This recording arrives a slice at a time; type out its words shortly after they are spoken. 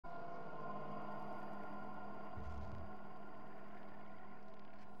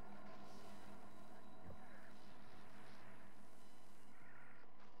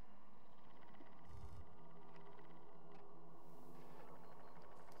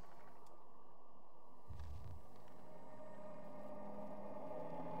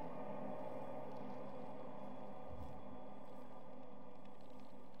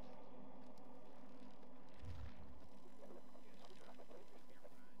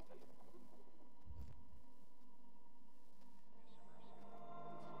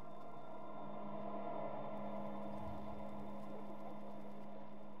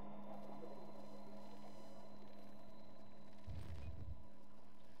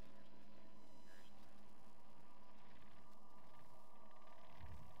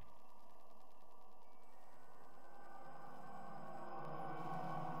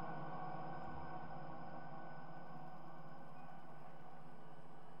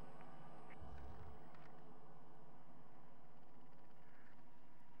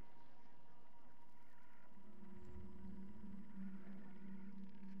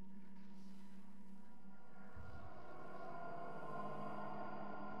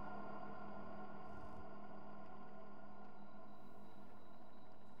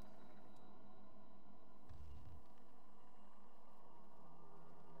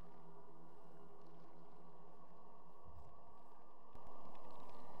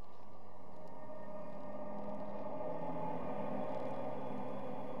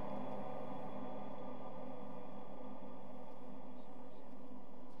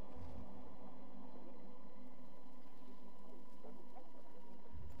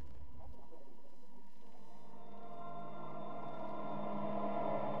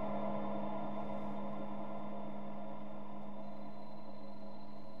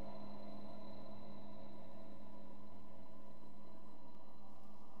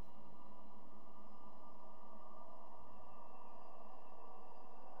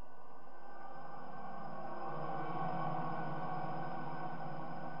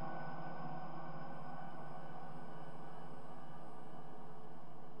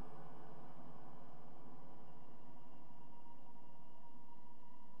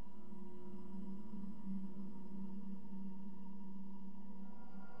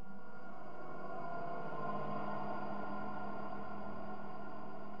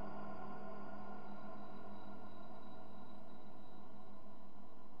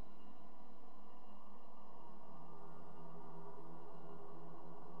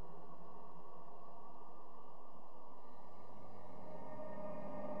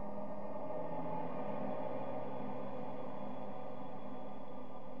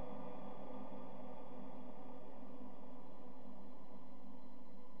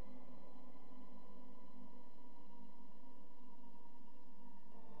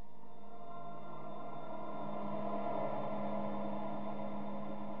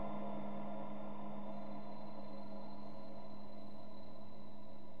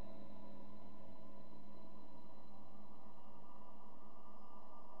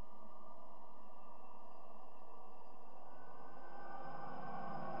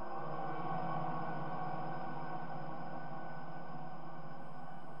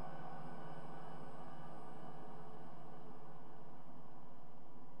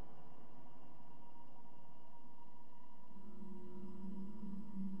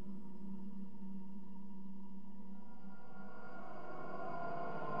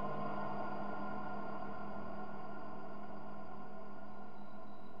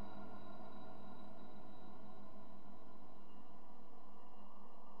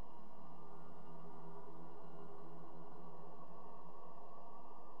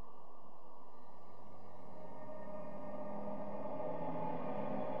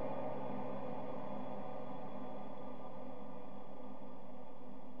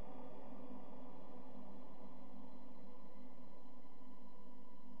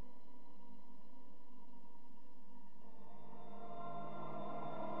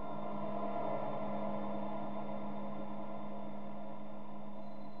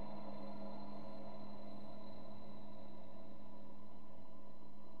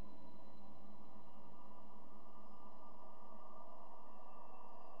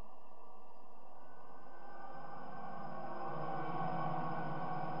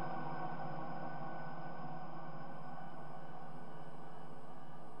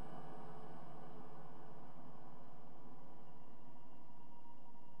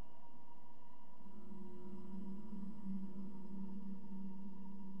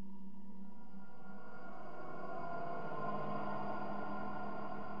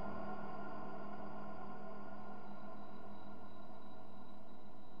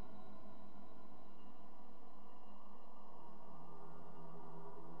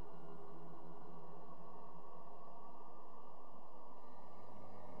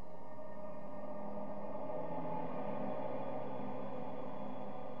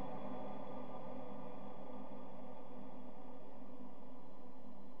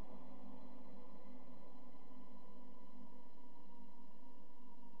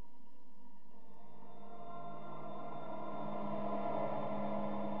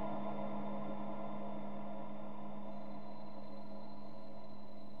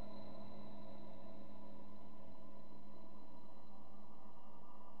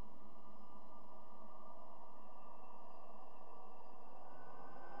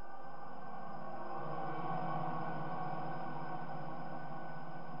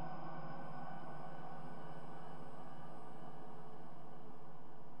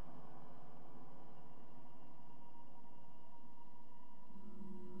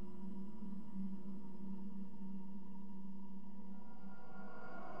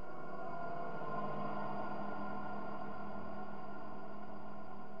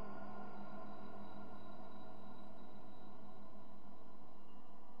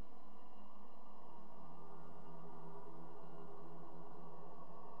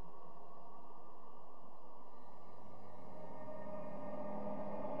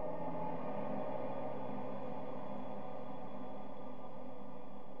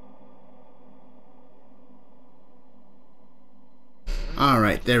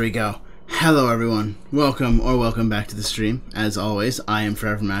Alright, there we go. Hello everyone. Welcome back to the stream. As always, I am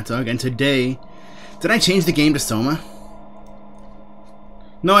Forever Mad Dog, and today... Did I change the game to SOMA?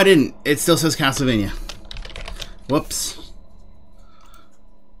 No, I didn't. It still says Castlevania. Whoops.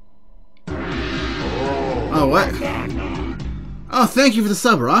 Oh, what? Oh, thank you for the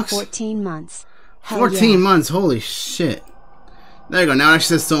sub, Rox. 14 months. 14 months, holy shit. There you go, now it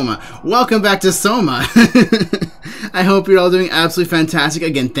actually says SOMA. Welcome back to SOMA. I hope you're all doing absolutely fantastic.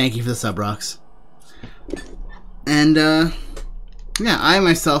 Again, thank you for the sub, Rox. And, yeah, I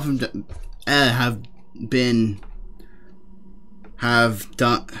myself have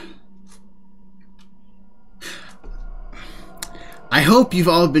done... I hope you've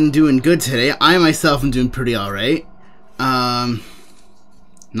all been doing good today. I myself am doing pretty alright. Not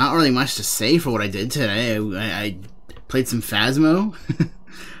really much to say for what I did today. I played some Phasmo.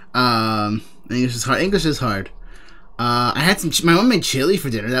 English is hard. English is hard. I had some... My mom made chili for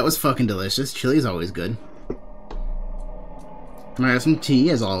dinner. That was fucking delicious. Chili is always good. I had some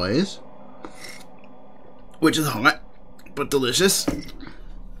tea, as always. Which is hot, but delicious.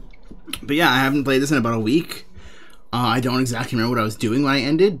 But yeah, I haven't played this in about a week. I don't exactly remember what I was doing when I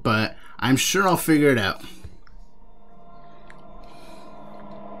ended, but I'm sure I'll figure it out.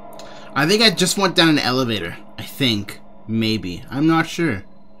 I think I just went down an elevator. I think. Maybe. I'm not sure.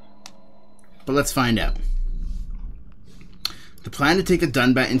 But let's find out. The plan to take the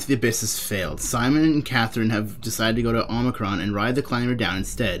Dunbat into the Abyss has failed. Simon and Catherine have decided to go to Omicron and ride the climber down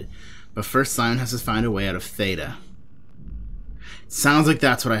instead. But first Simon has to find a way out of Theta. It sounds like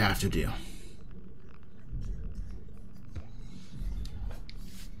that's what I have to do.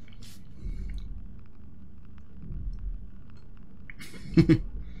 But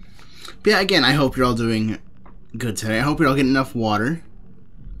yeah, again, I hope you're all doing good today. I hope you're all getting enough water.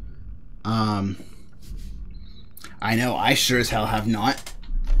 I know I sure as hell have not.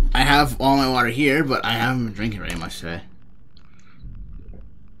 I have all my water here, but I haven't been drinking very much today.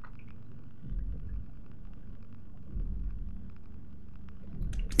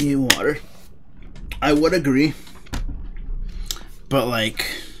 Need water. I would agree. But, like,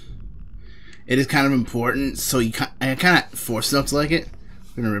 it is kind of important, so I kind of force it up to like it.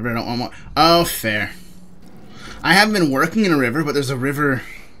 In a river, I don't want more. Oh, fair. I haven't been working in a river, but there's a river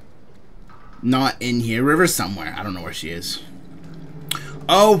not in here. River somewhere. I don't know where she is.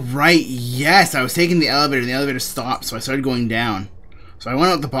 Oh, right. Yes, I was taking the elevator, and the elevator stopped, so I started going down. So I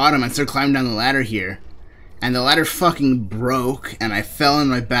went out the bottom and started climbing down the ladder here. And the ladder fucking broke, and I fell on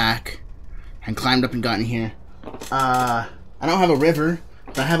my back and climbed up and got in here. I don't have a river,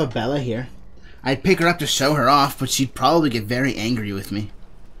 but I have a Bella here. I'd pick her up to show her off, but she'd probably get very angry with me.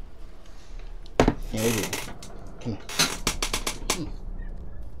 Yeah, come here.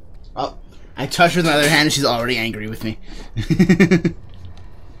 Oh, I touched her with my other hand and she's already angry with me.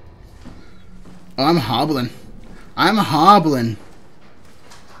 Oh, I'm hobbling. I'm hobbling.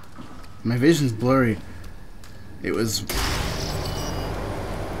 My vision's blurry. It was...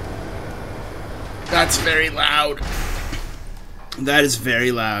 That's very loud. That is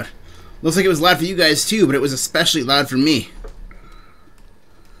very loud. Looks like it was loud for you guys too, but it was especially loud for me.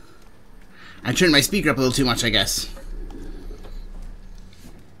 I turned my speaker up a little too much, I guess.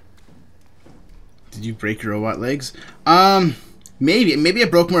 Did you break your robot legs? Maybe. Maybe I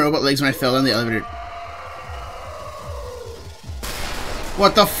broke my robot legs when I fell down the elevator.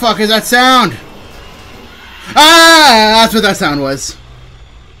 What the fuck is that sound? Ah! That's what that sound was.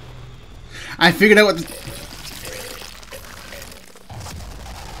 I figured out what the...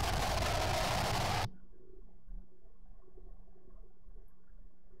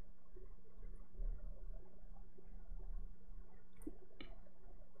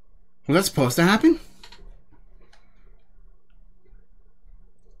 Was that supposed to happen?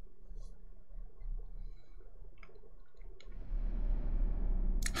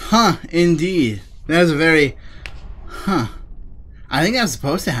 Huh, indeed. That was a very... Huh. I think that was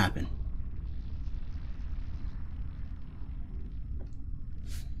supposed to happen.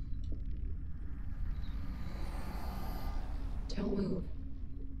 Don't move.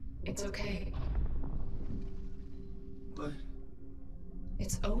 It's okay. What?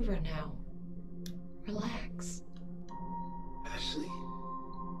 It's over now. Relax. Ashley?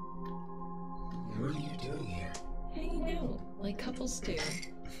 What are you doing here? Hanging out, like couples do.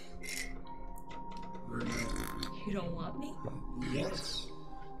 You don't want me? Yes,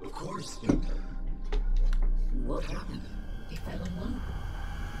 of course. What happened? We fell in love.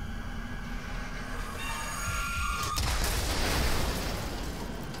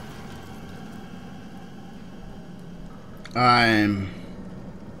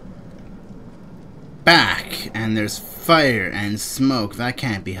 back, and there's fire and smoke. That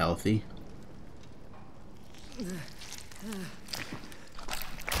can't be healthy.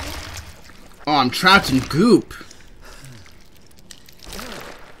 Oh, I'm trapped in goop.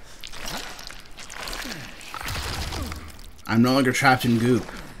 I'm no longer trapped in goop.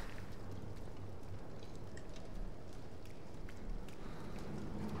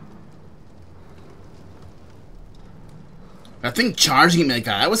 That thing charging at me like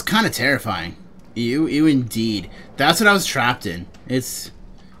that was kind of terrifying. Ew, ew indeed. That's what I was trapped in. It's...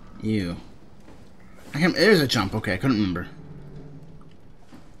 ew. There's a jump. Okay, I couldn't remember.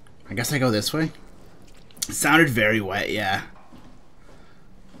 I guess I go this way? It sounded very wet, yeah.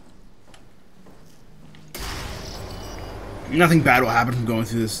 Nothing bad will happen from going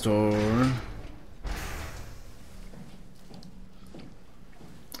through this door.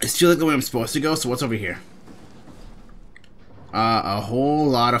 I still like the way I'm supposed to go, so what's over here? A whole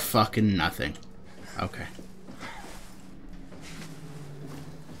lot of fucking nothing. Okay.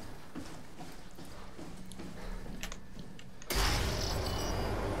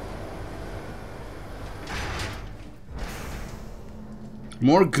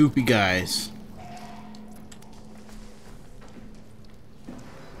 More goopy guys.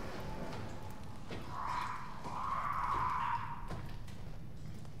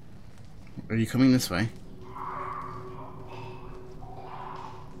 Are you coming this way?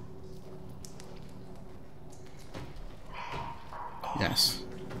 Yes.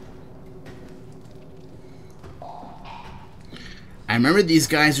 I remember these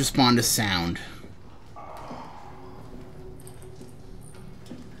guys respond to sound.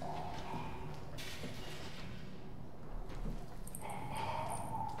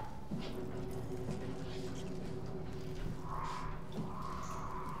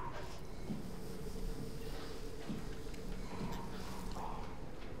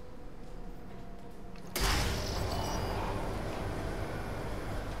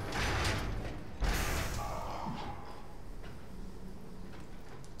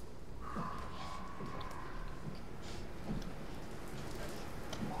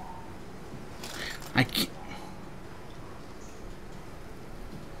 I can't.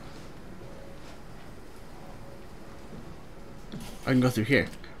 I can go through here.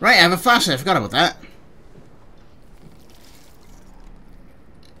 Right, I have a flashlight. I forgot about that.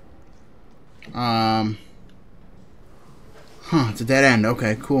 Huh, it's a dead end.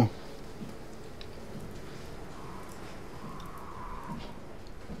 Okay, cool.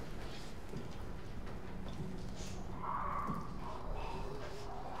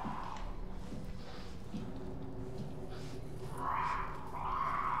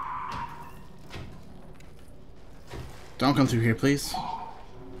 Don't come through here, please.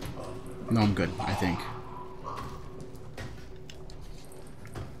 No, I'm good, I think.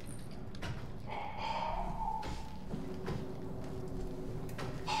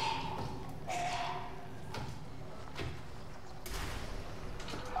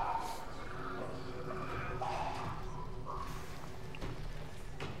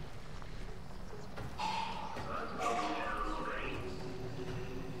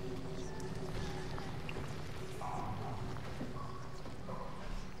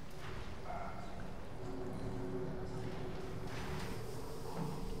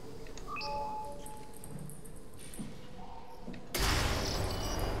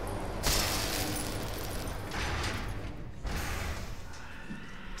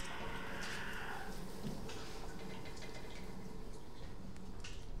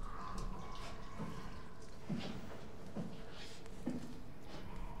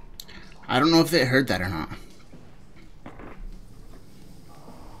 I don't know if they heard that or not.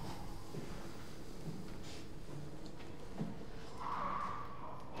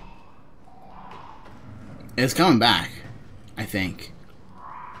 It's coming back, I think.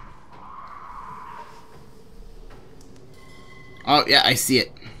 Oh, yeah, I see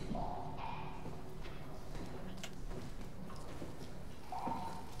it.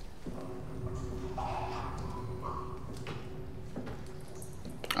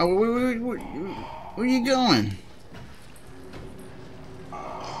 Oh, where are you going?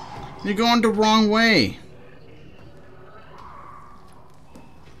 You're going the wrong way.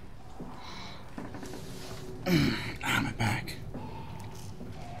 Ah, my back.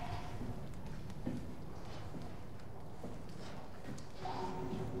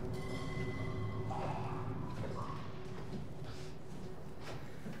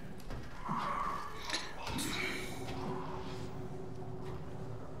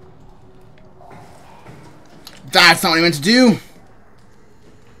 That's not what I meant to do.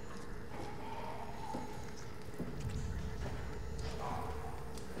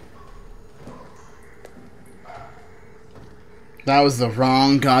 That was the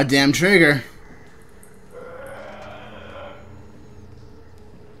wrong goddamn trigger.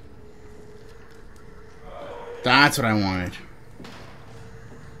 That's what I wanted.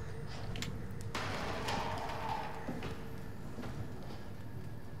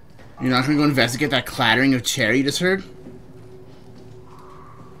 You're not gonna go investigate that clattering of chair you just heard?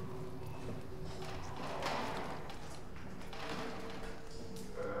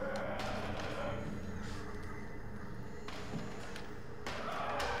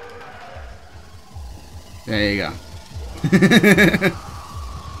 There you go.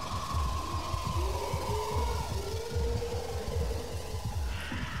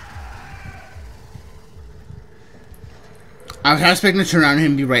 I was expecting to turn around and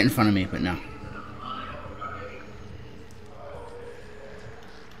him be right in front of me, but no.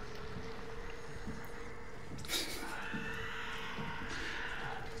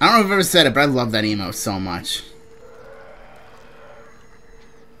 I don't know if I've ever said it, but I love that emote so much.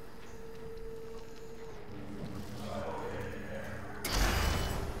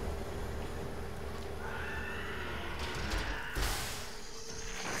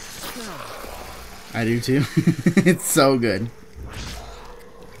 I do too. It's so good.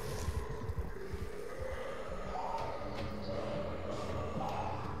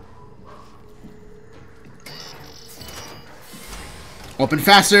 Open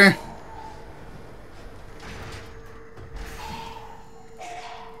faster.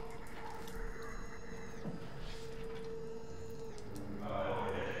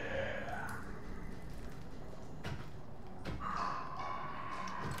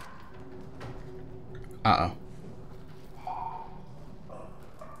 Uh-oh.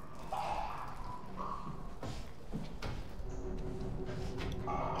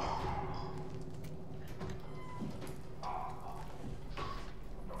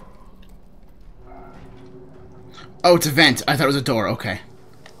 Oh, it's a vent. I thought it was a door. Okay.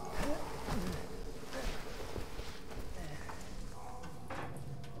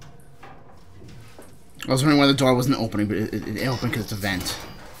 I was wondering why the door wasn't opening, but it opened because it's a vent.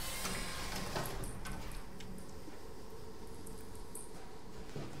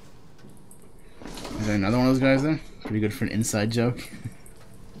 Is there another one of those guys there? Pretty good for an inside joke.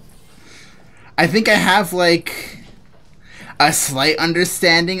 I think I have, like, a slight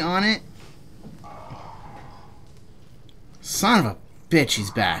understanding on it. Son of a bitch,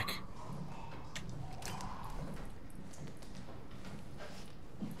 he's back.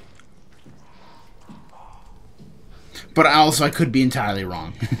 But also, I could be entirely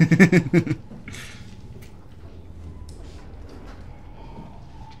wrong.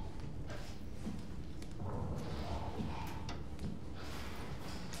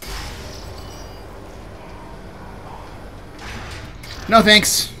 No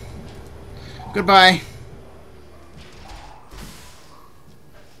thanks. Goodbye.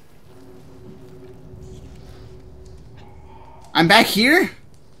 I'm back here?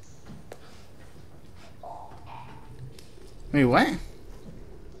 Wait, what?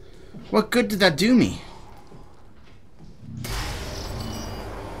 What good did that do me?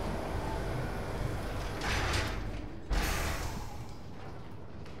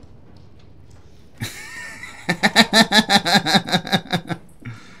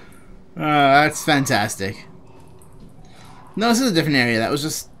 That's fantastic. No, this is a different area. That was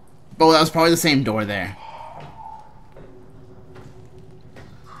just... Oh, that was probably the same door there.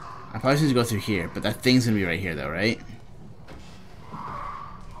 I probably need to go through here, but that thing's gonna be right here, though, right?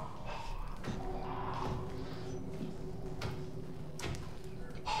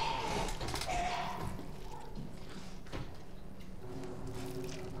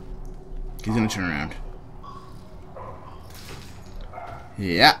 He's gonna turn around.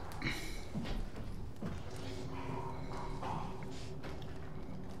 Yeah.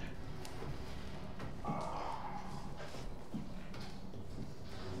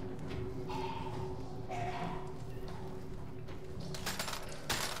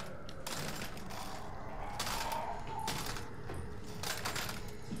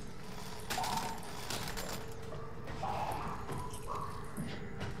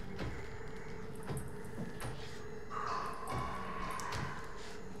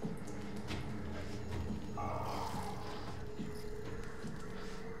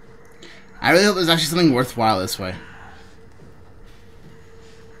 I really hope there's actually something worthwhile this way.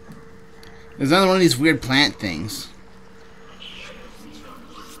 There's another one of these weird plant things.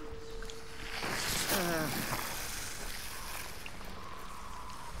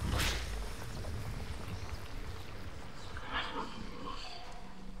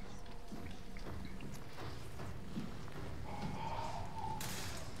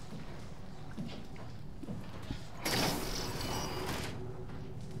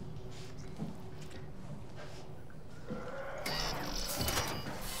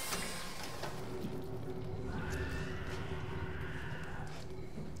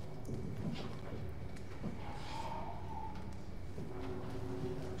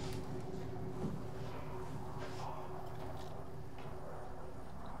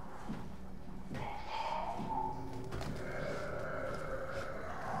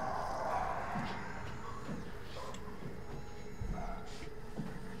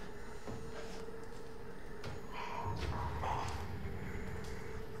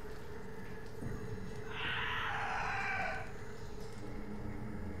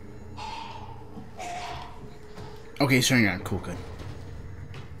 Okay, he's turning around. Cool, good.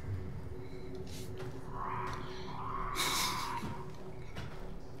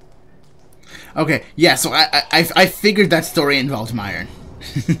 Okay, yeah, so I figured that story involved Myron.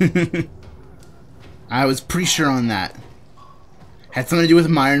 I was pretty sure on that. Had something to do with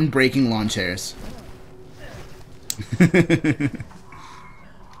Myron breaking lawn chairs.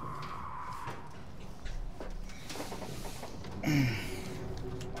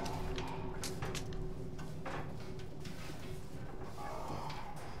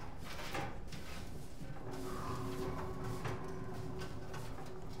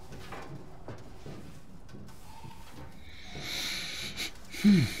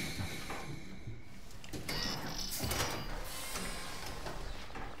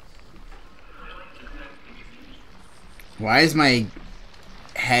 Why is my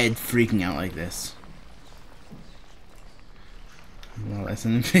head freaking out like this? Well, that's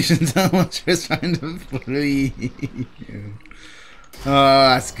an impatient just trying to flee you. Oh,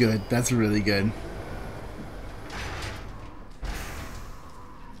 that's good. That's really good.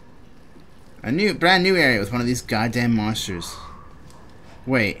 A brand new area with one of these goddamn monsters.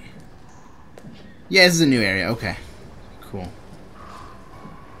 Wait. Yeah, this is a new area. Okay. Cool.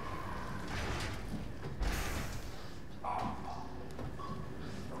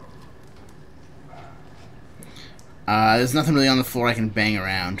 There's nothing really on the floor I can bang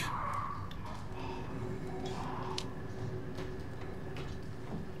around.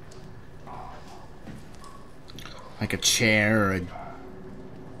 Like a chair or a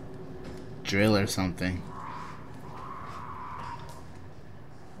drill or something.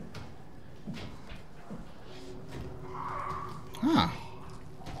 Huh.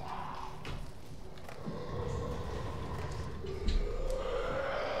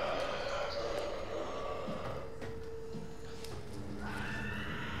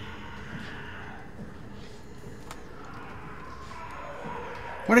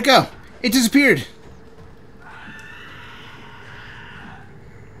 Where'd it go? It disappeared.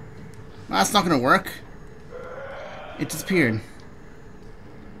 Well, that's not gonna work. It disappeared.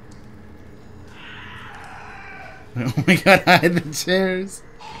 Oh my god, I had the chairs.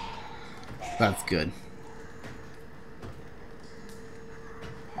 That's good.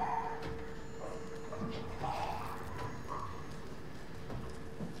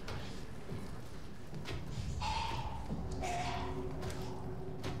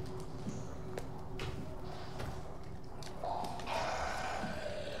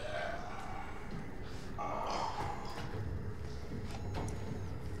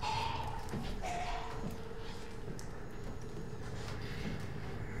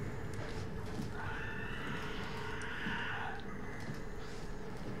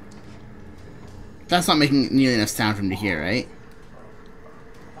 That's not making nearly enough sound for him to hear, right?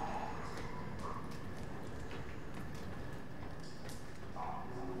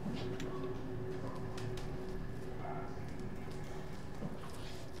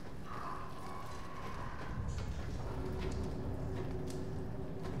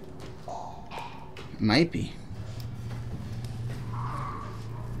 Might be.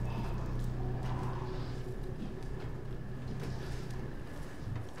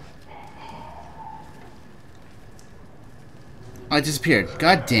 Oh, it disappeared.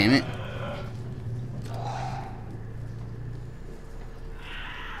 God damn it.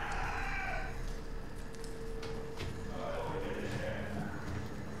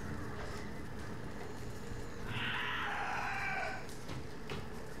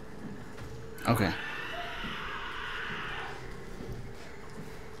 Okay.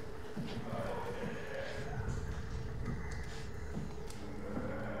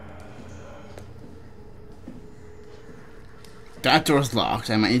 That door's locked.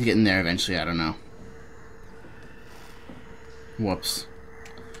 I might need to get in there eventually. I don't know. Whoops.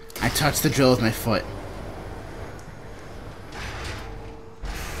 I touched the drill with my foot.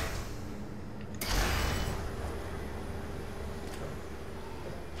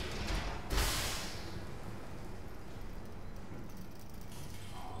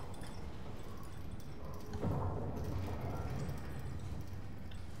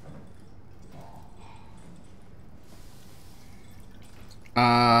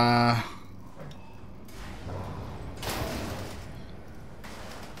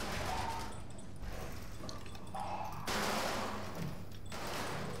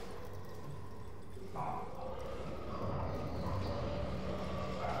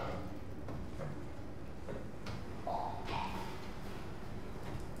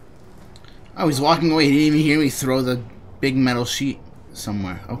 Oh, he's walking away. He didn't even hear me throw the big metal sheet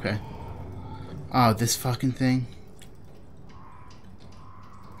somewhere. Okay. Oh, this fucking thing.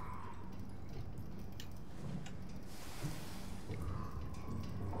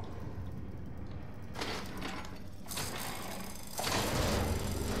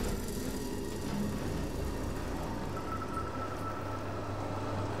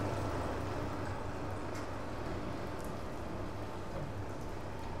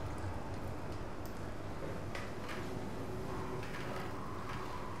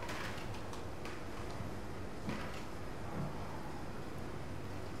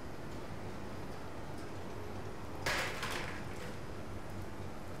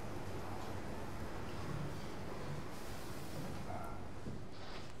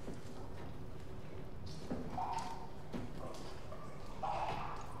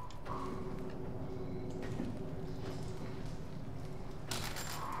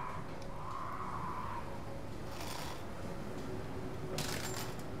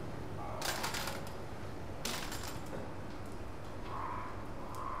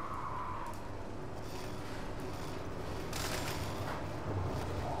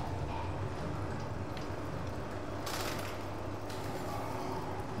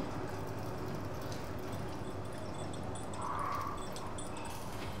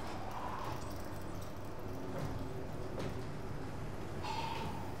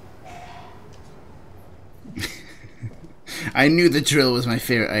 I knew the drill was my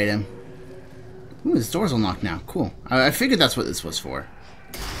favorite item. Ooh, this door's unlocked now. Cool. I figured that's what this was for.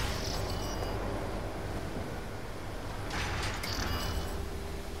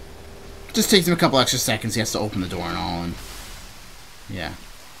 Just takes him a couple extra seconds. He has to open the door and all, and yeah.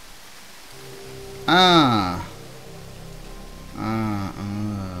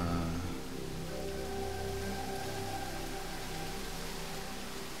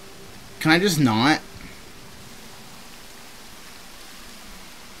 Can I just not?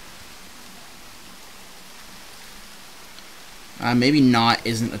 Maybe not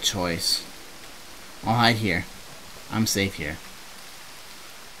isn't a choice. I'll hide here. I'm safe here.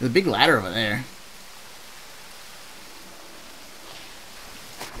 There's a big ladder over there.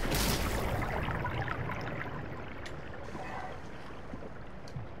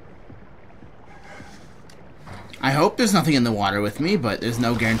 I hope there's nothing in the water with me, but there's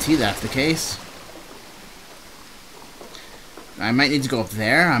no guarantee that's the case. I might need to go up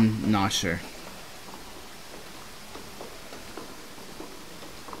there. I'm not sure.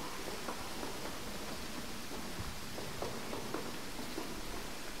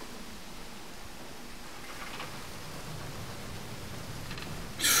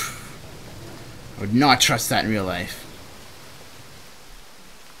 I would not trust that in real life.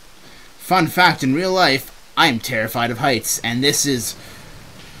 Fun fact, in real life, I'm terrified of heights, and this is...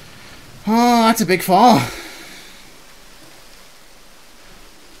 Oh, that's a big fall.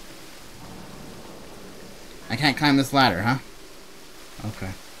 I can't climb this ladder, huh?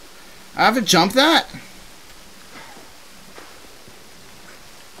 Okay. I have to jump that?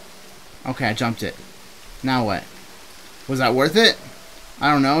 Okay, I jumped it. Now what? Was that worth it?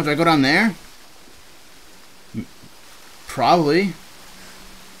 I don't know. Do I go down there? Probably.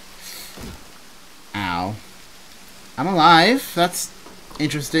 Ow. I'm alive. That's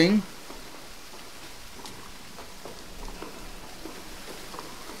interesting.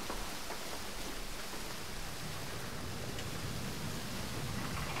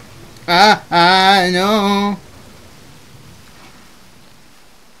 No.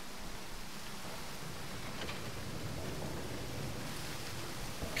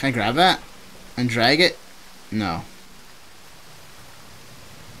 Can I grab that and drag it? No.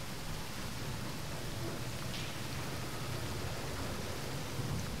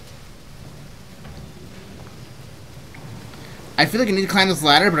 I feel like I need to climb this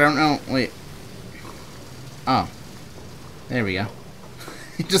ladder, but I don't know. Wait. Oh. There we go.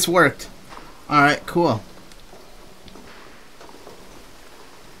 It just worked. Alright, cool.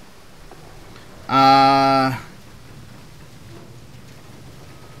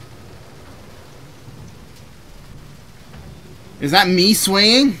 Is that me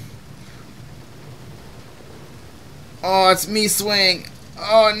swinging? Oh, it's me swinging.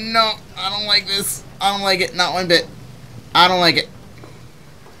 Oh, no. I don't like this. I don't like it. Not one bit. I don't like it.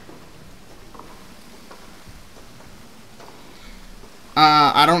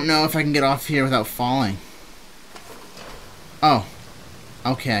 I don't know if I can get off here without falling. Oh.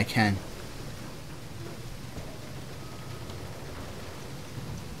 Okay, I can.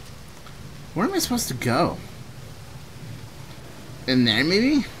 Where am I supposed to go? In there,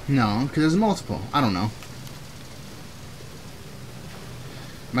 maybe? No, because there's multiple. I don't know.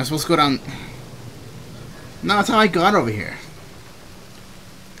 Am I supposed to go down... No, that's how I got over here.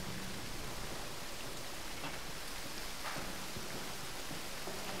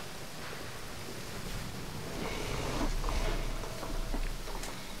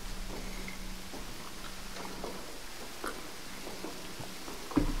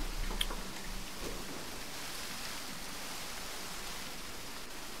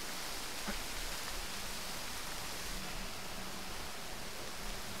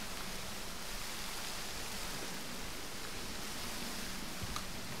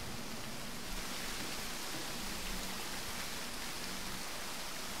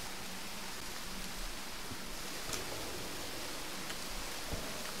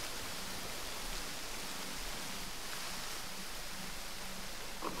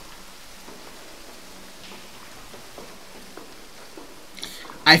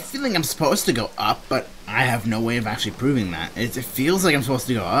 I feel like I'm supposed to go up, but I have no way of actually proving that. It feels like I'm supposed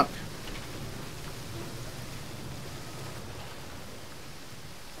to go up.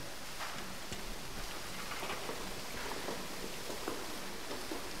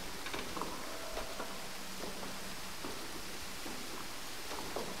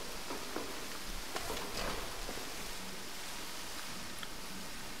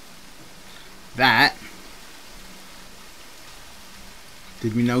 That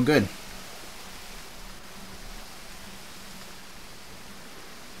did me no good.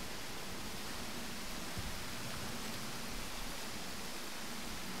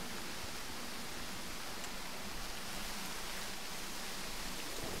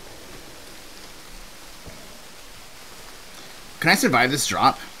 Can I survive this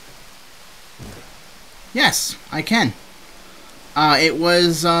drop? Yes, I can. It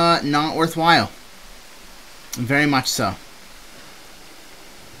was not worthwhile. Very much so.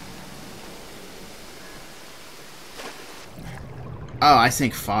 Oh, I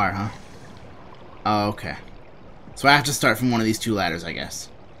sink far, huh? Oh, okay. So I have to start from one of these two ladders, I guess.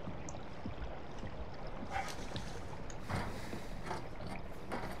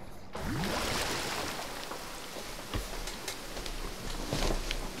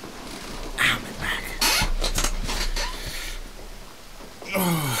 Ow, my back.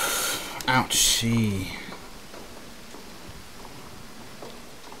 Oh, ouchie.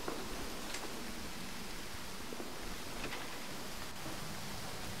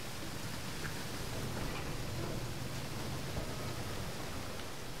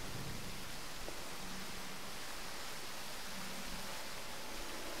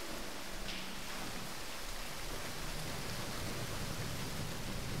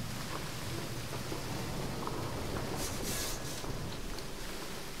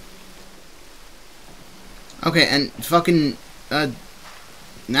 Okay, and fucking,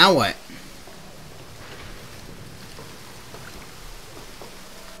 now what?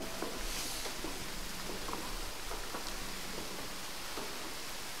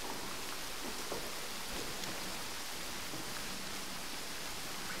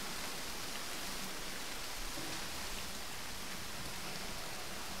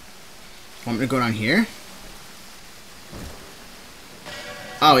 Want me to go down here?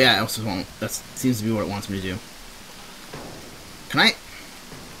 Oh yeah, I also won't. That seems to be what it wants me to do. Can I?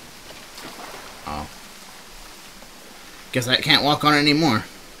 Oh. Guess I can't walk on it anymore.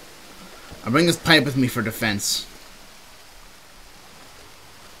 I'll bring this pipe with me for defense.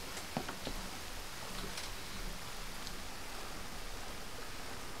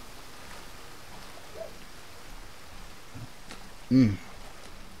 Hmm.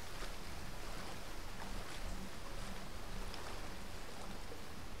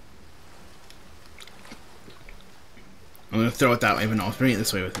 I'm gonna throw it that way, but no, I'll bring it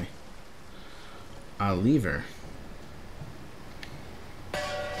this way with me. A lever.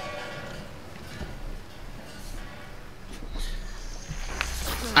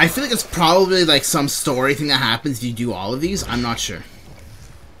 I feel like it's probably like some story thing that happens if you do all of these. I'm not sure.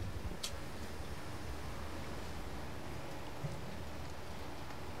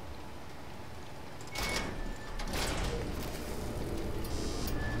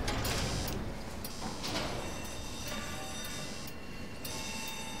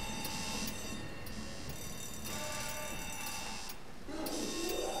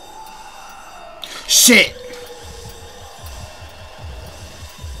 Shit!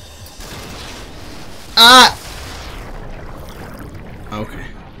 Ah! Okay.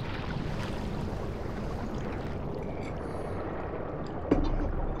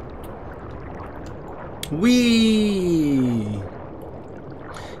 Whee!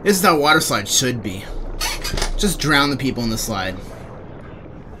 This is how water slide should be. Just drown the people in the slide.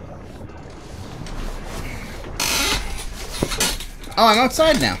 Oh, I'm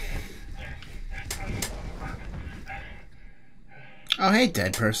outside now. Oh, hey,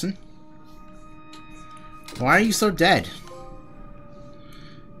 dead person. Why are you so dead?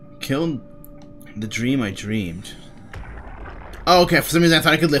 Killed the dream I dreamed. Oh, okay. For some reason, I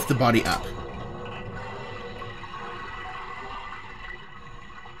thought I could lift the body up.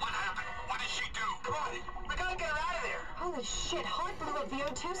 What happened? What did she do? Come on, we gotta get her out of there. Holy shit, Hart blew up the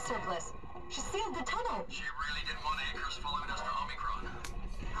O2 surplus. She sealed the tunnel. She really didn't want Acres following us to Omicron.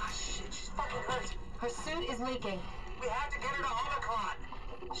 Ah, shit, she's fucking hurt. Her suit is leaking. We have to get her to Omicron.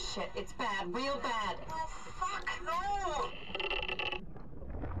 Shit, it's bad, real bad. Oh, fuck, no!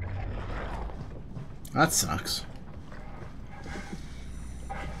 That sucks.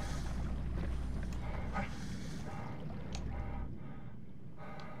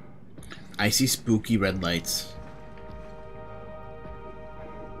 I see spooky red lights.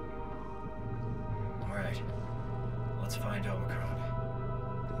 Alright. Let's find Omicron.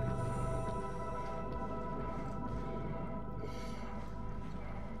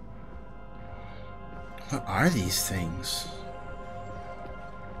 What are these things?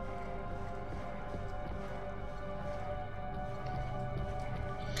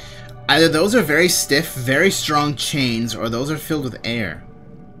 Either those are very stiff, very strong chains, or those are filled with air.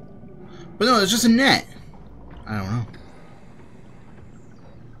 But no, it's just a net. I don't know.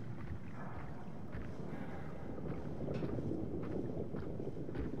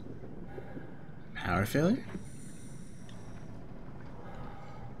 Power failure?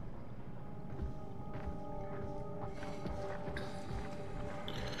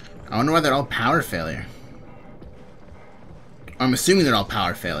 I wonder why they're all power failure. I'm assuming they're all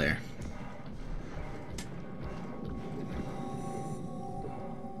power failure.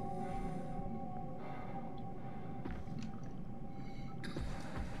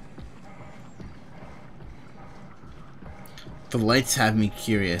 The lights have me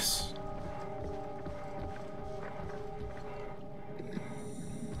curious.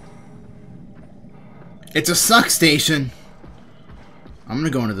 It's a suck station. I'm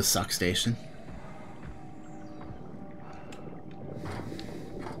gonna go into the suck station.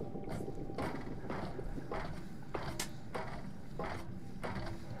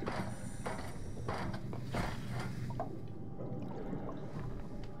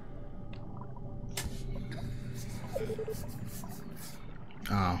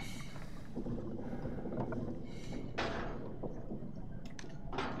 Oh.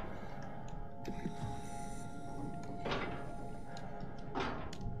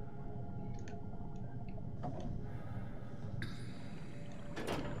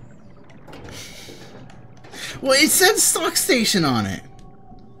 Well, it said stock station on it.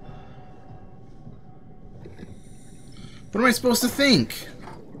 What am I supposed to think?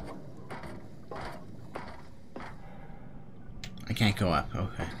 I can't go up.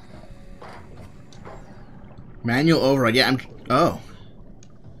 Okay. Manual override. Yeah, I'm... Oh.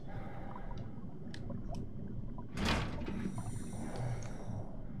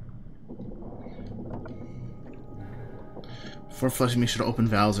 Before flushing, make sure to open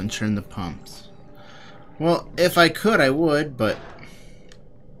valves and turn the pumps. Well, if I could, I would, but...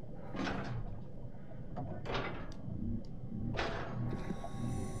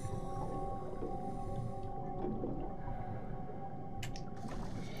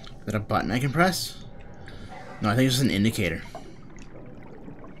 Is that a button I can press? No, I think it's just an indicator.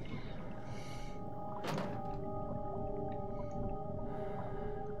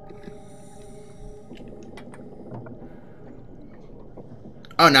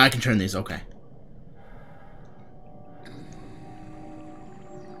 Oh, now I can turn these, okay.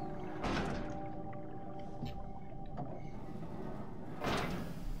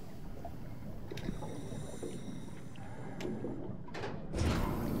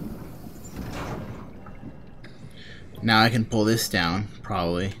 Now I can pull this down,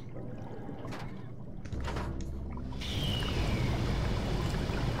 probably.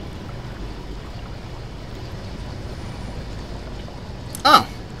 Oh!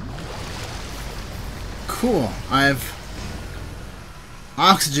 Cool. I've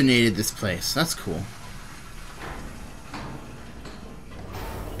oxygenated this place. That's cool.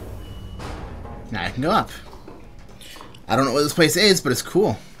 Now I can go up. I don't know what this place is, but it's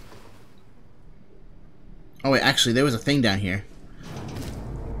cool. Oh wait, actually, there was a thing down here.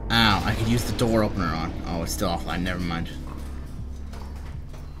 Ow, I could use the door opener on. Oh, it's still offline, never mind.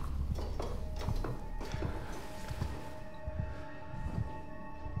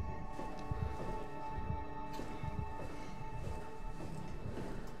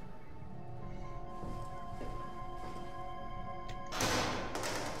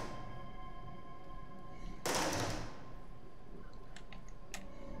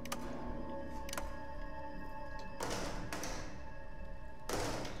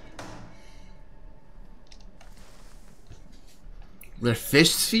 They're fish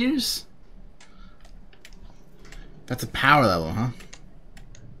spheres? That's a power level, huh?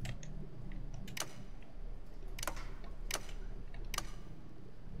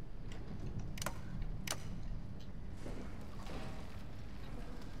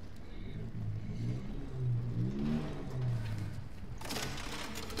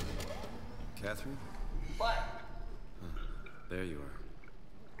 Catherine? What? There you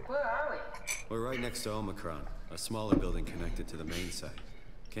are. Where are we? We're right next to Omicron, a smaller building connected to the main site.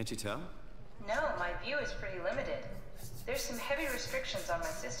 Can't you tell? No, my view is pretty limited. There's some heavy restrictions on my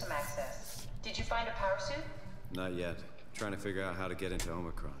system access. Did you find a power suit? Not yet. Trying to figure out how to get into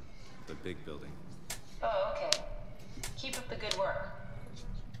Omicron, the big building. Oh, okay. Keep up the good work.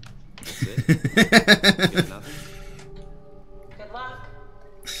 That's it? Get nothing? Good luck.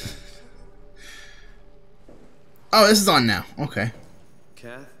 Oh, this is on now. Okay.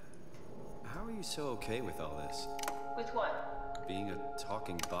 Kath, how are you so okay with all this? With what? Being a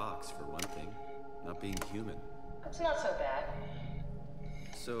talking box, for one thing. Not being human. It's not so bad.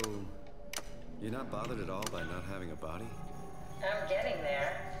 So, you're not bothered at all by not having a body? I'm getting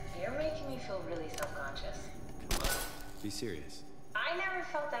there. You're making me feel really self-conscious. Come on, be serious. I never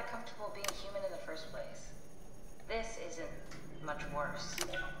felt that comfortable being human in the first place. This isn't much worse.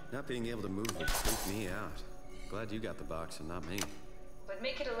 Not being able to move would freak me out. Glad you got the box and not me. Would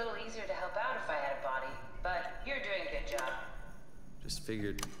make it a little easier to help out if I had a body, but you're doing a good job. Just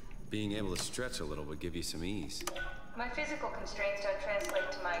figured being able to stretch a little would give you some ease. My physical constraints don't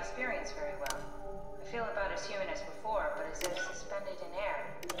translate to my experience very well. I feel about as human as before, but as if suspended in air.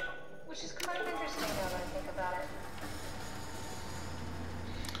 Which is kind of interesting now that I think about it.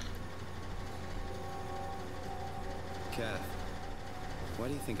 Kath, why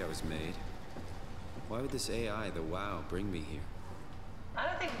do you think I was made? Why would this AI, the WoW, bring me here? I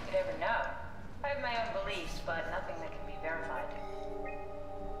don't think we could ever know. I have my own beliefs, but nothing that can be verified.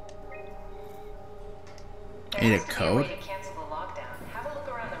 There Need a has to be code? way to cancel the lockdown. Have a look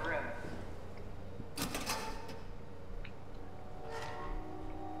around the room.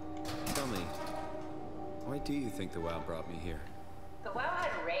 Tell me, why do you think the WoW brought me here? The WoW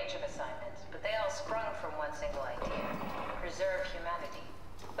had a range of assignments, but they all sprung from one single idea: preserve humanity.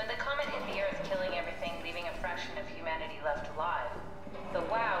 When the comet hit the Earth, killing everything, leaving a fraction of humanity left alive, the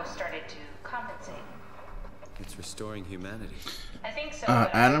WoW started to compensate. It's restoring humanity. I think so.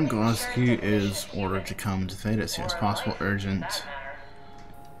 Adam Gillespie is ordered to come to Theta as soon as possible. Urgent.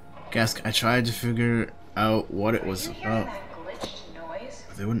 Gask, I tried to figure out what it was about. That glitched noise?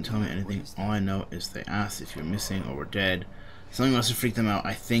 They wouldn't tell me anything. All I know is they asked if you're missing or were dead. Something must have freaked them out.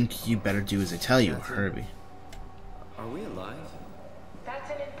 I think you better do as they tell you, Herbie. Are we alive?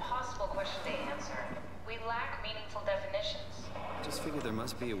 That's an impossible question to answer. We lack meaningful definitions. Just figured there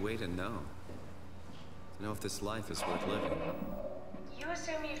must be a way to know. To know if this life is worth living. You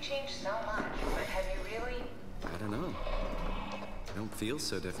assume you've changed so much, but have you really? I don't know. I don't feel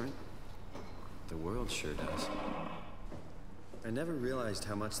so different. The world sure does. I never realized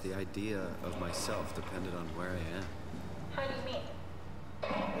how much the idea of myself depended on where I am. How do you mean?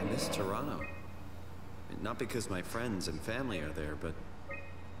 I miss Toronto. Not because my friends and family are there, but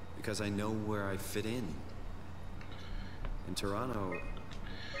because I know where I fit in. In Toronto,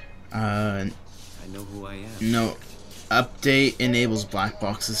 I know who I am. No. Update enables black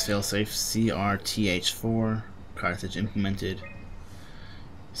boxes, failsafe, CRTH4, cartridge implemented.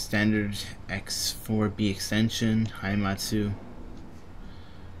 Standard X4B extension, Haimatsu.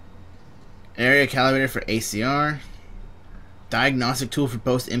 Area calibrator for ACR. Diagnostic tool for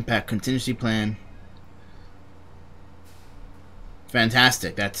post-impact contingency plan.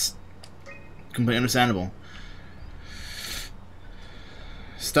 Fantastic. That's completely understandable.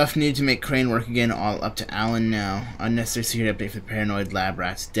 Stuff needed to make Crane work again. All up to Alan now. Unnecessary security update for paranoid lab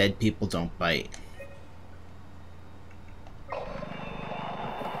rats. Dead people don't bite.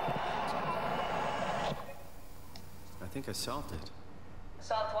 I think I solved it.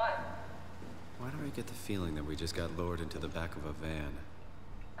 Solved what? Why do I get the feeling that we just got lowered into the back of a van?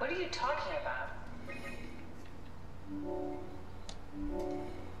 What are you talking about?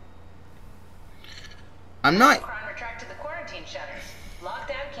 I'm not. Crime retracted the quarantine shutters.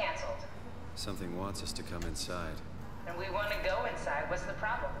 Lockdown canceled. Something wants us to come inside. And we want to go inside. What's the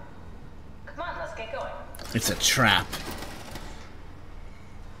problem? Come on, let's get going. It's a trap.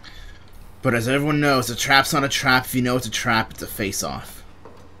 But as everyone knows, a trap's not a trap. If you know it's a trap, it's a face-off.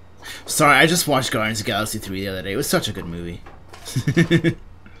 Sorry, I just watched Guardians of the Galaxy 3 the other day. It was such a good movie.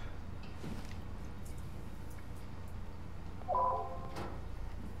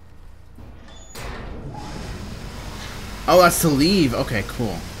 Oh, that's to leave. Okay,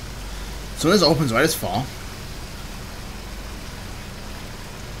 cool. So when this opens, I just fall.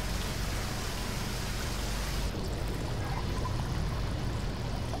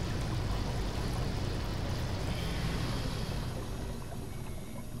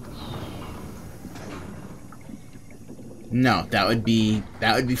 No, that would be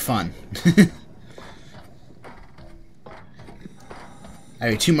fun.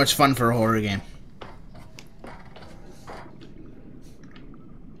 That'd be too much fun for a horror game.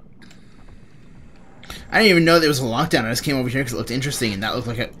 I didn't even know there was a lockdown. I just came over here because it looked interesting, and that looked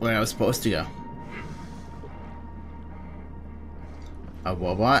like where I was supposed to go. A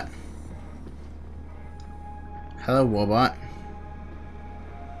Wobot? Hello, Wobot.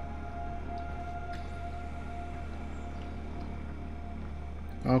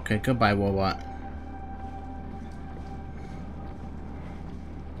 Okay, goodbye, Wobot.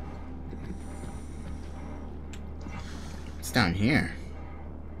 It's down here.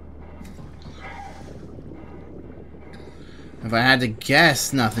 If I had to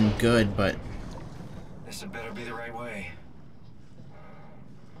guess, nothing good, but... This had better be the right way.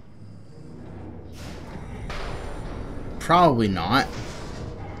 Probably not.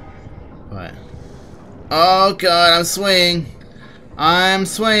 But... Oh god, I'm swaying! I'm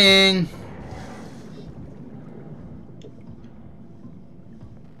swaying!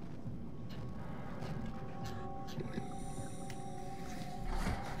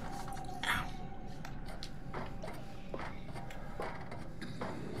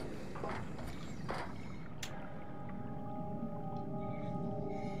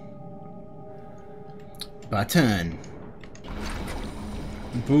 Button.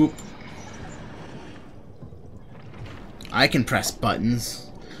 Boop. I can press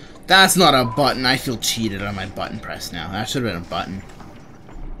buttons. That's not a button. I feel cheated on my button press now. That should have been a button.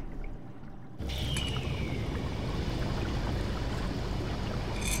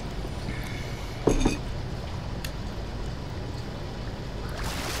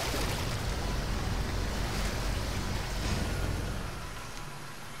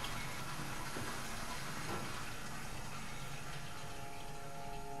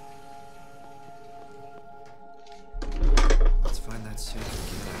 Let's find that suit and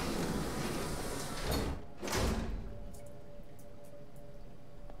get out.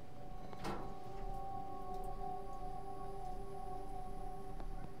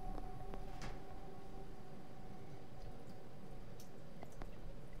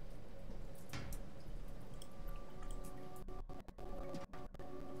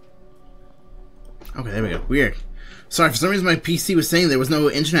 Okay, there we go. Weird. Sorry, for some reason my PC was saying there was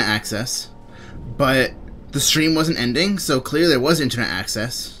no internet access, but the stream wasn't ending, so clearly there was internet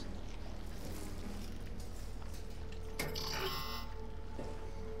access.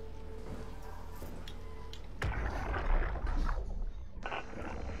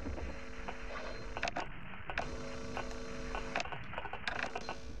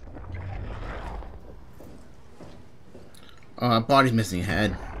 Oh, that body's missing a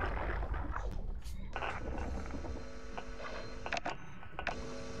head.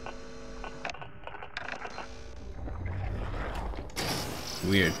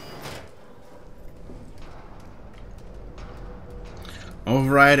 Weird.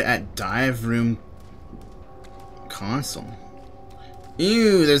 Override at dive room console.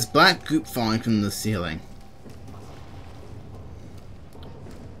 Ew, there's black goop falling from the ceiling.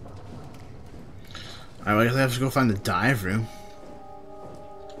 Alright, well, I guess I have to go find the dive room.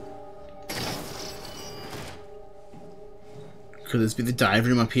 Could this be the dive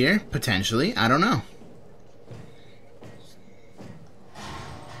room up here? Potentially. I don't know.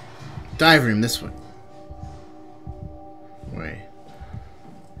 Dive room this way. Wait.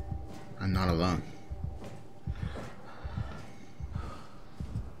 I'm not alone.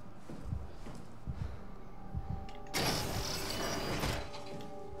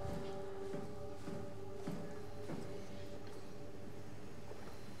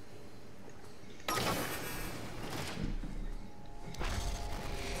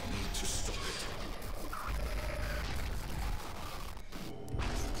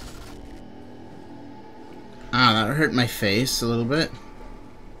 Ah, that hurt my face a little bit.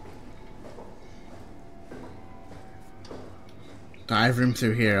 Dive room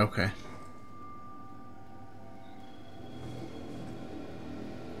through here, okay.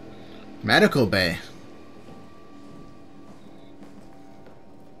 Medical bay.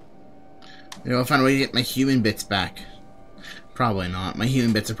 Maybe I'll find a way to get my human bits back. Probably not. My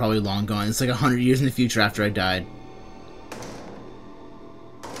human bits are probably long gone. It's like 100 years in the future after I died.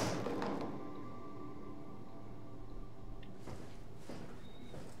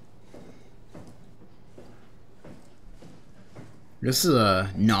 This is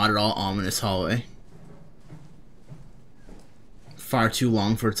a not at all ominous hallway. Far too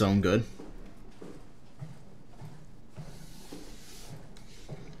long for its own good.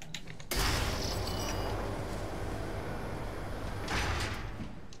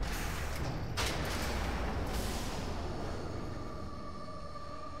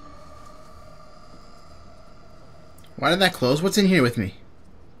 Why did that close? What's in here with me?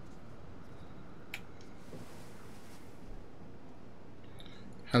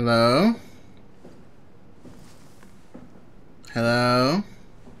 Hello? Hello?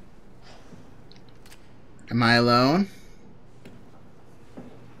 Am I alone?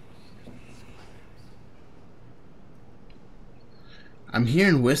 I'm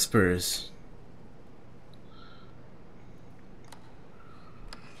hearing whispers.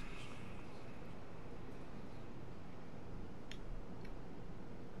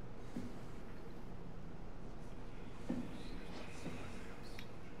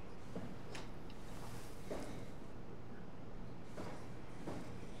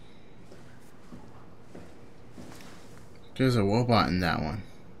 There's a robot in that one.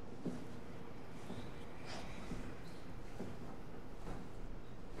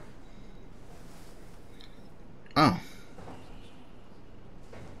 Oh.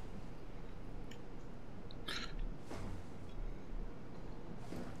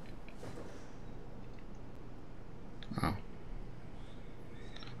 Oh.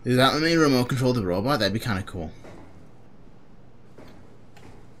 Is that the main remote control the robot? That'd be kind of cool.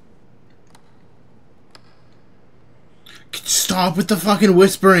 Stop with the fucking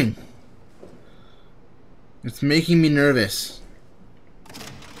whispering! It's making me nervous.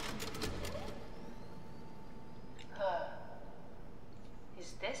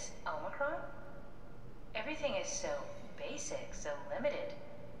 Is this Omicron? Everything is so basic, so limited.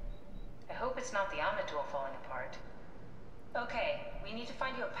 I hope it's not the Omnitool falling apart. Okay, we need to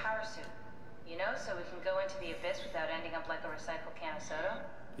find you a power suit. You know, so we can go into the abyss without ending up like a recycled can of soda.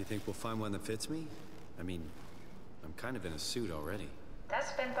 You think we'll find one that fits me? I mean, I'm kind of in a suit already.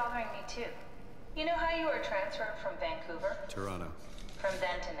 That's been bothering me too. You know how you were transferred from Vancouver? Toronto. From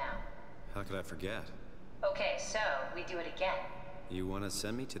then to now. How could I forget? Okay, so we do it again. You want to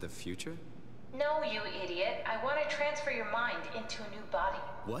send me to the future? No, you idiot. I want to transfer your mind into a new body.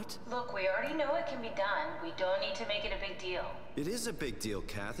 What? Look, we already know it can be done. We don't need to make it a big deal. It is a big deal,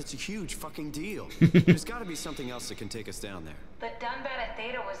 Kath. It's a huge fucking deal. There's got to be something else that can take us down there. But Dunbat at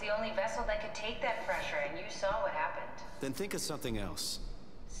Theta was the only vessel that could take that pressure, and you saw what happened. Then think of something else.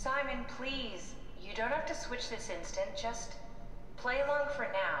 Simon, please. You don't have to switch this instant. Just play along for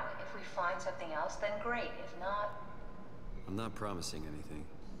now. If we find something else, then great. If not... I'm not promising anything.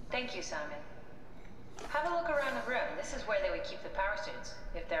 Thank you, Simon. Have a look around the room. This is where they would keep the power suits,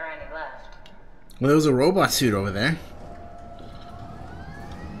 if there are any left. Well, there was a robot suit over there.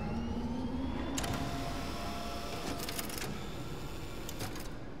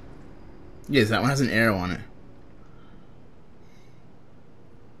 Yes, that one has an arrow on it.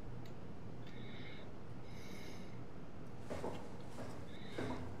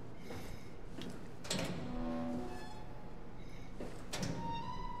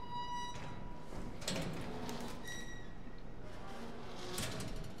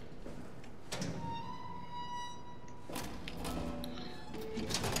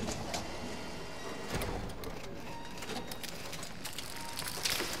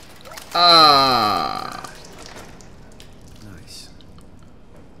 Nice.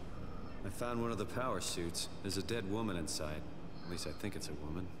 I found one of the power suits. There's a dead woman inside. At least I think it's a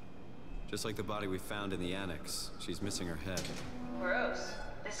woman. Just like the body we found in the annex. She's missing her head. Gross.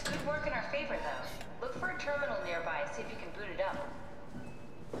 This could work in our favor, though. Look for a terminal nearby, see if you can boot it up.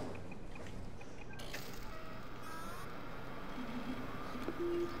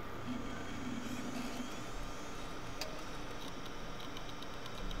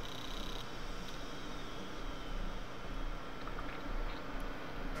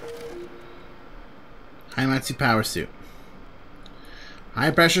 Haimatsu power suit.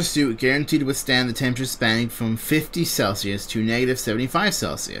 High pressure suit guaranteed to withstand the temperatures spanning from 50 Celsius to negative 75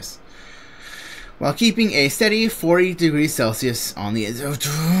 Celsius, while keeping a steady 40 degrees Celsius on the edge.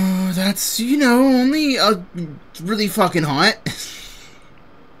 That's, you know, only really fucking hot.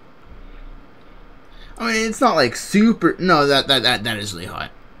 I mean, it's not like super. No, that is really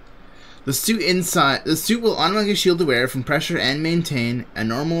hot. The suit will automatically shield the wearer from pressure and maintain a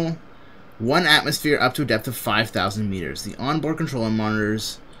normal 1 atmosphere up to a depth of 5,000 meters. The onboard controller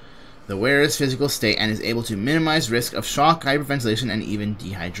monitors the wearer's physical state and is able to minimize risk of shock, hyperventilation, and even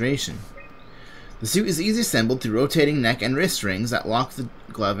dehydration. The suit is easily assembled through rotating neck and wrist rings that lock the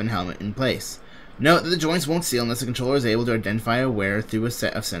glove and helmet in place. Note that the joints won't seal unless the controller is able to identify a wearer through a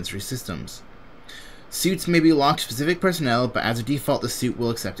set of sensory systems. Suits may be locked to specific personnel, but as a default, the suit will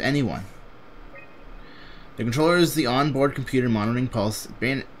accept anyone. The controller is the onboard computer monitoring pulse,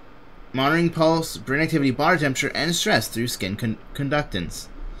 brain activity, body temperature, and stress through skin conductance.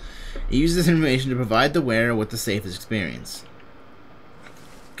 It uses this information to provide the wearer with the safest experience.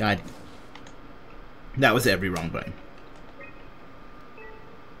 God. That was every wrong button.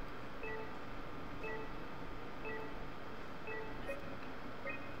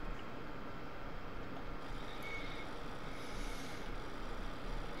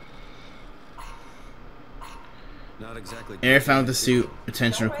 Not exactly. Air found the suit.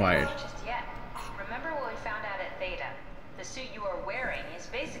 Attention required. Don't worry about it just yet. Remember what we found out at Theta? The suit you are wearing is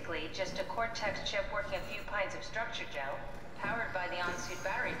basically just a Cortex chip working a few pints of structure gel, powered by the on-suit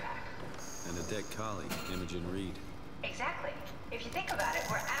battery pack. And a dead colleague, Imogen Reed. Exactly. If you think about it,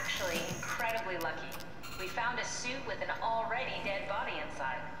 we're actually incredibly lucky. We found a suit with an already dead body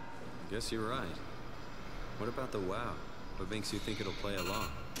inside. Guess you're right. What about the WoW? What makes you think it'll play along?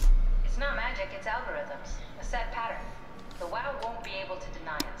 It's not magic, it's algorithms. A set pattern. The WoW won't be able to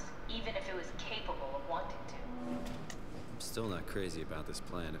deny us, even if it was capable of wanting to. I'm still not crazy about this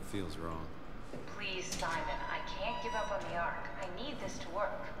plan. It feels wrong. Please, Simon, I can't give up on the Ark. I need this to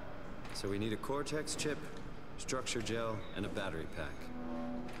work. So we need a Cortex chip, structure gel, and a battery pack.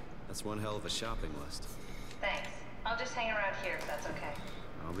 That's one hell of a shopping list. Thanks. I'll just hang around here if that's okay.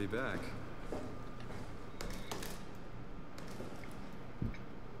 I'll be back.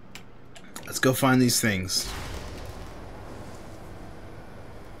 Let's go find these things.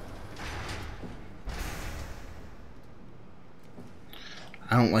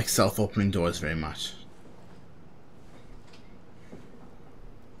 don't like self-opening doors very much.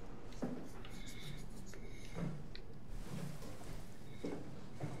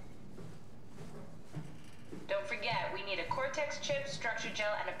 Don't forget, we need a Cortex chip, structure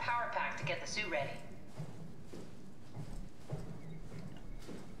gel, and a power pack to get the suit ready.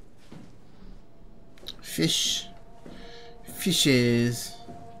 Fish. Fishes.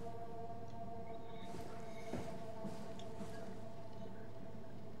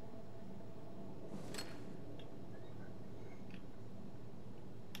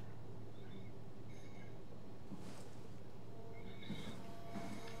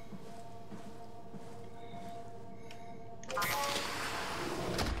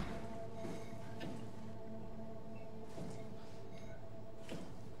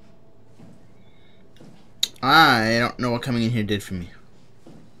 I don't know what coming in here did for me.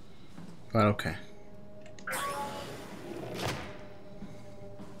 But okay.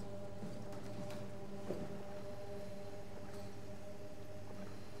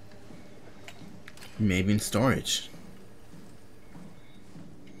 Maybe in storage.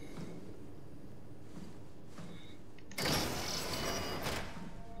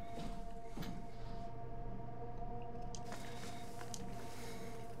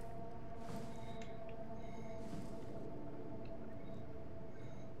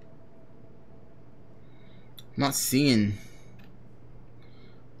 I'm not seeing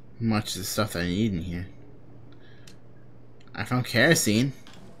much of the stuff that I need in here. I found kerosene.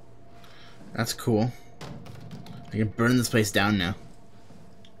 That's cool. I can burn this place down now.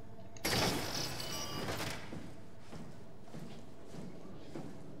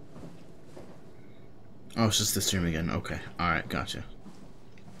 Oh, it's just this room again. Okay. Alright, gotcha.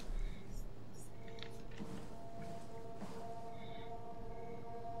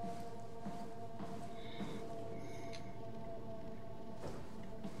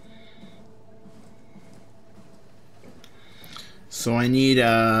 So I need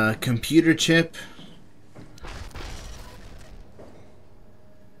a computer chip.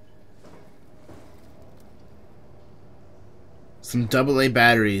 Some AA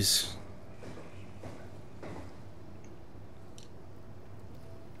batteries.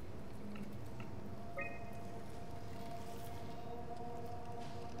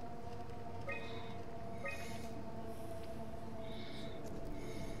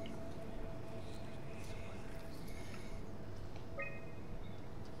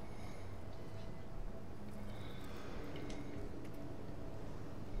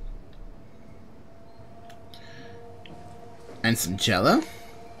 And some jello.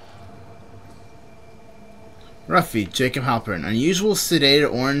 Ruffy, Jacob Halpern. Unusual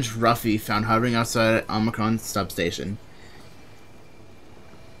sedated orange Ruffy found hovering outside Omicron substation.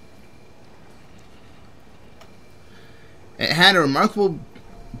 It had a remarkable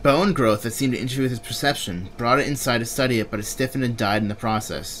bone growth that seemed to interfere with his perception. Brought it inside to study it, but it stiffened and died in the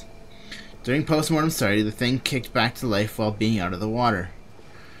process. During postmortem study, the thing kicked back to life while being out of the water.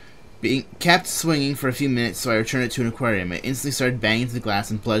 Being kept swinging for a few minutes, so I returned it to an aquarium. It instantly started banging into the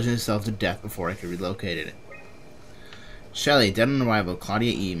glass and bludgeoned itself to death before I could relocate it. Shelley, dead on arrival.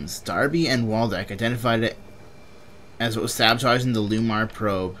 Claudia Eames. Darby and Waldeck identified it as what was sabotaging the Lumar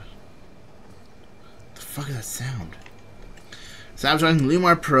probe. What the fuck is that sound? Sabotaging the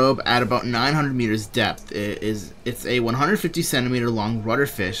Lumar probe at about 900 meters depth. It's a 150 centimeter long rudder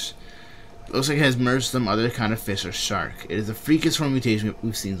fish. It looks like it has merged some other kind of fish or shark. It is the freakiest form of mutation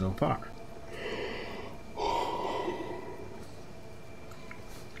we've seen so far.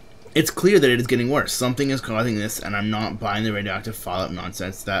 It's clear that it is getting worse. Something is causing this, and I'm not buying the radioactive fallout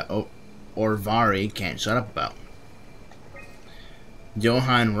nonsense that Orvari can't shut up about.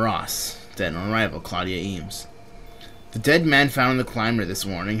 Johann Ross, dead on arrival. Claudia Eames. The dead man found in the climber this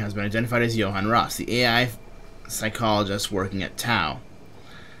morning has been identified as Johann Ross, the AI psychologist working at Tau.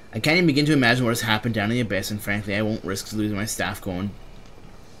 I can't even begin to imagine what has happened down in the abyss, and frankly, I won't risk losing my staff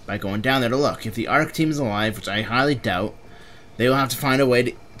by going down there to look. If the ARC team is alive, which I highly doubt, they will have to find a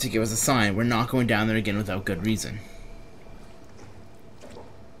way to give us a sign. We're not going down there again without good reason.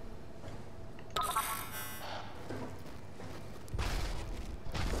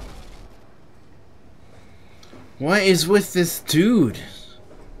 What is with this dude?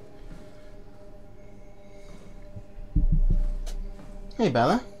 Hey,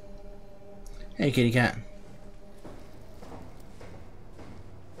 Bella. Hey, kitty cat.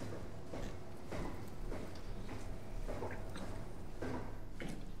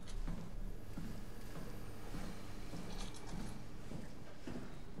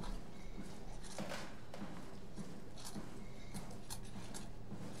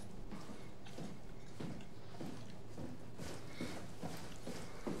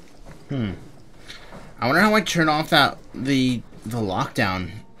 I wonder how I turn off the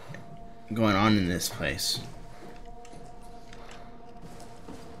lockdown going on in this place.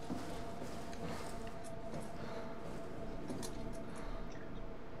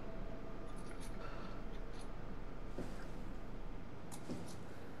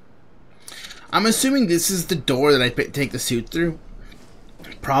 I'm assuming this is the door that I take the suit through.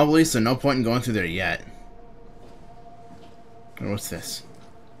 Probably, so no point in going through there yet. Or what's this?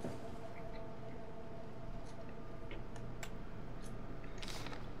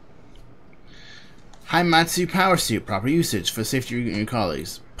 Haimatsu power suit. Proper usage for safety of your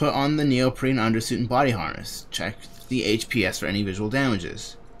colleagues. Put on the neoprene undersuit and body harness. Check the HPS for any visual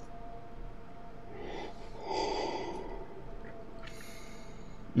damages.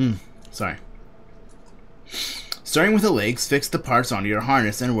 Sorry. Starting with the legs, fix the parts onto your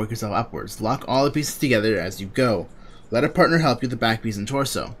harness and work yourself upwards. Lock all the pieces together as you go. Let a partner help you with the back piece and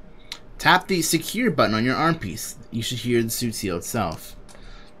torso. Tap the secure button on your arm piece. You should hear the suit seal itself.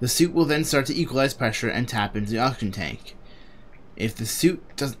 The suit will then start to equalize pressure and tap into the oxygen tank. If the suit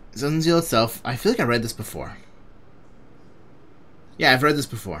doesn't seal itself, I feel like I read this before. Yeah, I've read this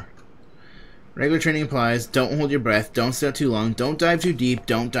before. Regular training applies. Don't hold your breath. Don't stay out too long. Don't dive too deep.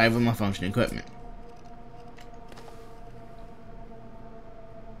 Don't dive with malfunctioning equipment.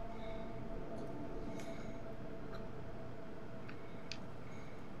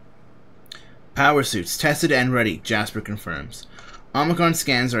 Power suits tested and ready. Jasper confirms. Omicron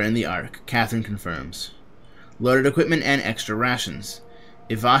scans are in the Ark. Catherine confirms. Loaded equipment and extra rations.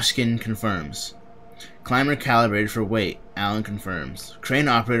 Ivashkin confirms. Climber calibrated for weight. Alan confirms. Crane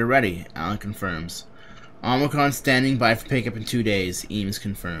operator ready. Alan confirms. Omicron standing by for pickup in 2 days. Eames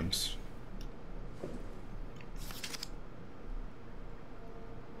confirms.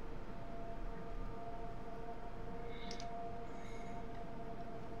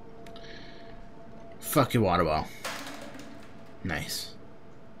 Fuck your water ball. Nice.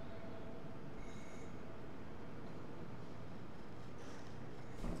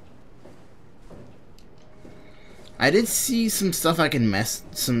 I did see some stuff I can mess,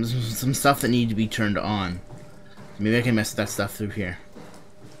 some stuff that need to be turned on. Maybe I can mess that stuff through here.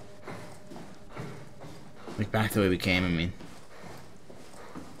 Like back the way we came, I mean.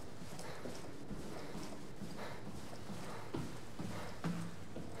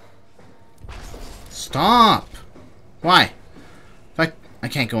 Stop! Why? I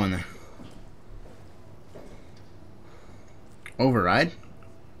can't go in there. Override?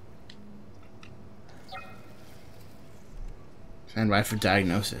 Stand by for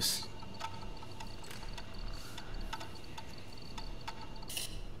diagnosis.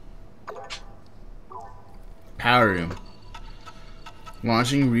 Power room.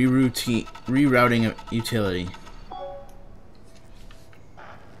 Launching rerouting utility.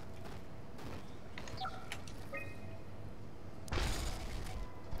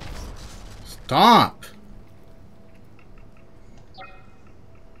 Stop!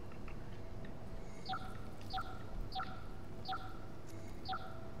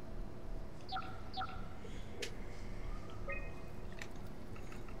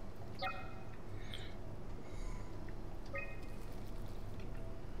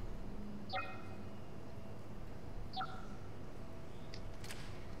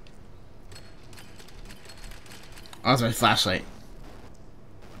 Oh, that's my flashlight.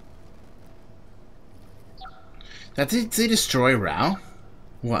 Did they destroy Rao?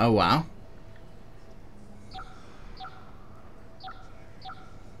 Oh, wow.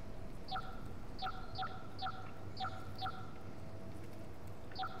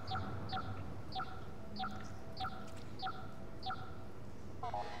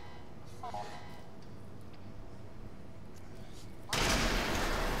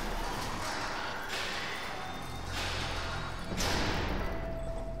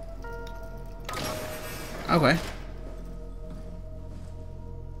 Okay.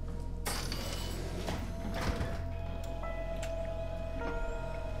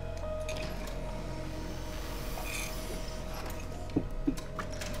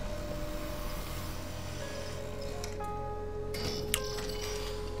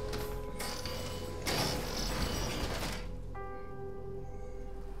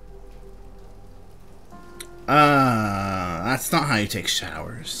 That's not how you take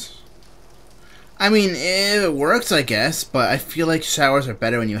showers. I mean, it works, I guess, but I feel like showers are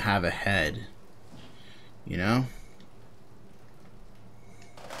better when you have a head. You know?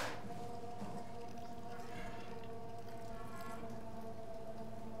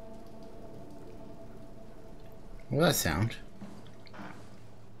 What does that sound?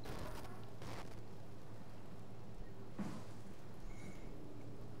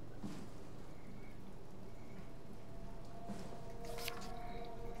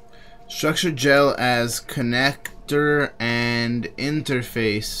 Structured gel as connector and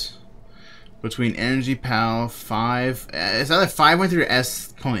interface between Energy PAL 5. It's either 5.3 or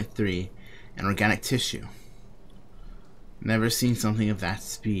S.3 and organic tissue. Never seen something of that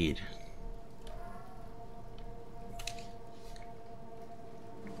speed.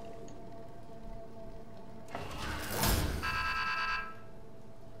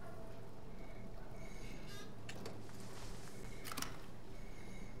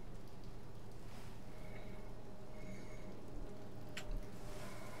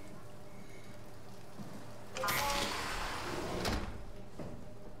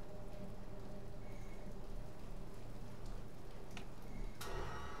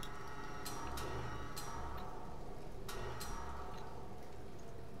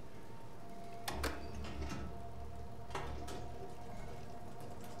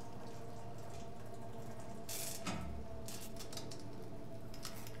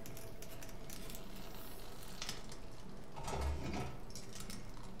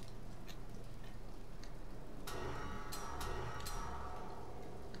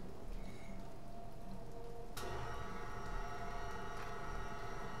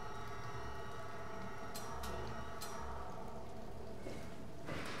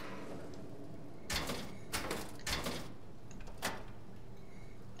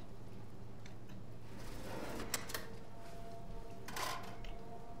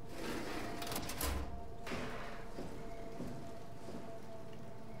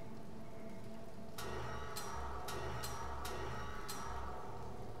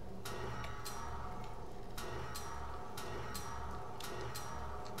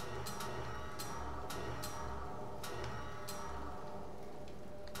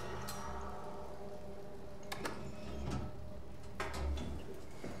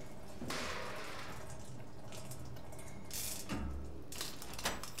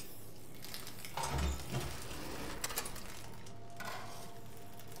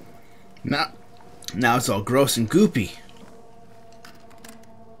 Now it's all gross and goopy.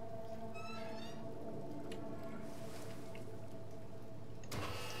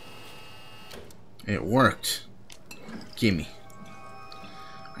 It worked. Gimme.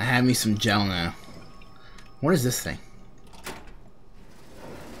 I have me some gel now. What is this thing?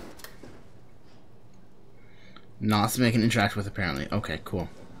 Not something I can interact with apparently. Okay, cool.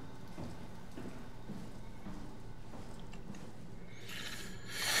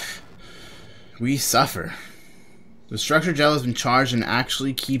 We suffer. The structured gel has been charged and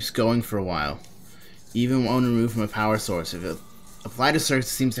actually keeps going for a while, even when removed from a power source. If it applied to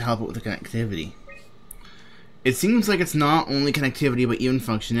circuits, it seems to help it with the connectivity. It seems like it's not only connectivity, but even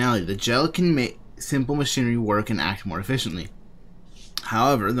functionality. The gel can make simple machinery work and act more efficiently.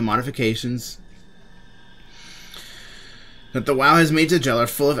 However, the modifications that the WoW has made to the gel are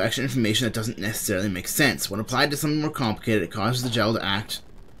full of extra information that doesn't necessarily make sense. When applied to something more complicated, it causes the gel to act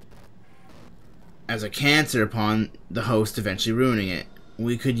as a cancer upon the host, eventually ruining it.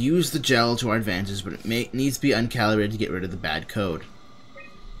 We could use the gel to our advantage, but it needs to be uncalibrated to get rid of the bad code.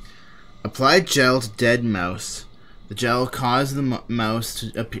 Applied gel to dead mouse. The gel caused the mouse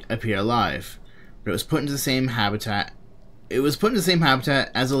to appear alive, but it was put into the same habitat. It was put into the same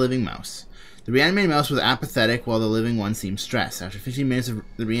habitat as a living mouse. The reanimated mouse was apathetic, while the living one seemed stressed. After 15 minutes,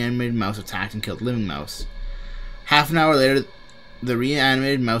 the reanimated mouse attacked and killed the living mouse. Half an hour later, the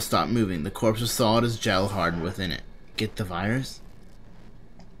reanimated mouse stopped moving. The corpse was solid as gel hardened within it. Get the virus?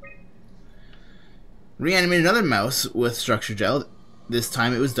 Reanimated another mouse with structured gel. This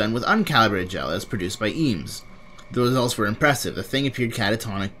time it was done with uncalibrated gel, as produced by Eames. The results were impressive. The thing appeared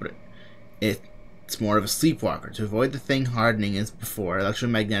catatonic, but it's more of a sleepwalker. To avoid the thing hardening as before,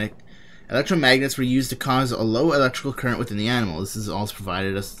 electromagnets were used to cause a low electrical current within the animal. This has also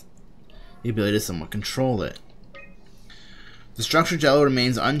provided us the ability to somewhat control it. The structured gel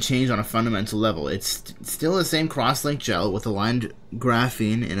remains unchanged on a fundamental level. It's still the same cross-linked gel with aligned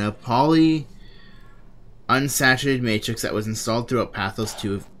graphene in a poly unsaturated matrix that was installed throughout Pathos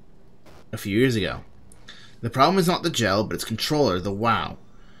 2 a few years ago. The problem is not the gel, but its controller, the WoW.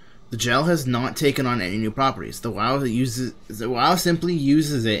 The gel has not taken on any new properties. The WoW simply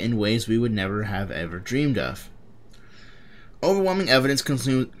uses it in ways we would never have ever dreamed of. Overwhelming evidence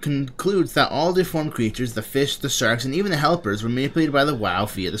concludes that all deformed creatures, the fish, the sharks, and even the helpers, were manipulated by the WoW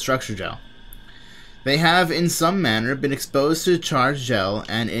via the structure gel. They have, in some manner, been exposed to charged gel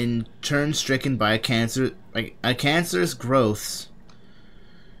and in turn stricken by cancerous growths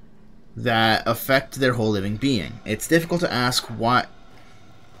that affect their whole living being. It's difficult to ask why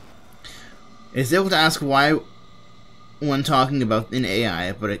when talking about an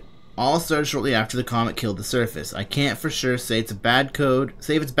AI, but it All started shortly after the comet killed the surface. I can't for sure say it's a bad code,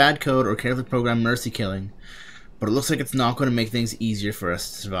 say if it's bad code or carefully programmed mercy killing, but it looks like it's not going to make things easier for us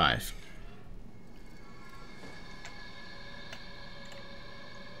to survive.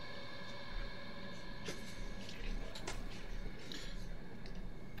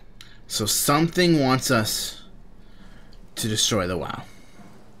 So something wants us to destroy the WoW.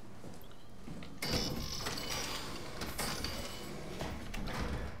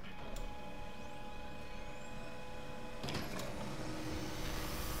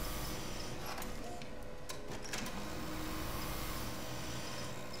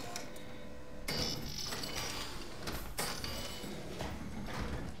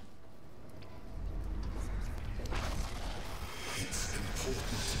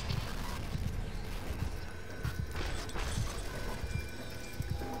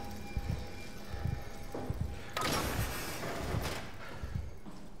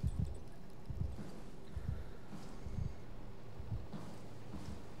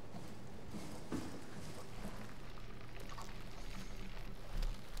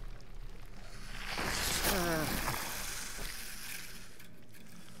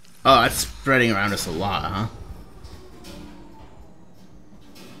 Oh, that's spreading around us a lot, huh?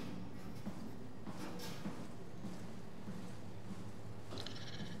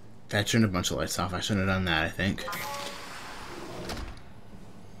 That turned a bunch of lights off. I shouldn't have done that, I think.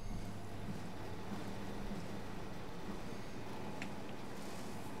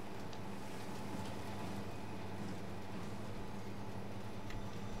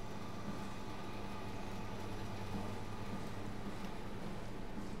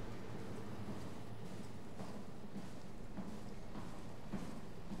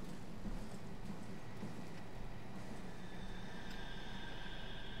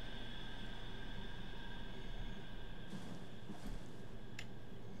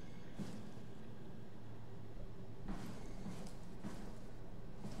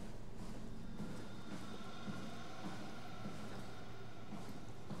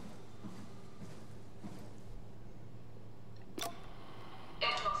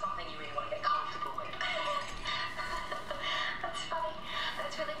 It's not something you really want to get comfortable with. That's funny.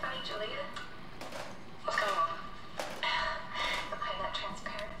 That's really funny, Julia. What's going on? You're playing that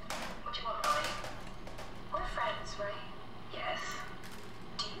transparent. What do you want, Molly? We're friends, right? Yes.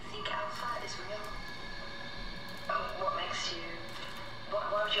 Do you think Alpha is real? What makes you...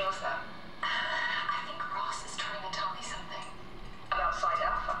 Why would you ask that? I think Ross is trying to tell me something. About Site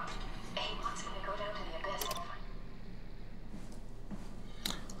Alpha? He wants me to go down to the abyss and find...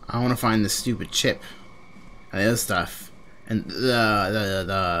 I want to find the stupid chip, and the other stuff, and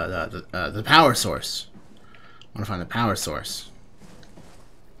the power source. I want to find the power source.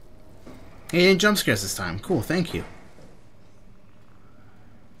 Hey, you didn't jump scares this time. Cool, thank you.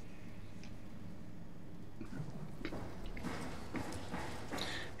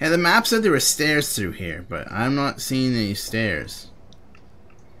 Yeah, the map said there were stairs through here, but I'm not seeing any stairs.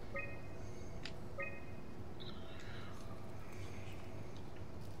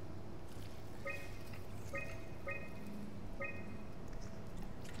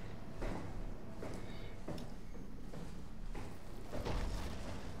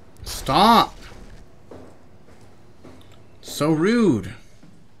 Stop! So rude.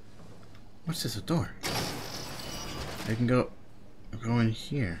 What's this, a door? I can go in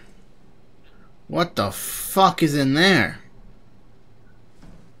here. What the fuck is in there?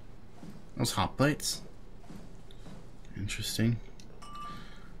 Those hot plates. Interesting.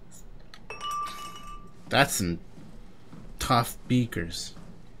 That's some tough beakers.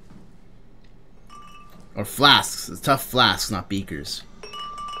 Or flasks. It's tough flasks, not beakers.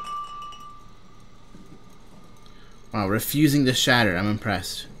 Wow, refusing to shatter. I'm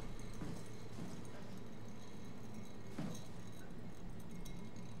impressed.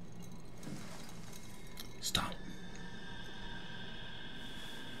 Stop.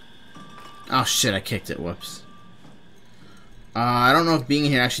 Oh shit, I kicked it. Whoops. I don't know if being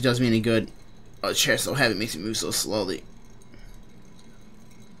here actually does me any good. Oh, the chair's so heavy, it makes me move so slowly.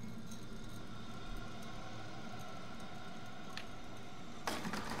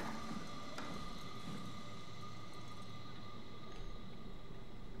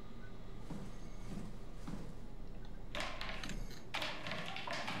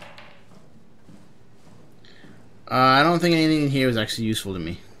 I don't think anything in here is actually useful to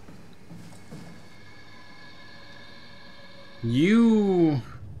me. You...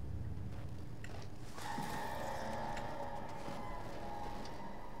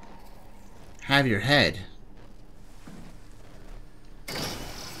 have your head.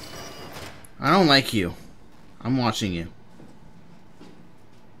 I don't like you. I'm watching you.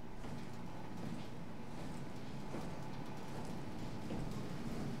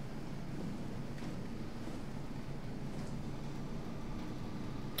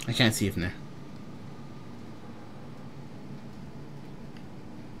 I can't see it from there.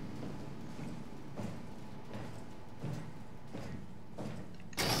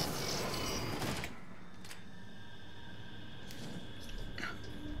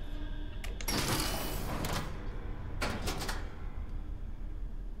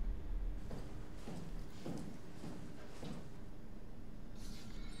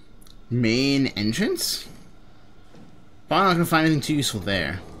 Main entrance? But I'm not gonna find anything too useful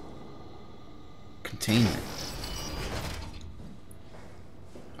there. Containment.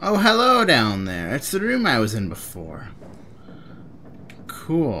 Oh, hello down there. It's the room I was in before.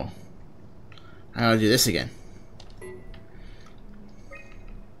 Cool. I gotta do this again.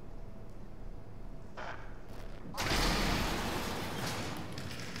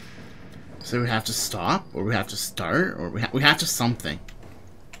 So we have to stop, or we have to start, or we have to something.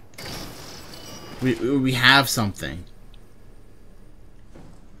 We have something.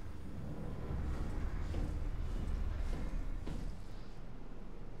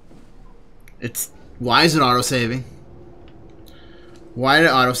 It's... Why is it auto-saving? Why did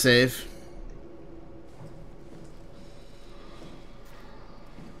it auto-save?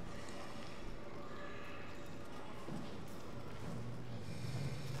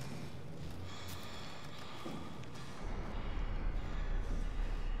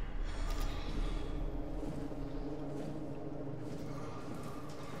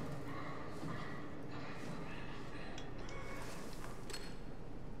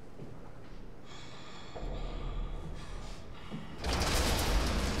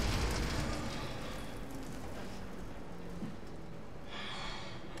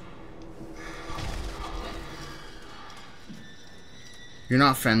 You're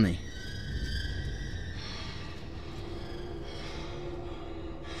not friendly.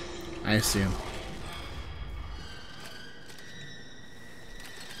 I assume.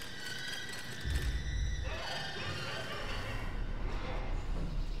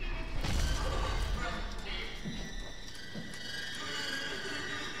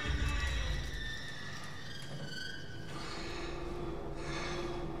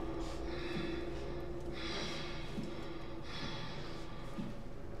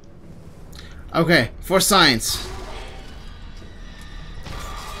 Okay, for science.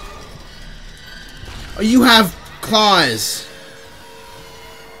 Oh, you have claws.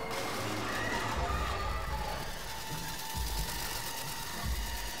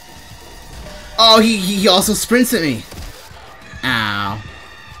 Oh, he also sprints at me. Ow.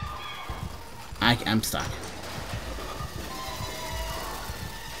 I'm stuck.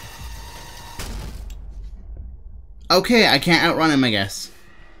 Okay, I can't outrun him, I guess.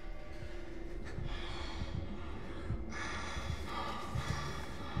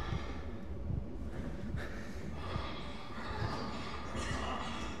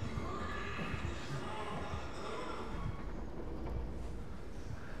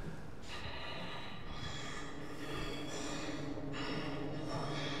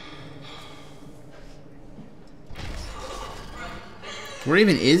 Where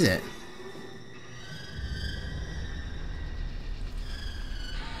even is it?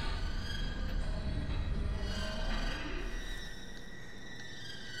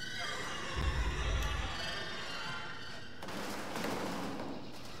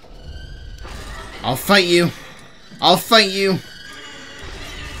 I'll fight you. I'll fight you.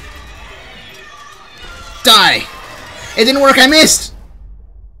 Die! It didn't work, I missed!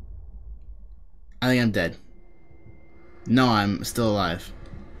 I think I'm dead. No, I'm still alive.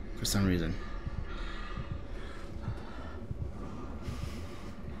 For some reason.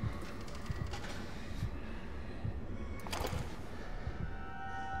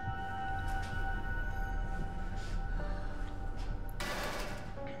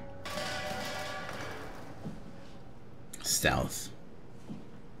 Stealth.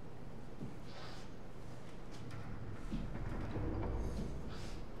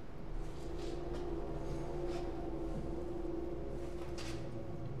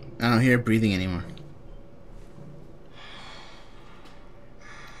 I don't hear it breathing anymore.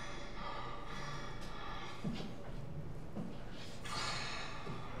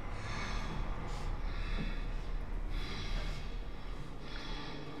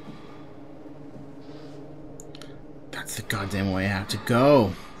 That's the goddamn way I have to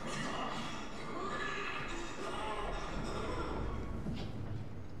go.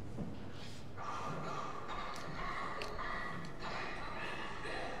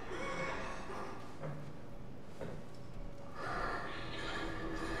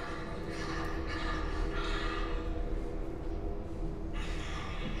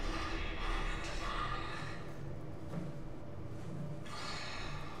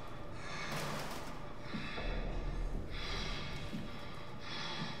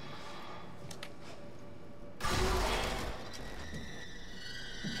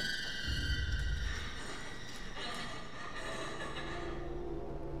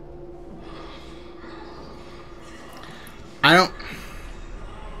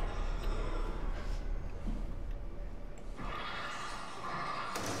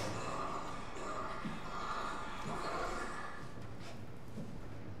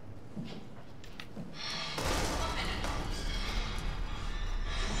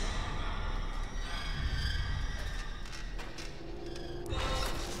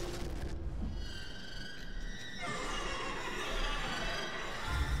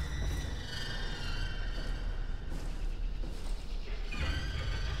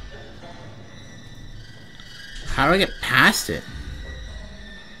 How do I get past it?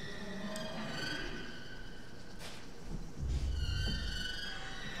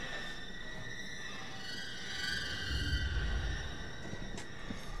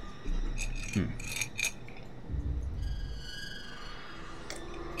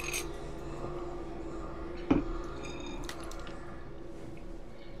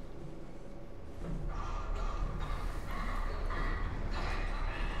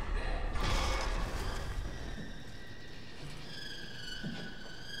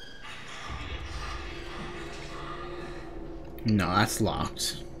 No, that's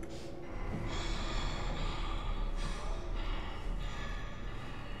locked.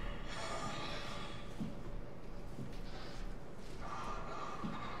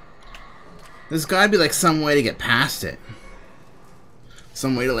 There's gotta be like some way to get past it.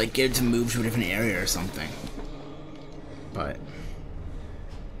 Some way to like get it to move to a different area or something. But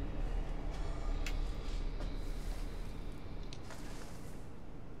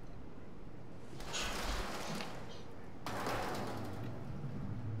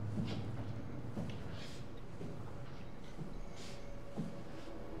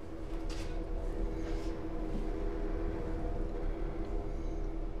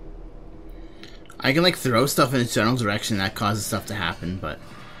I can like throw stuff in its general direction that causes stuff to happen, but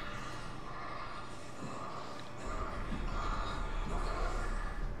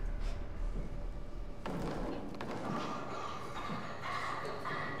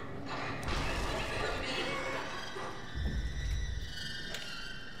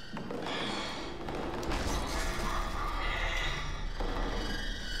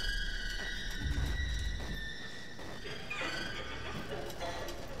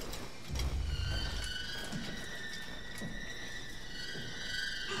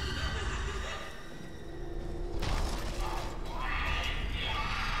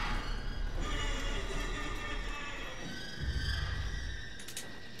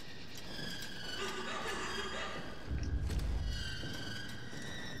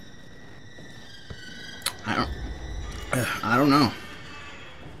I don't know.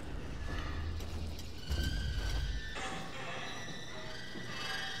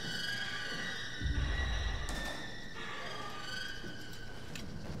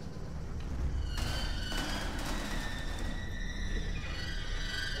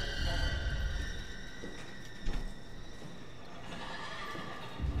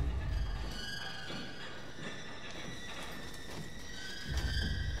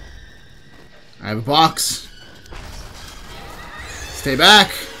 I have a box. Stay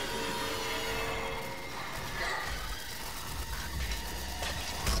back.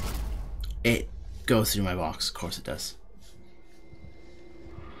 It goes through my box. Of course it does.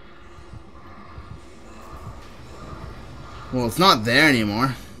 Well, it's not there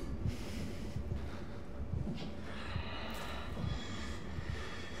anymore.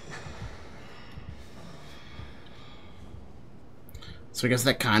 So I guess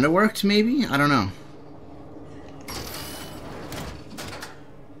that kind of worked, maybe? I don't know.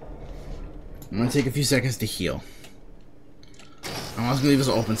 I'm gonna take a few seconds to heal. I'm also gonna leave this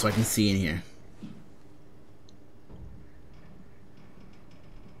open so I can see in here.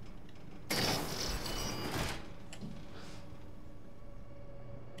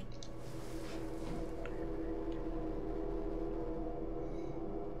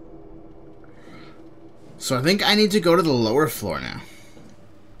 So I think I need to go to the lower floor now.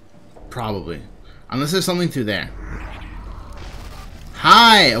 Probably. Unless there's something through there.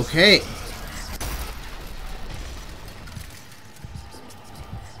 Hi! Okay.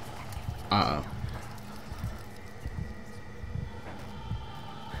 Uh-oh.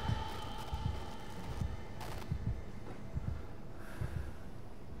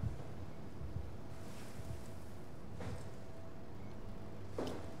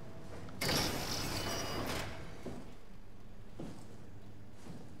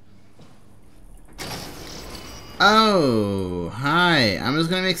 Oh, hi. I'm just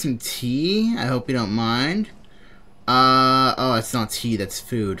gonna make some tea. I hope you don't mind. Oh, it's not tea, that's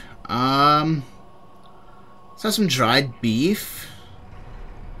food. Let's have some dried beef.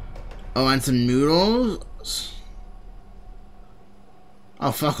 Oh, and some noodles.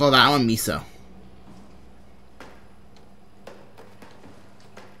 Oh, fuck all that. I want miso.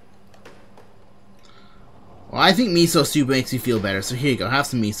 Well, I think miso soup makes you feel better, so here you go. Have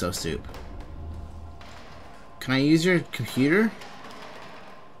some miso soup. Can I use your computer?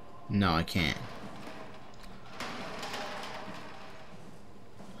 No, I can't.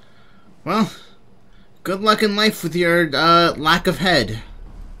 Well, good luck in life with your lack of head.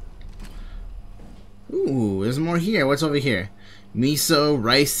 Ooh, there's more here. What's over here? Miso,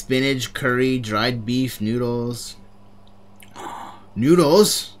 rice, spinach, curry, dried beef, noodles.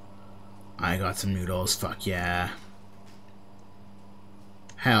 Noodles? I got some noodles. Fuck yeah.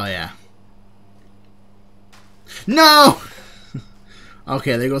 Hell yeah. No!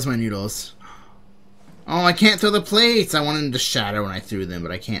 Okay, there goes my noodles. Oh, I can't throw the plates. I wanted them to shatter when I threw them,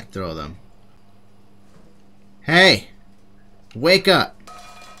 but I can't throw them. Hey! Wake up!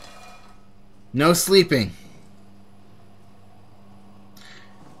 No sleeping.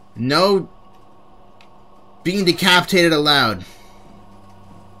 No being decapitated allowed.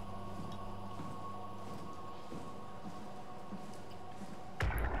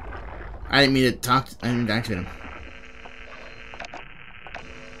 I didn't mean to talk. I didn't activate him.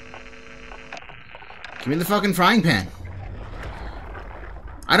 Give me the fucking frying pan.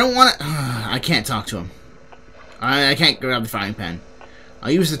 I don't want to. I can't talk to him. I can't grab the frying pan.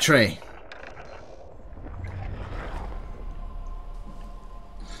 I'll use the tray.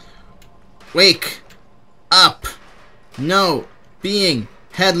 Wake up. No being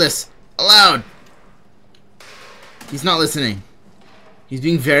headless allowed. He's not listening. He's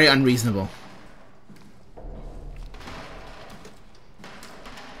being very unreasonable.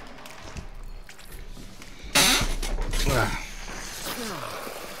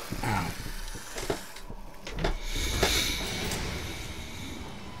 Ow.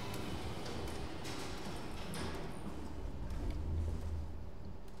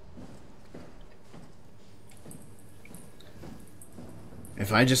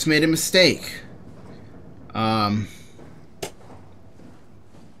 If I just made a mistake,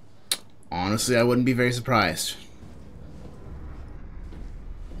 honestly, I wouldn't be very surprised.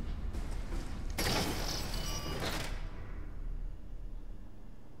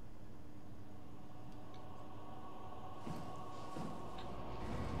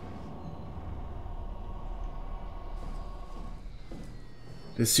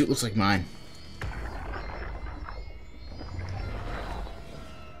 This suit looks like mine.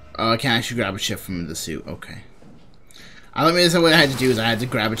 Oh, I can't actually grab a chip from the suit. Okay. I thought maybe what I had to do is I had to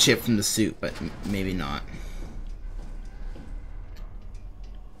grab a chip from the suit, but maybe not.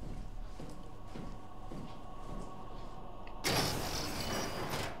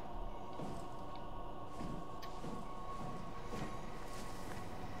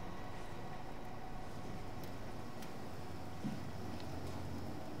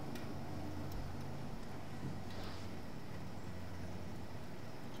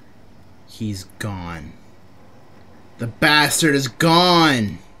 He's gone. The bastard is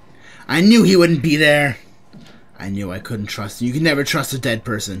gone! I knew he wouldn't be there! I knew I couldn't trust him. You can never trust a dead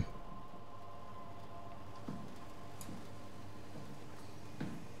person.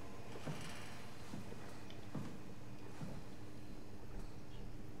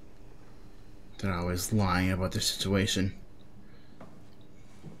 They're always lying about their situation.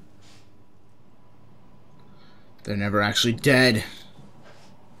 They're never actually dead.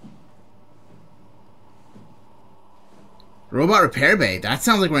 Robot repair bay. That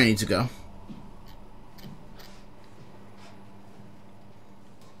sounds like where I need to go.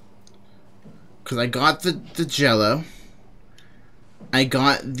 Because I got the jello. I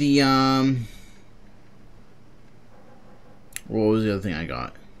got the, what was the other thing I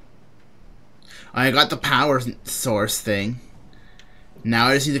got? I got the power source thing. Now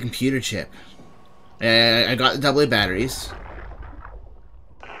I just need the computer chip. I got the AA batteries.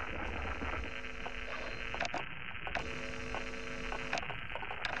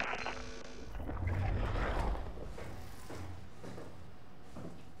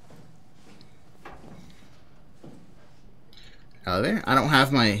 Elevator? I don't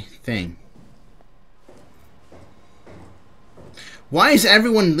have my thing. Why is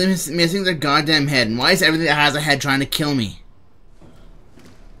everyone missing their goddamn head? And why is everything that has a head trying to kill me?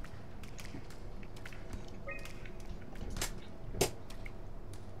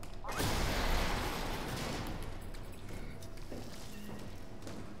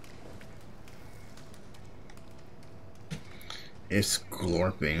 It's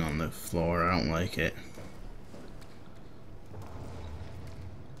glorping on the floor. I don't like it.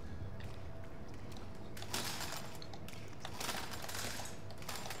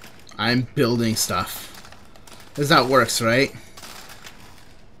 I'm building stuff. This is how it works, right?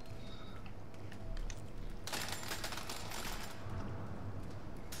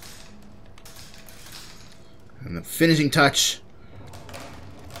 And the finishing touch.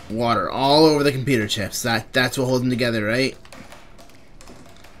 Water all over the computer chips. That's what holds them together, right?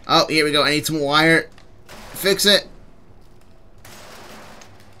 Oh, here we go. I need some wire. Fix it.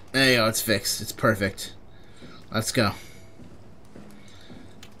 There you go. It's fixed. It's perfect. Let's go.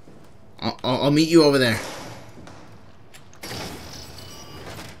 I'll meet you over there.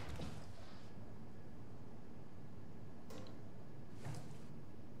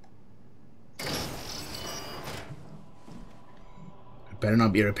 Better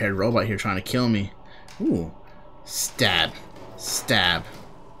not be a repaired robot here trying to kill me. Ooh. Stab. Stab.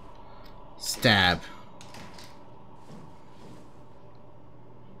 Stab.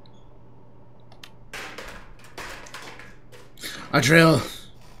 A drill.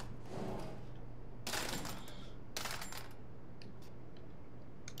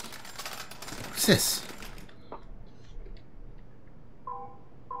 What's this?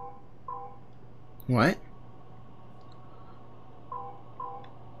 What?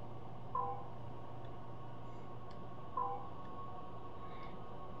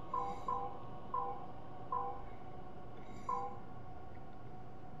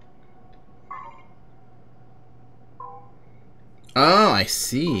 Oh, I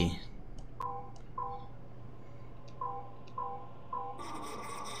see.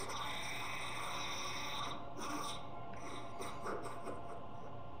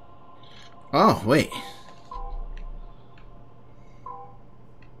 Oh, wait.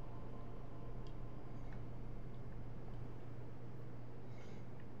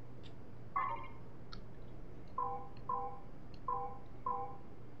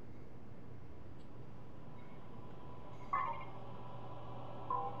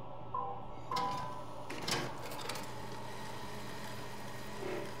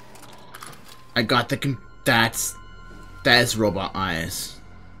 I got the that's robot eyes.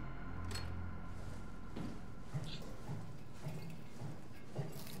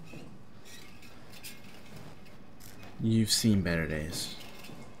 You've seen better days.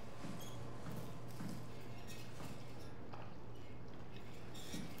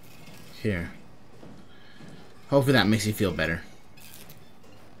 Here. Hopefully that makes you feel better.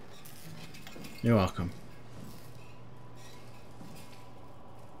 You're welcome.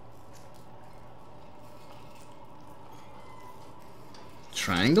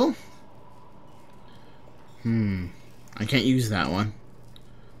 Triangle? I can't use that one.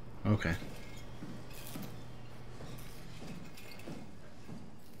 Okay.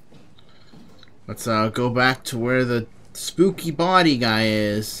 Let's go back to where the spooky body guy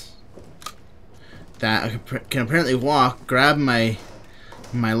is. That I can apparently walk, grab my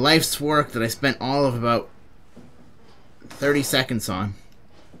life's work that I spent all of about 30 seconds on.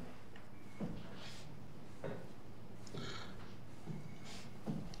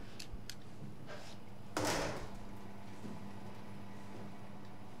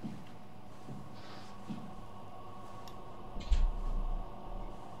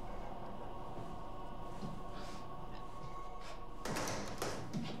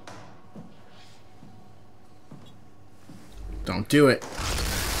 Don't do it.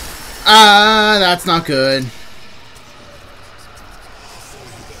 Ah, that's not good.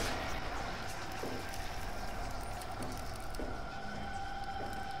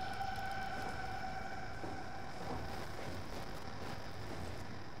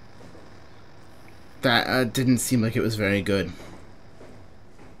 That didn't seem like it was very good.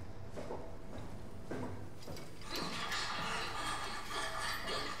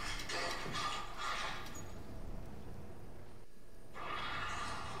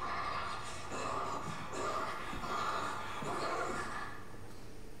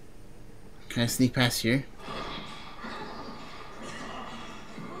 Can I sneak past here?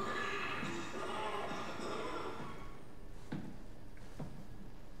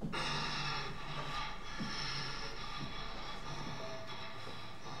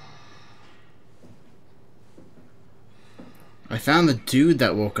 I found the dude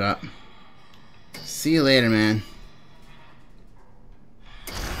that woke up. See you later, man.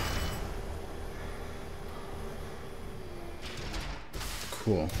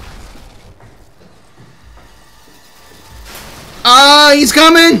 Cool. Oh, he's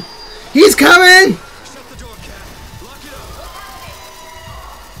coming! He's coming! Shut the door, Cat. Lock it up.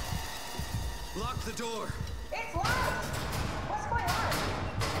 Lock the door. It's locked! What's going on?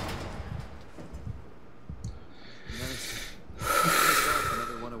 Pissed off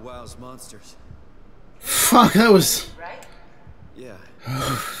another one of WoW's monsters. Fuck, that was... Right? Yeah.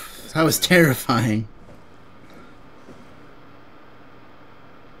 That was terrifying.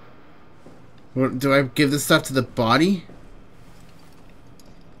 What, do I give this stuff to the body?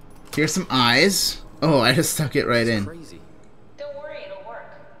 Here's some eyes. Oh, I just stuck it right in. Crazy. Don't worry, it'll work.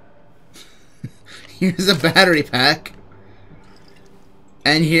 Here's a battery pack.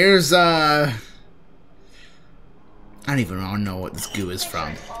 And here's I don't even know what this goo is from.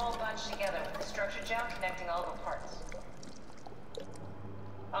 It's all bunched together with the structure gel connecting all the parts.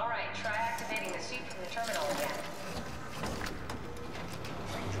 Alright, try activating the suit from the terminal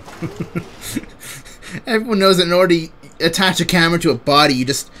again. Everyone knows that in order to attach a camera to a body, you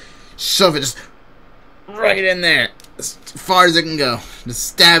just shove it just right in there. as far as it can go. Just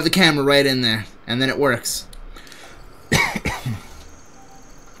stab the camera right in there, and then it works.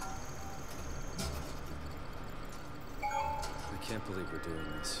 I can't believe we're doing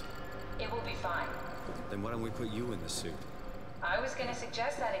this. It will be fine. Then why don't we put you in the suit? I was gonna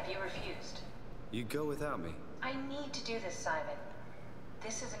suggest that if you refused. You'd go without me. I need to do this, Simon.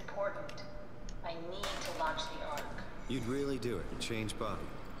 This is important. I need to launch the Ark. You'd really do it? Change Bobby?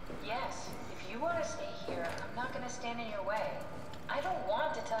 Yes, if you want to stay here, I'm not gonna stand in your way. I don't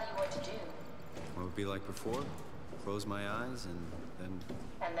want to tell you what to do. What would it be like before? Close my eyes and then...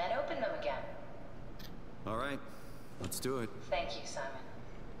 And then open them again. All right, let's do it. Thank you, Simon.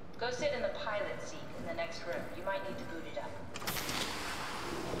 Go sit in the pilot seat in the next room. You might need to boot it up.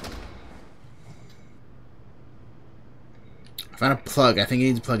 I found a plug. I think you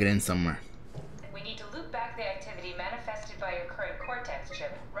need to plug it in somewhere. We need to loop back the activity manifested by your current Cortex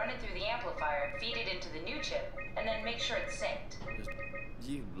chip, run it through the amplifier, feed it into the new chip, and then make sure it's synced.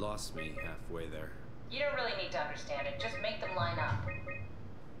 You lost me halfway there. You don't really need to understand it. Just make them line up.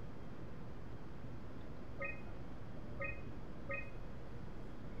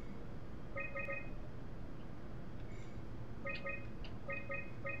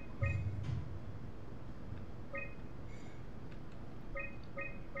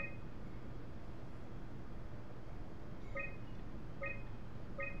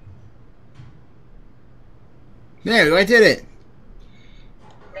 There we go. I did it.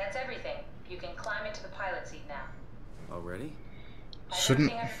 That's everything. You can climb into the pilot seat now. Already? I have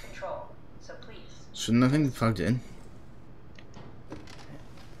Shouldn't- everything under control, so please. Shouldn't nothing be plugged in?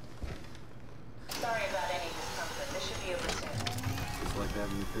 Sorry about any discomfort. This should be over soon. It's like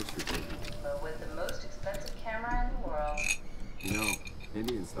having a picture taken. But with the most expensive camera in the world, You know,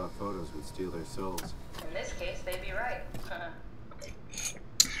 Indians thought photos would steal their souls. in this case, they'd be right.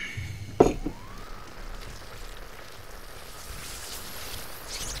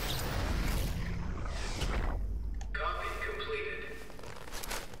 Copy completed.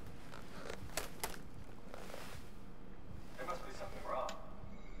 There must be something wrong.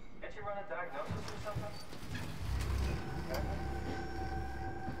 Can't you run a diagnosis or something?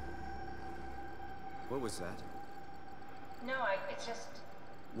 What was that? No, it's just,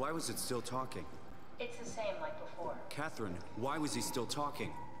 Why was it still talking? it's the same like before. Catherine, why was he still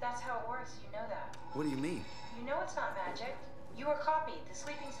talking? That's how it works, you know that. What do you mean? You know it's not magic. You were copied. The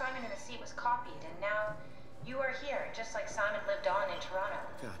sleeping Simon in the seat was copied, and now you are here, just like Simon lived on in Toronto.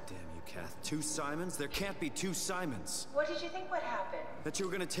 God damn you, Kath. Two Simons? There can't be two Simons. What did you think would happen? That you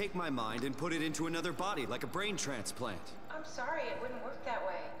were gonna take my mind and put it into another body, like a brain transplant. I'm sorry, it wouldn't work that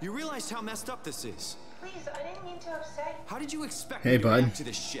way. You realize how messed up this is? Please, I didn't mean to upset you. How did you expect Hey, me to bud. react to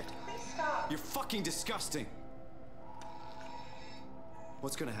this shit? Please stop. You're fucking disgusting.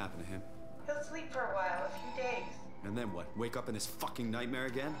 What's gonna happen to him? He'll sleep for a while, a few days. And then what? Wake up in this fucking nightmare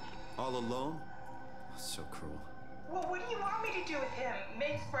again? All alone? So cruel. Well, what do you want me to do with him?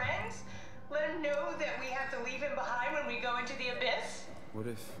 Make friends? Let him know that we have to leave him behind when we go into the abyss? What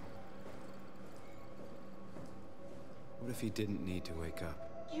if he didn't need to wake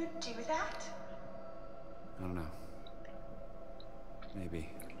up? You'd do that? I don't know. Maybe.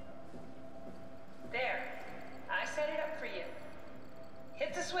 There. I set it up for you.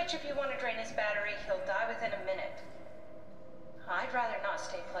 Hit the switch if you want to drain his battery. He'll die within a minute. I'd rather not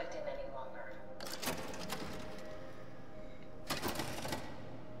stay plugged in any longer.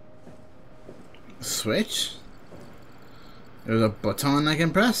 Switch? There's a button I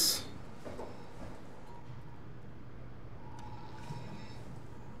can press?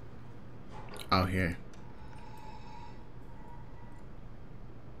 Oh, here.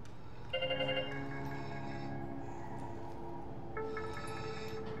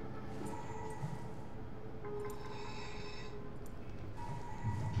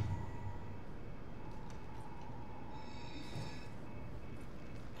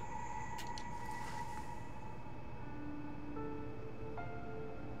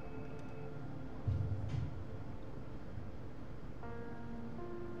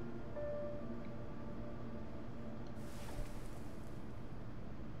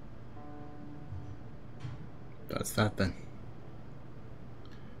 That's that then.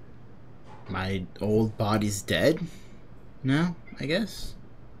 My old body's dead? No, I guess.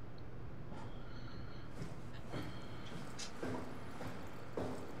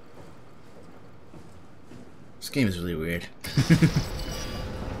 This game is really weird.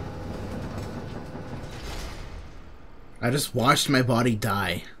 I just watched my body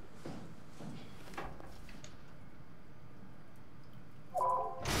die.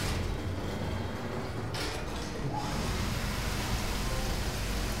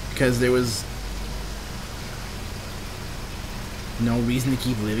 Because there was no reason to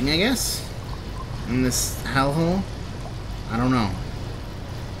keep living, I guess? In this hellhole? I don't know.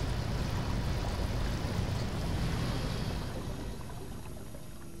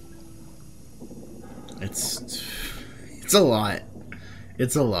 It's a lot.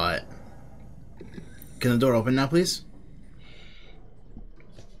 It's a lot. Can the door open now, please?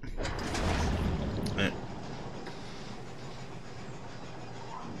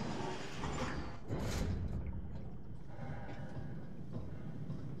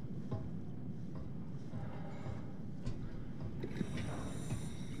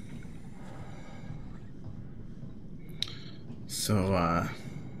 So,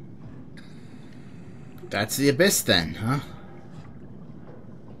 that's the abyss then, huh?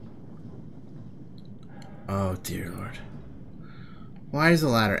 Oh, dear Lord. Why does the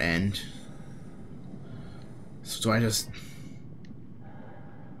ladder end? So do I just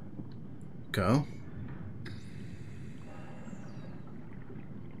go?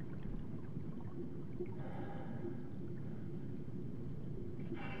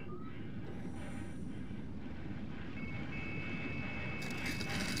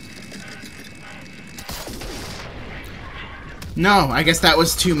 No, I guess that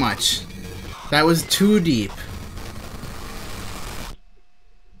was too much. That was too deep.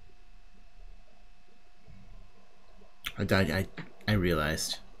 I died. I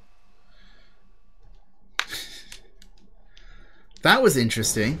realized. That was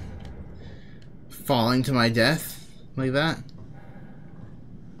interesting. Falling to my death like that.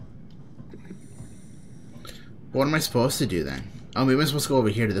 What am I supposed to do then? Oh, maybe I'm supposed to go over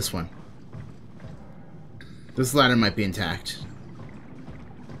here to this one. This ladder might be intact.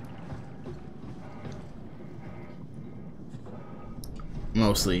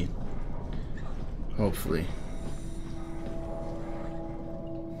 Mostly. Hopefully.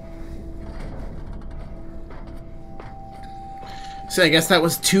 So I guess that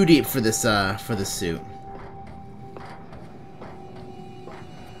was too deep for this suit.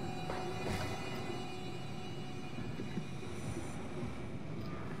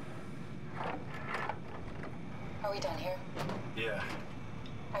 Are we done here? Yeah,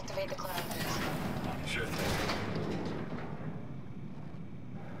 Activate the cloud. sure thing.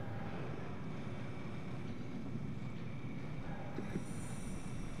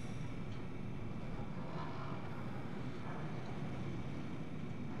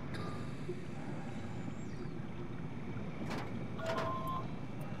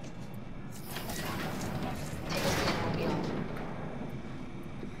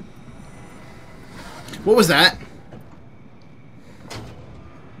 What was that?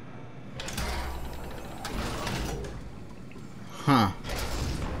 Huh.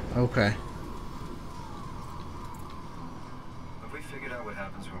 Okay. Have we figured out what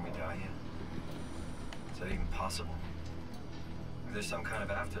happens when we die yet? Is that even possible? Is there some kind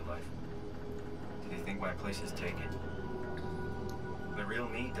of afterlife? Do you think my place is taken? The real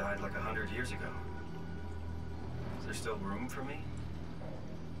me died like 100 years ago. Is there still room for me?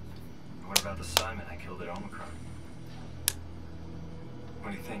 What about the Simon I killed at Omicron?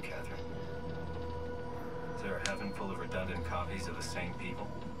 What do you think, Catherine? Is there a heaven full of redundant copies of the same people?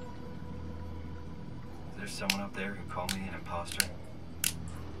 Is there someone up there who called me an imposter?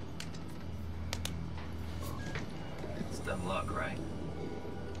 It's dumb luck, right?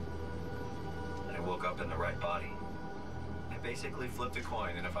 And I woke up in the right body. I basically flipped a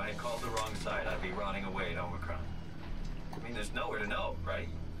coin, and if I had called the wrong side, I'd be rotting away at Omicron. I mean, there's nowhere to know, right?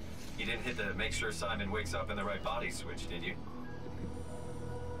 You didn't hit the make sure Simon wakes up in the right body switch, did you?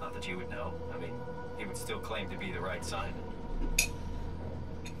 Not that you would know. I mean, he would still claim to be the right Simon.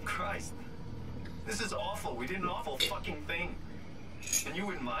 Christ. This is awful. We did an awful fucking thing. And you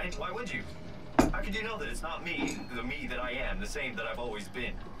wouldn't mind? Why would you? How could you know that it's not me, the me that I am, the same that I've always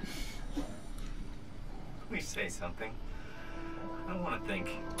been? Please say something. I don't want to think.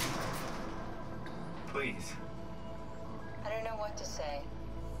 Please. I don't know what to say.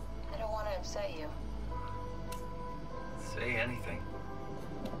 I don't want to upset you. Say anything.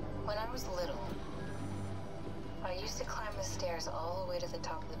 When I was little, I used to climb the stairs all the way to the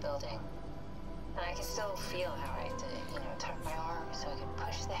top of the building. And I can still feel how I had to, tuck my arms so I could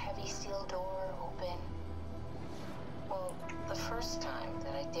push the heavy steel door open. Well, the first time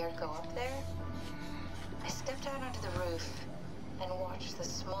that I dared go up there, I stepped out onto the roof and watched the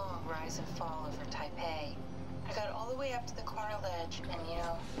smog rise and fall over Taipei. I got all the way up to the corner ledge, and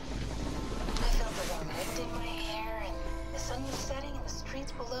I felt the warm wind in my hair, and the sun was setting, and the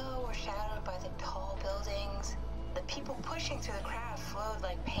streets below were shadowed by the tall buildings. The people pushing through the crowd flowed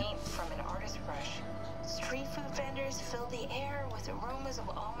like paint from an artist's brush. Street food vendors filled the air with aromas of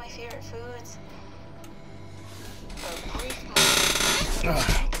all my favorite foods. For a brief moment,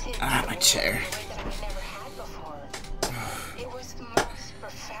 My chair. In a way that I never had before. It was the most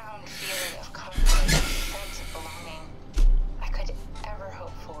profound feeling of comfort and sense of belonging I could ever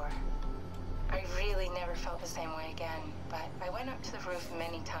hope for. I really never felt the same way again, but I went up to the roof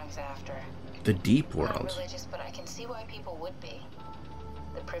many times after. The deep I'm not world. religious, but I can see why people would be.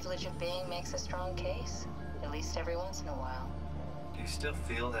 The privilege of being makes a strong case, at least every once in a while. Do you still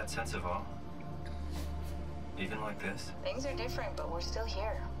feel that sense of awe? Even like this? Things are different, but we're still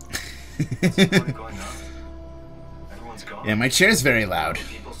here. What's the point of going on? Everyone's gone. Yeah, my chair's very loud. The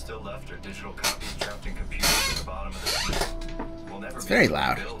people still left are digital copies trapped in computers at the bottom of the sea. We'll never It's be very able to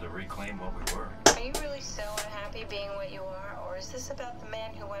loud. build or reclaim what we were. Are you really so unhappy being what you are, or is this about the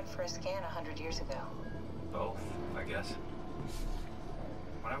man who went for a scan 100 years ago? Both, I guess.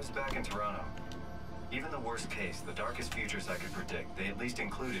 When I was back in Toronto, even the worst case, the darkest futures I could predict, they at least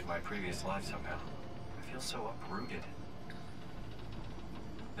included my previous life somehow. I feel so uprooted.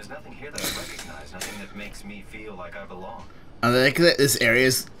 There's nothing here that I recognize, nothing that makes me feel like I belong. I like that this area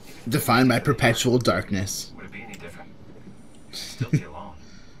is defined by perpetual darkness. Would it be any different? I'd still be alone.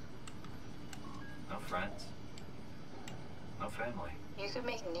 No friends. No family. You could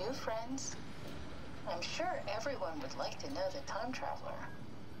make new friends. I'm sure everyone would like to know the time traveler.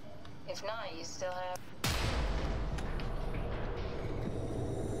 If not, you still have...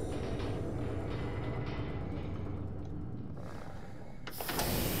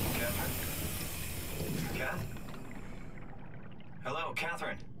 Catherine? Kath? Hello,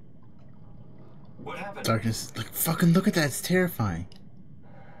 Catherine. What happened? Darkness. Like, fucking look at that. It's terrifying.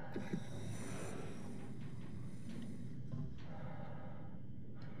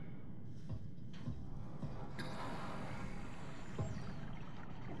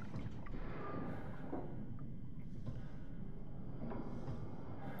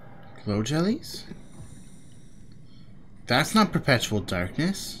 Glow jellies? That's not perpetual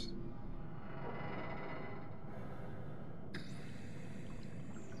darkness.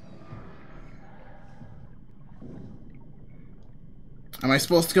 Am I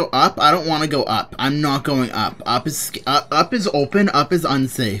supposed to go up? I don't want to go up. I'm not going up. Up is open. Up is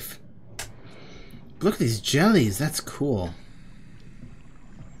unsafe. Look at these jellies. That's cool.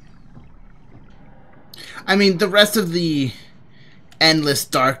 I mean, the rest of the endless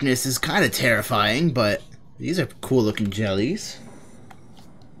darkness is kind of terrifying, but these are cool looking jellies.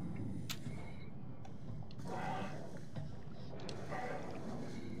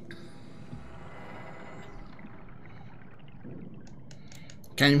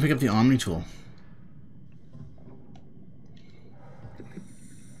 Can't even pick up the Omni tool.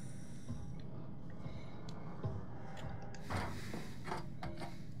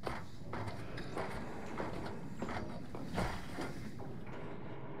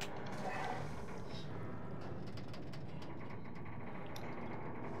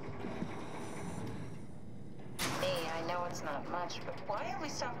 Not much, but why have we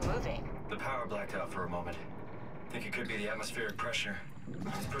stopped moving? The power blacked out for a moment. Think it could be the atmospheric pressure.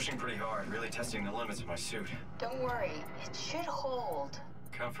 It's pushing pretty hard, really testing the limits of my suit. Don't worry, it should hold.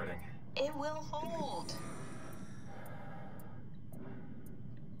 Comforting. It will hold.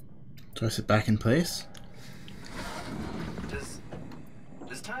 Do I sit back in place?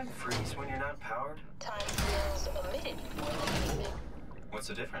 Does time freeze when you're not powered? Time feels omitted more than needed. What's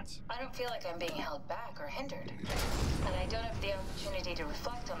the difference? I don't feel like I'm being held back or hindered. And I don't have the opportunity to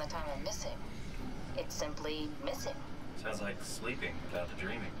reflect on the time I'm missing. It's simply missing. Sounds like sleeping without the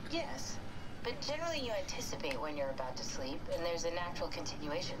dreaming. Yes. But generally you anticipate when you're about to sleep, and there's a natural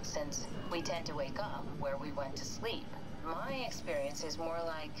continuation since we tend to wake up where we went to sleep. My experience is more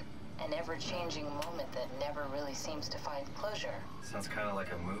like an ever-changing moment that never really seems to find closure. Sounds kind of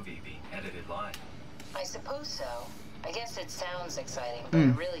like a movie being edited live. I suppose so. I guess it sounds exciting, but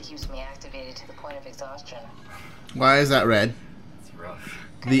it really keeps me activated to the point of exhaustion. Why is that red? It's rough.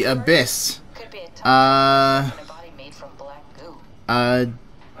 The Abyss. Could be a tough in a body made from black goo. That'd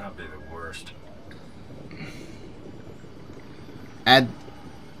be the worst.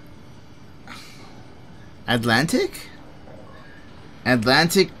 Atlantic?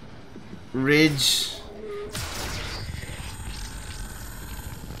 Atlantic Ridge.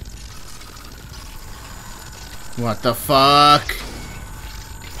 What the fuck?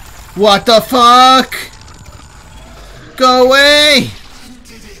 What the fuck? Go away!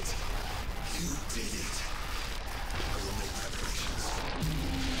 You did it. You did it. I will make preparations.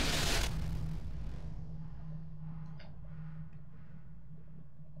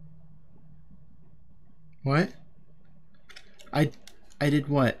 What? I did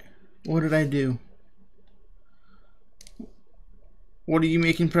what? What did I do? What are you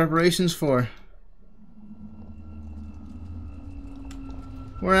making preparations for?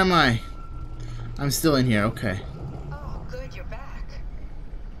 Where am I? I'm still in here, okay. Oh, good, you're back.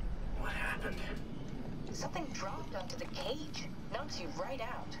 What happened? Something dropped onto the cage. Knocks you right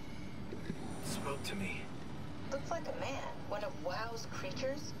out. It spoke to me. Looks like a man. One of WoW's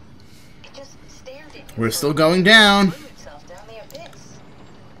creatures. It just stared at you. We're still going down. Threw itself down the abyss.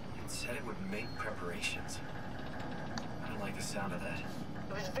 It said it would make preparations. I don't like the sound of that.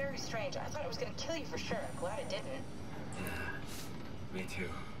 It was very strange. I thought it was going to kill you for sure. I'm glad it didn't. Yeah, me too.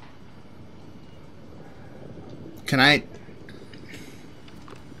 Can I?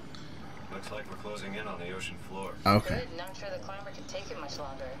 Looks like we're closing in on the ocean floor. Okay. Good. Not sure the climber can take it much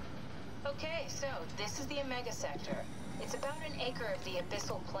longer. Okay, so this is the Omega Sector. It's about an acre of the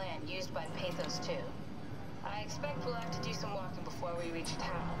abyssal plan used by Pathos 2. I expect we'll have to do some walking before we reach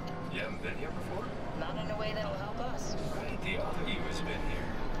town. You haven't been here before? Not in a way that'll help us. Right, the other you has been here.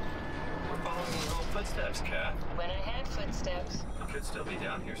 We're following your own footsteps, Kat. When I had footsteps. You could still be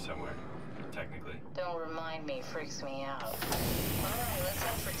down here somewhere, technically. Don't remind me, freaks me out. Alright, let's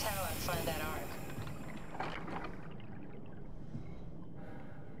head for town and find that ark.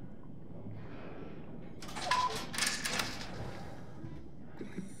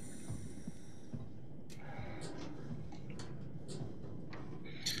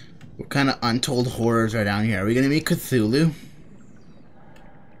 What kind of untold horrors are down here? Are we gonna meet Cthulhu?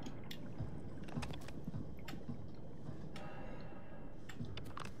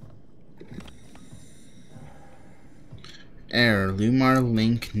 Error. Lumar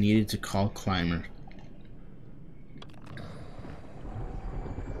link needed to call climber.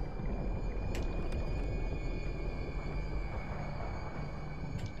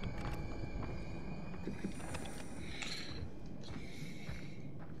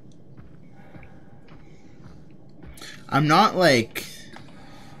 I'm not, like,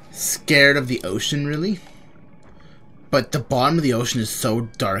 scared of the ocean, really. But the bottom of the ocean is so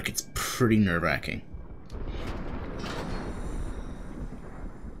dark, it's pretty nerve-wracking.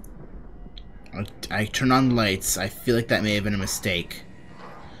 I turn on lights. I feel like that may have been a mistake.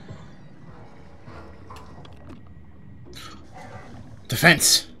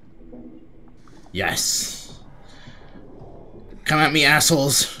 Defense! Yes. Come at me,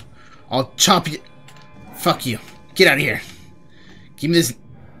 assholes. I'll chop you. Fuck you. Get out of here. Give me this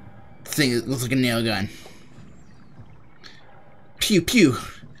thing that looks like a nail gun. Pew pew.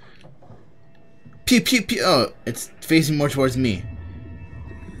 Pew pew pew. Oh, it's facing more towards me.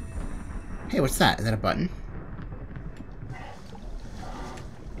 Hey, what's that? Is that a button?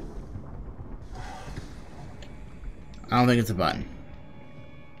 I don't think it's a button.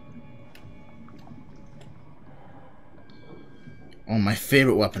 Oh, my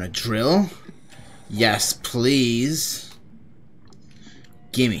favorite weapon, a drill? Yes, please.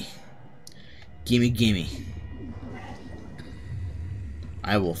 Gimme. Gimme, gimme.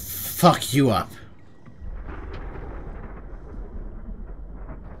 I will fuck you up.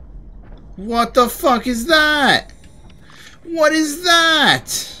 What the fuck is that? What is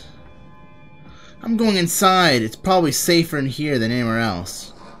that? I'm going inside. It's probably safer in here than anywhere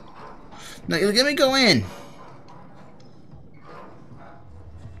else. No, let me go in.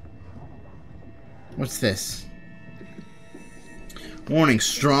 What's this? Warning,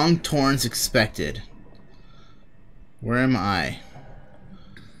 strong torrents expected. Where am I?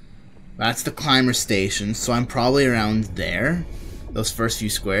 That's the climber station, so I'm probably around there. Those first few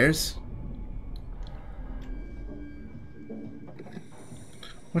squares.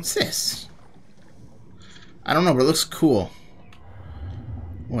 What's this? I don't know, but it looks cool.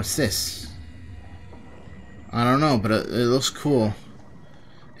 What's this? I don't know, but it looks cool.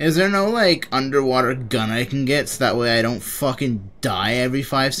 Is there no, like, underwater gun I can get so that way I don't fucking die every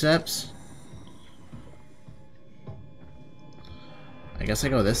 5 steps? I guess I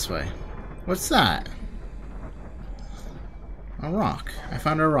go this way. What's that? A rock. I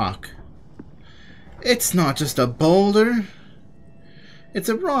found a rock. It's not just a boulder. It's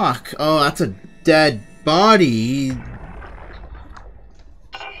a rock. Oh, that's a dead body.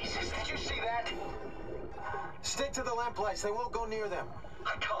 Jesus, did you see that? Stick to the lamplights. They won't go near them.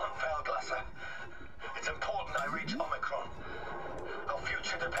 I can't, Fairglasser. It's important I reach Omicron. Our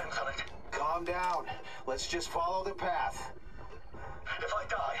future depends on it. Calm down. Let's just follow the path. If I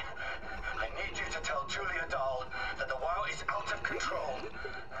die, I need you to tell Julia Dahl that the WoW is out of control.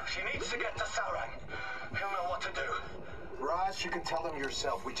 She needs to get to Sarang. He'll know what to do. Ross, you can tell them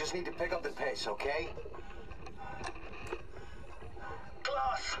yourself. We just need to pick up the pace, okay?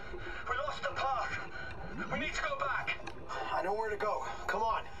 Glass! We lost the path! We need to go back! I know where to go. Come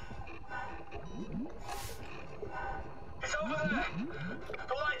on. It's over there!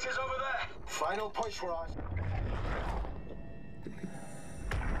 The light is over there! Final push, Ross.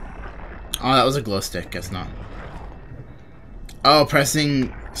 Oh, that was a glow stick. Guess not. Oh,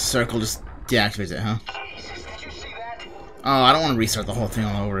 pressing circle just deactivates it, huh? Jesus, did you see that? Oh, I don't want to restart the whole thing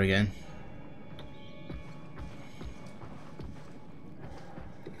all over again.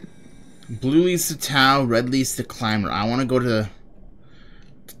 Blue leads to Tau, red leads to Climber. I want to go to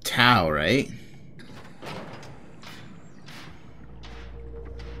Tau, right?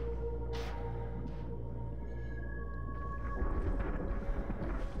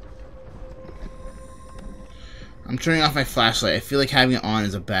 I'm turning off my flashlight. I feel like having it on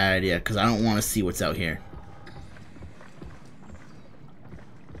is a bad idea because I don't want to see what's out here.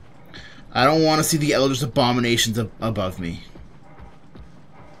 I don't want to see the Eldritch abominations above me.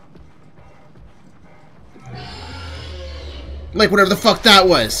 Like whatever the fuck that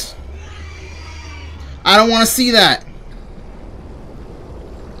was. I don't want to see that.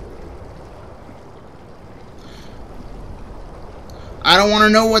 I don't want to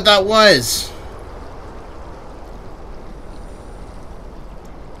know what that was.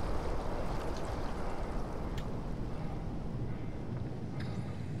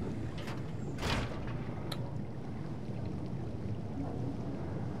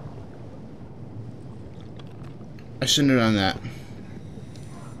 I shouldn't have done that.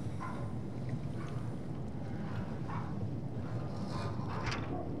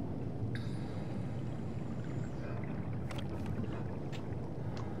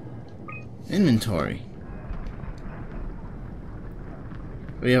 Inventory.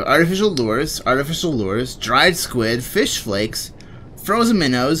 We have artificial lures, dried squid, fish flakes, frozen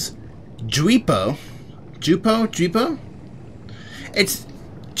minnows, juipo. Jupo? It's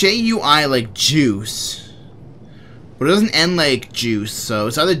J-U-I like juice. But it doesn't end like juice, so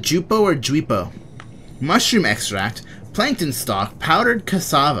it's either jupo or juipo. Mushroom extract, plankton stock, powdered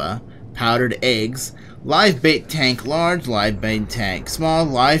cassava, powdered eggs, live bait tank large, live bait tank small,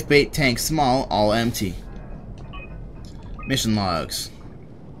 live bait tank small, all empty. Mission logs.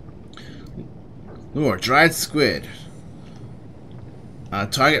 Lure, dried squid.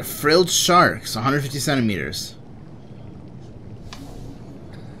 Target frilled sharks, 150 centimeters.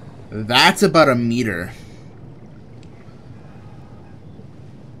 That's about a meter.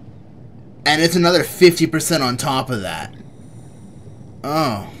 And it's another 50% on top of that.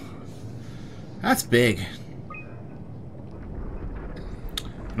 Oh. That's big.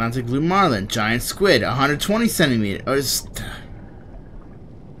 Atlantic blue marlin, giant squid, 120 centimeters.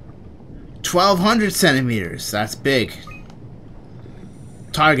 1,200 centimeters. That's big.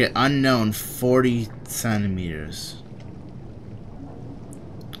 Target unknown, 40 centimeters.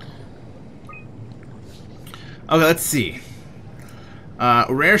 Okay, let's see.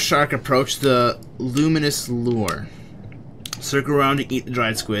 Rare shark approached the luminous lure. Circle around to eat the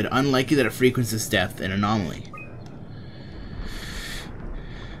dried squid. Unlikely that it frequents this depth, an anomaly.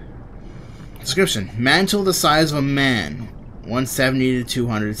 Description. Mantle the size of a man. 170 to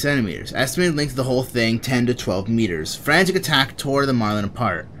 200 centimeters. Estimated length of the whole thing, 10 to 12 meters. Frantic attack tore the marlin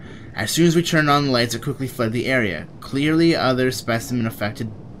apart. As soon as we turned on the lights, it quickly fled the area. Clearly other specimen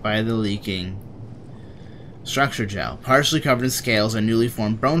affected by the leaking structure gel, partially covered in scales and newly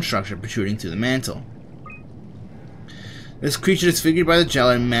formed bone structure protruding through the mantle. This creature disfigured by the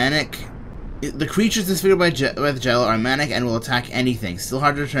gel and manic. The creatures disfigured by the gel are manic and will attack anything. Still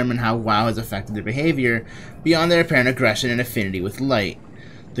hard to determine how WoW has affected their behavior beyond their apparent aggression and affinity with light.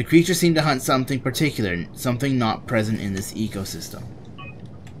 The creatures seem to hunt something particular, something not present in this ecosystem.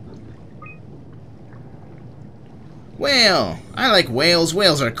 Whale! I like whales.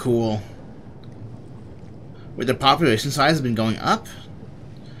 Whales are cool. Where their population size has been going up?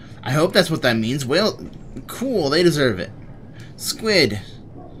 I hope that's what that means. Whale... Cool, they deserve it. Squid.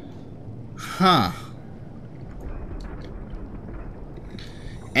 Huh.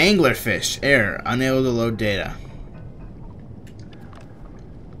 Anglerfish. Error. Unable to load data.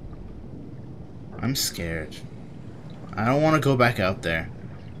 I'm scared. I don't want to go back out there.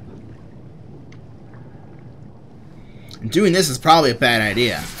 Doing this is probably a bad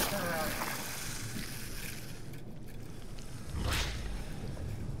idea.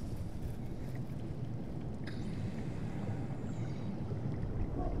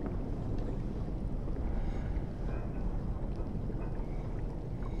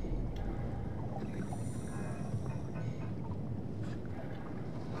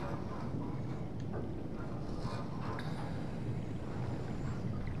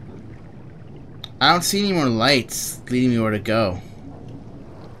 I don't see any more lights leading me where to go.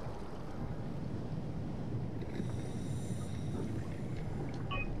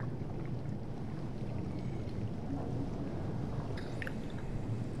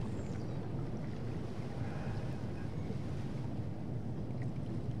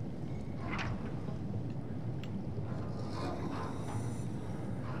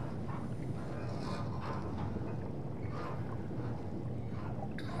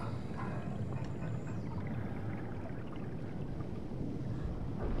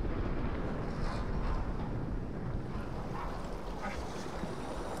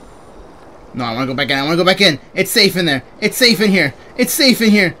 No, I want to go back in. I want to go back in. It's safe in there. It's safe in here. It's safe in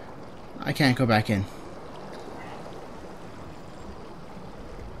here. I can't go back in.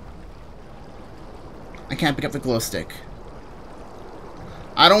 I can't pick up the glow stick.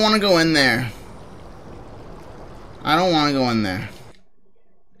 I don't want to go in there. I don't want to go in there.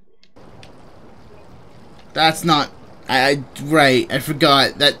 That's not... Right, I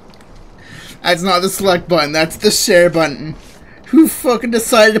forgot. That's not the select button. That's the share button. Who fucking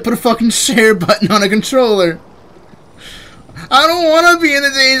decided to put a fucking share button on a controller? I don't want to be in the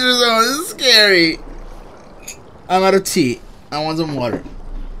danger zone. This is scary. I'm out of tea. I want some water.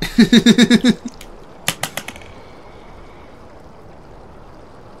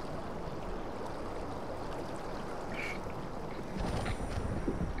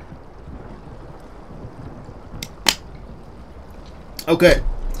 Okay.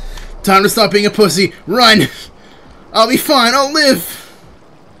 Time to stop being a pussy. Run! I'll be fine. I'll live.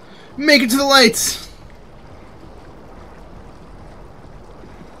 Make it to the lights.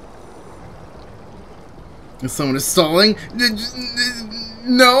 If someone is stalling.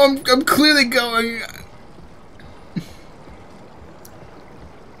 No, I'm clearly going.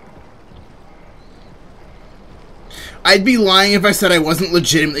 I'd be lying if I said I wasn't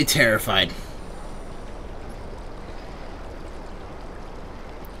legitimately terrified.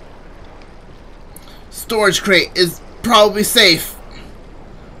 Storage crate is probably safe.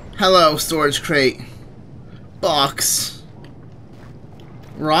 Hello, storage crate. Box.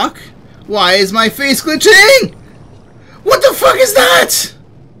 Rock? Why is my face glitching? What the fuck is that?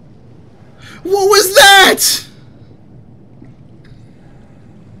 What was that?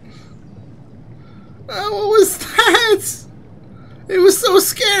 What was that? It was so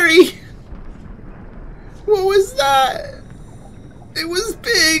scary. What was that? It was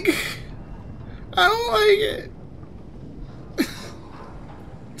big. I don't like it.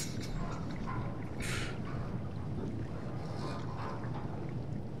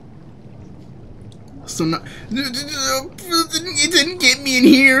 So not, it didn't get me in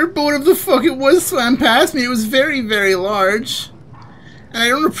here, but whatever the fuck it was swam past me. It was very, very large. And I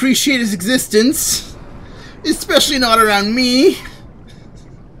don't appreciate its existence. Especially not around me.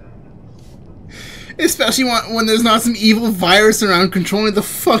 Especially when there's not some evil virus around controlling the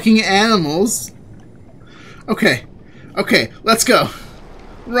fucking animals. Okay. Okay, let's go.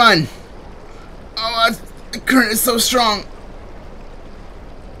 Run. Oh, the current is so strong.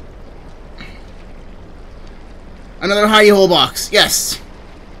 Another hidey hole box. Yes.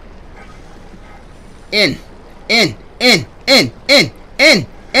 In. In. In. In. In. In.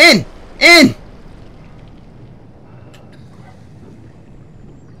 In. In.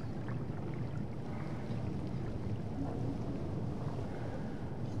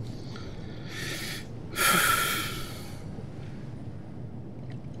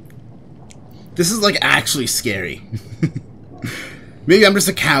 This is like actually scary. Maybe I'm just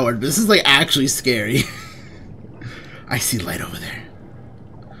a coward, but this is like actually scary. I see light over there.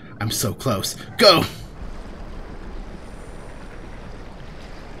 I'm so close. Go!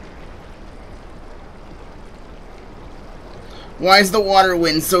 Why is the water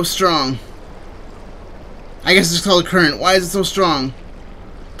wind so strong? I guess it's called a current. Why is it so strong?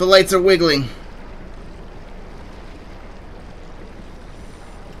 The lights are wiggling.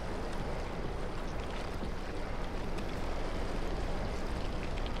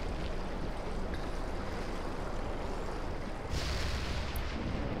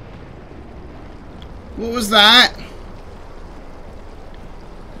 What was that?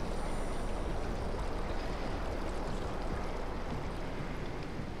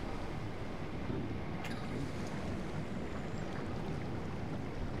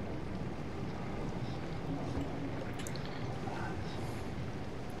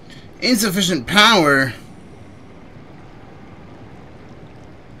 Insufficient power?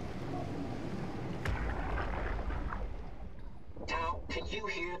 Tao, can you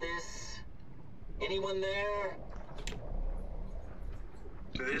hear this? Anyone there?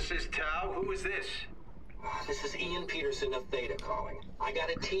 This is Tao. Who is this? This is Ian Peterson of Theta calling. I got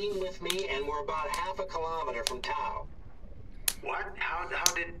a team with me, and we're about half a kilometer from Tao. What? How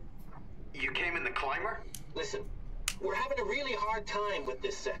did... You came in the climber? Listen, we're having a really hard time with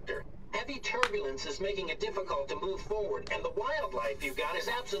this sector. Heavy turbulence is making it difficult to move forward, and the wildlife you got is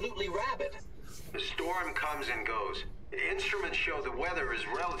absolutely rabid. The storm comes and goes. The instruments show the weather is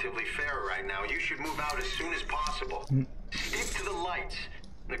relatively fair right now. You should move out as soon as possible. Stick to the lights.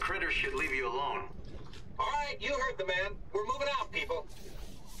 The critters should leave you alone. All right, you heard the man. We're moving out, people.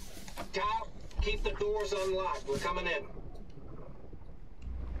 Tao, keep the doors unlocked. We're coming in.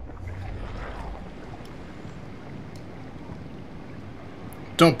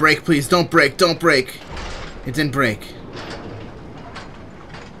 Don't break, please. Don't break. Don't break. It didn't break.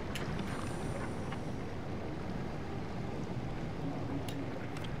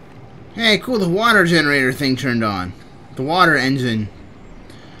 Hey, cool. The water generator thing turned on. The water engine.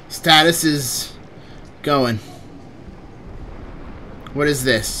 Status is going. What is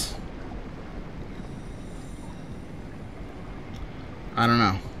this? I don't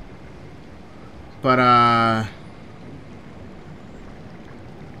know. But,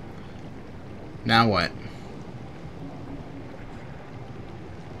 now what?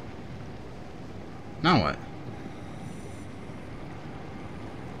 Now what?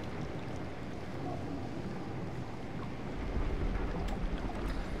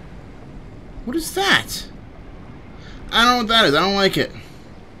 What is that? I don't know what that is. I don't like it.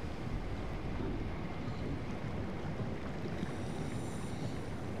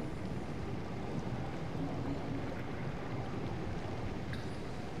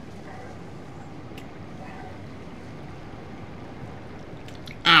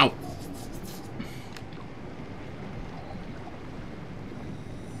 Ow.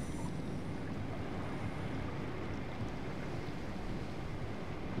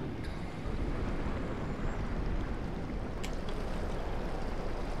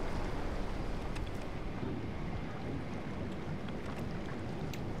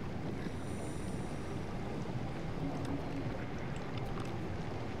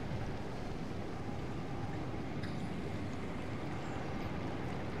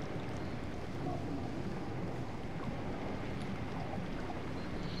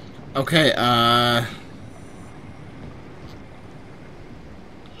 Okay,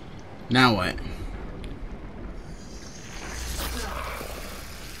 now what?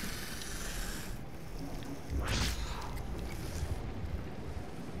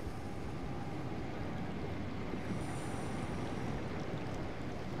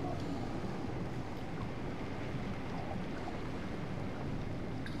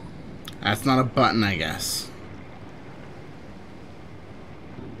 That's not a button, I guess.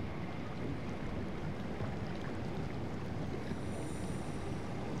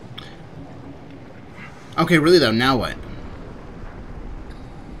 Okay, really though, now what?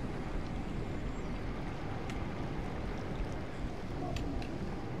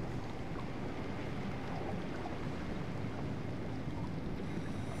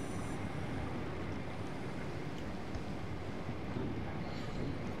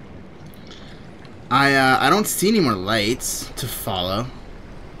 I don't see any more lights to follow.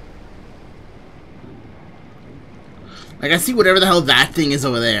 Like, I see whatever the hell that thing is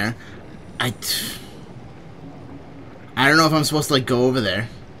over there. I don't know if I'm supposed to, like, go over there.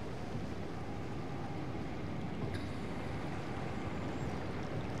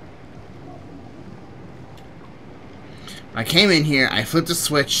 I came in here, I flipped a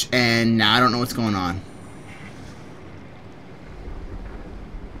switch, and now I don't know what's going on.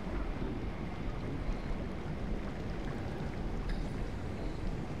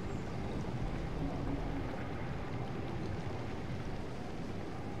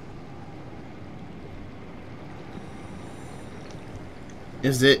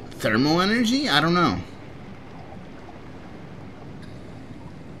 Is it thermal energy? I don't know.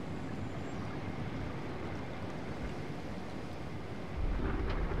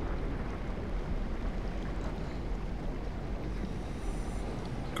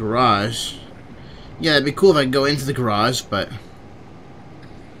 Garage. Yeah, it'd be cool if I could go into the garage, but...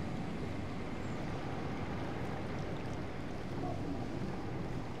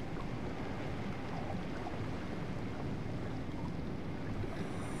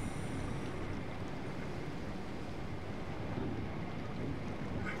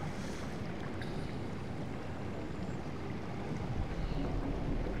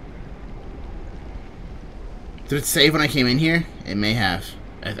 Did it save when I came in here? It may have.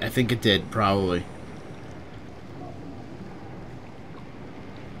 I think it did, probably.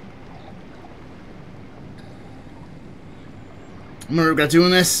 Remember, we got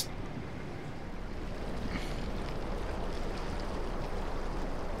doing this.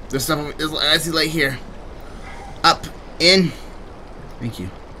 There's stuff. I see light here. Up, in. Thank you.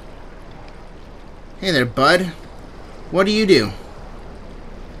 Hey there, bud. What do you do?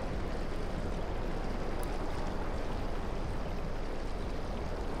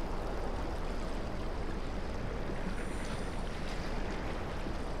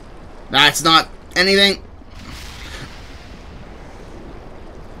 That's not anything.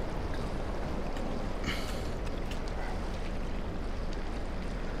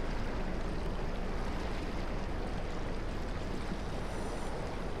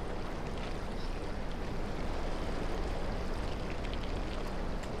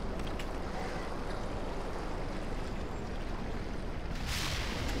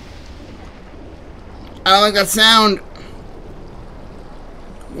 I don't like that sound.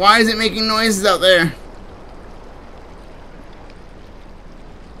 Why is it making noises out there?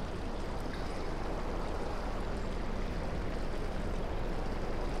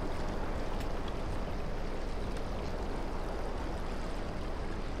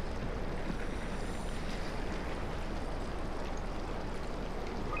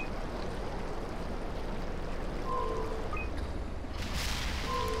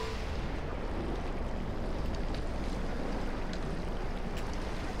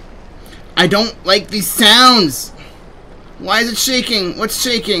 I don't like these sounds. Why is it shaking? What's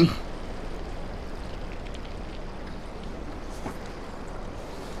shaking?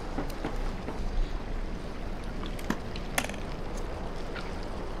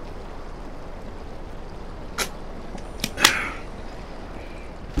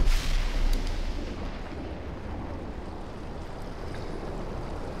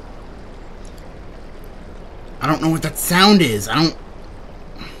 I don't know what that sound is. I don't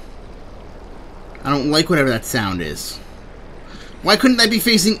like whatever that sound is. Why couldn't I be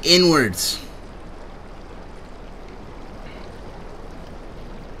facing inwards?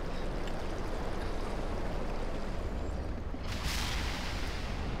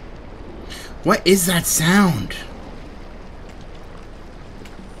 What is that sound?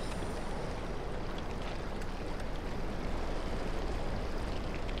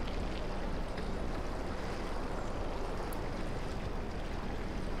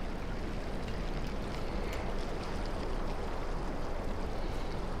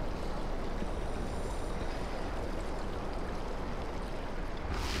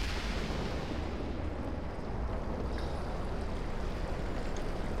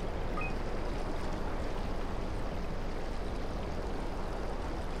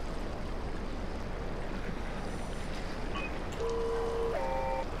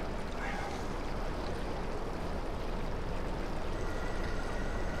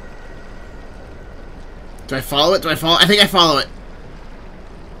 Do I follow it? Do I follow? I think I follow it.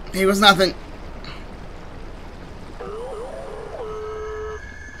 Here was nothing.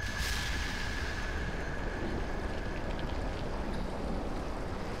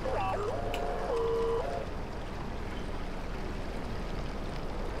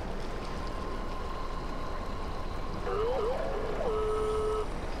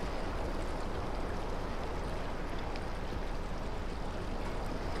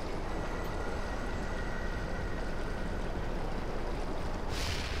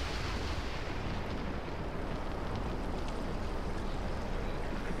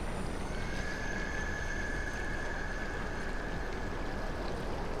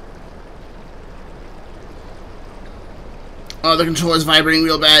 Oh, the controller's vibrating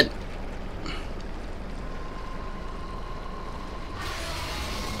real bad.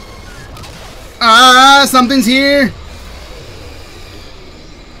 Ah, something's here.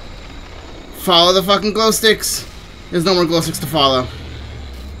 Follow the fucking glow sticks. There's no more glow sticks to follow.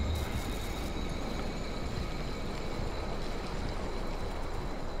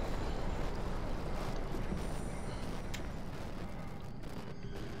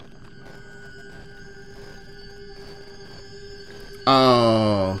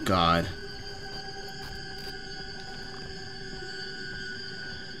 Oh, God.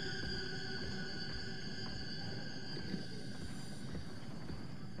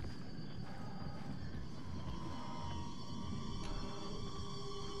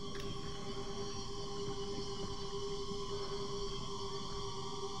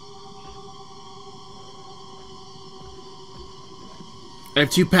 I have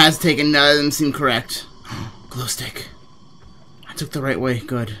 2 paths taken, none of them seem correct. Glow stick. I took the right way,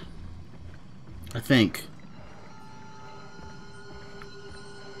 good. I think.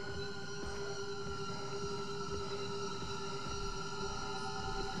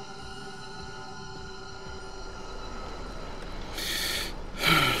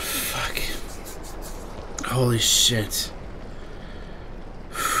 Fuck. Holy shit.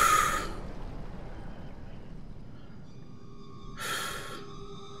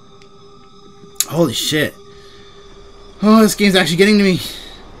 Holy shit. Oh, this game's actually getting to me.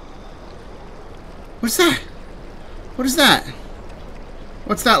 What's that? What is that?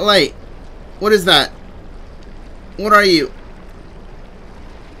 What's that light? What is that? What are you?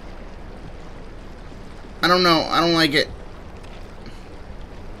 I don't know. I don't like it.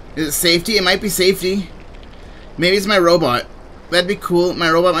 Is it safety? It might be safety. Maybe it's my robot. That'd be cool. My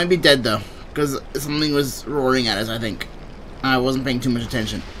robot might be dead, though. Because something was roaring at us, I think. I wasn't paying too much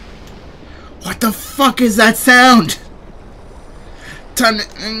attention. What the fuck is that sound? Time to...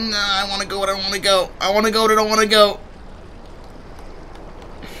 I want to go where I want to go. I want to go where I don't want to go.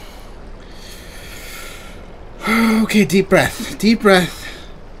 Okay, deep breath. Deep breath.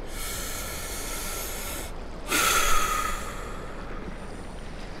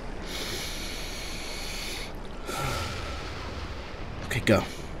 Okay, go.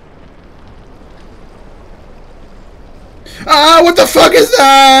 Ah, what the fuck is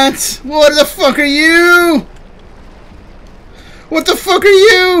that? What the fuck are you? What the fuck are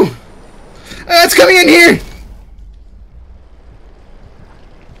you? It's coming in here.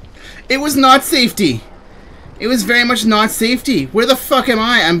 It was not safety. It was very much not safety. Where the fuck am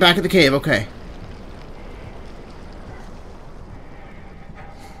I? I'm back at the cave. Okay.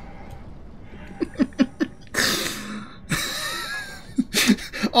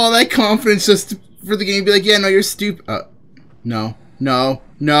 All that confidence just for the game to be like, yeah, no, you're stupid. No. No.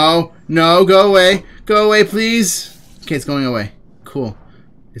 No. No. Go away. Go away, please. Okay, it's going away. Cool.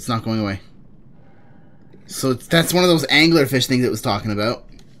 It's not going away. So that's one of those anglerfish things it was talking about.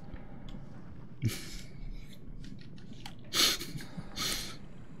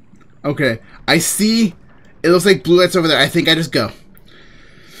 Okay. I see. It looks like blue lights over there. I think I just go.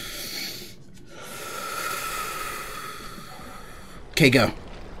 Okay, go.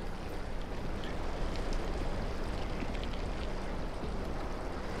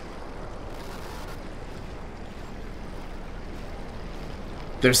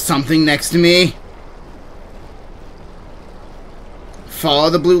 There's something next to me.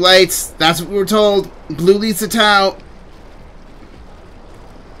 Follow the blue lights. That's what we were told. Blue leads to Tau.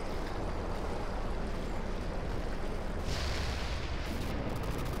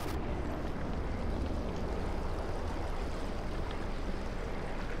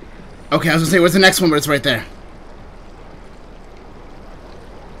 Okay, I was gonna say, where's the next one? But it's right there.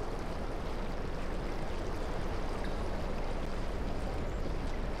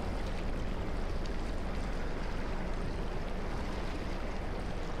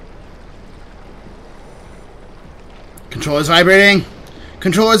 Controller's vibrating.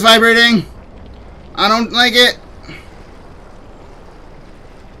 Controller's vibrating. I don't like it.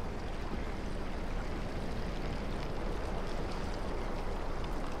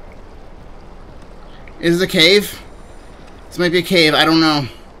 Is it a cave? This might be a cave. I don't know.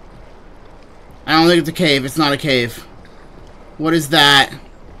 I don't think it's a cave. It's not a cave. What is that?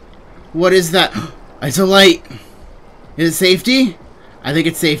 What is that? It's a light. Is it safety? I think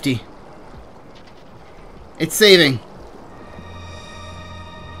it's safety. It's saving.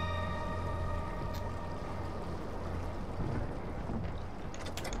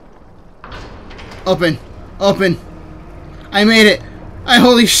 Open. Open. I made it.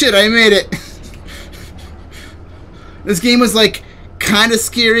 Holy shit, I made it. This game was like kind of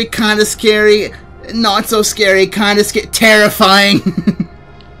scary, not so scary, kind of terrifying.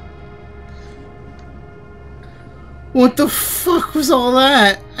 What the fuck was all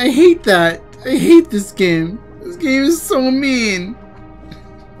that? I hate that. I hate this game. This game is so mean.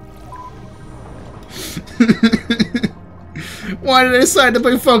 Why did I decide to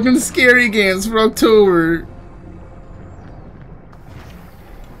play fucking scary games for October?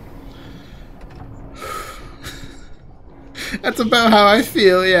 That's about how I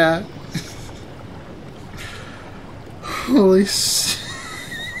feel, yeah. Holy shit.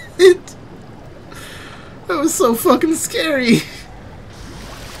 That was so fucking scary.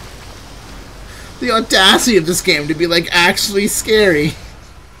 The audacity of this game to be like actually scary.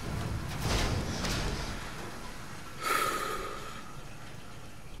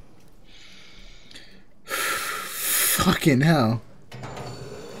 Fucking hell.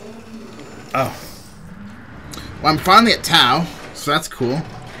 Oh. Well, I'm finally at Tau, so that's cool.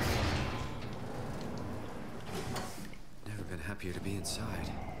 Never been happier to be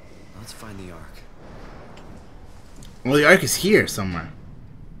inside. Let's find the Ark. Well, the Ark is here somewhere.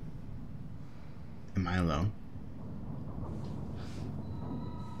 Am I alone?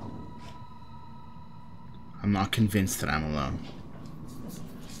 I'm not convinced that I'm alone.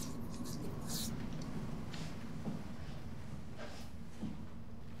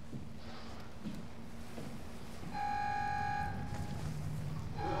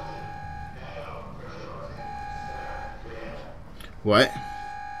 What?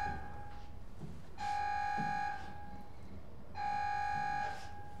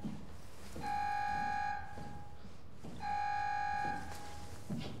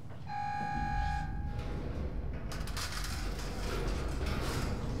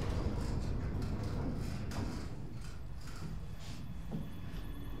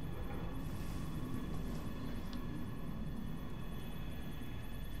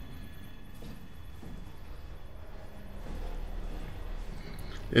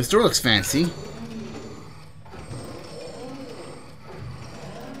 This door looks fancy.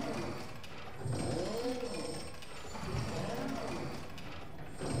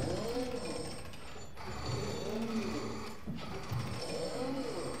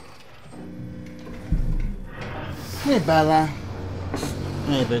 Hey, Bella.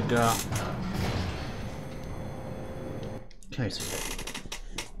 Hey, big girl. Come here, sweetheart.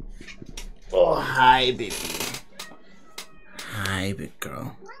 Oh, hi, baby. Hi, big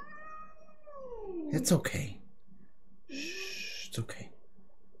girl. It's okay. Shh, it's okay.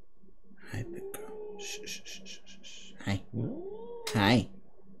 Hi, big girl. Shh, shh, shh, shh, shh. Hi. Hi.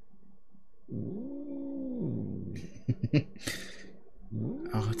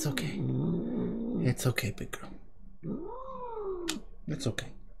 Oh, it's okay. It's okay, big girl. It's okay.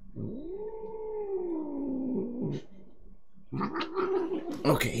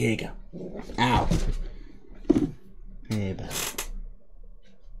 Okay, here you go. Ow. Hey, bud.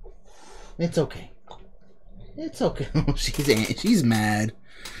 It's okay. It's okay. She's mad.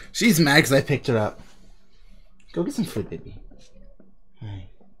 She's mad because I picked her up. Go get some food, baby. Hi.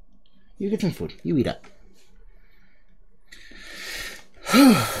 You get some food. You eat up.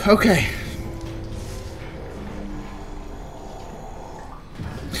 Okay.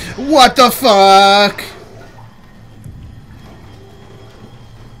 What the fuck?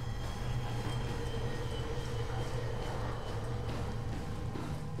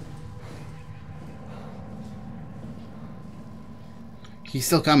 He's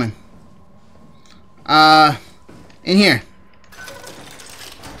still coming. In here.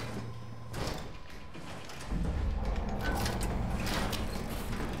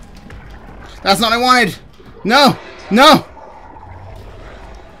 That's not what I wanted. No, no.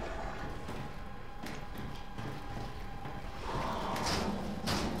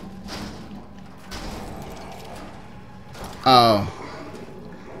 Oh.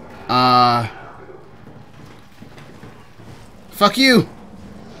 Fuck you.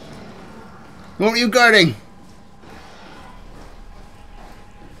 What were you guarding?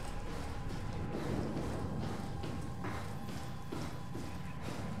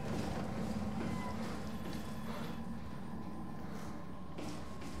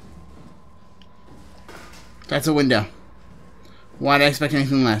 That's a window. Why did I expect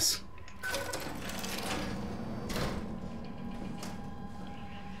anything less?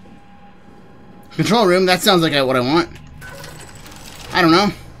 Control room, that sounds like what I want. I don't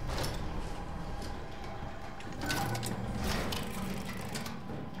know.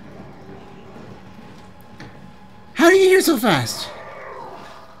 How do you get here so fast?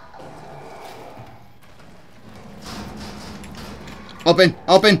 Open,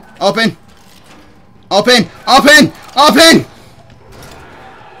 open, open. Open, open, open!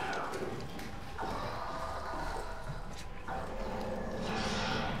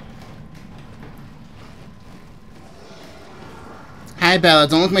 Hi, Bella.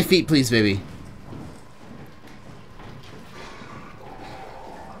 Don't lick my feet, please, baby.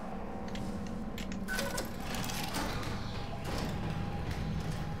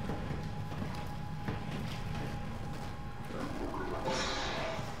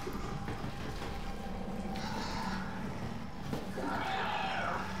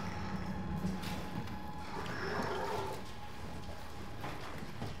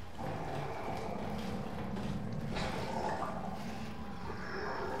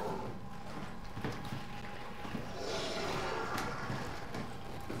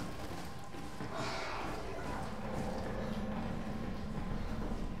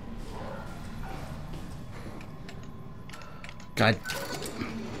 God.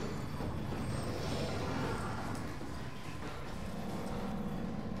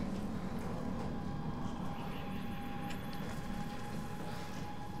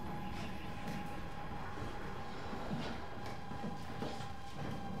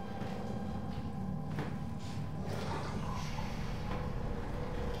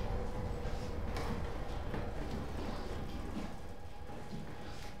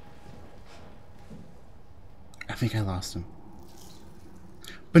 I think I lost him.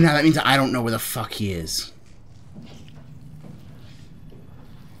 But now that means I don't know where the fuck he is.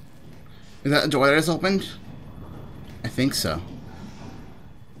 Is that the door that is opened? I think so.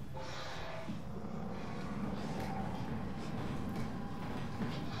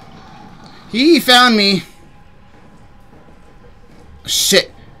 He found me.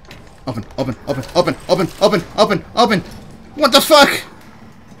 Shit. Open, open, open, open, open, open, open, open. What the fuck?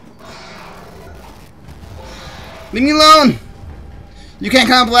 Leave me alone. You can't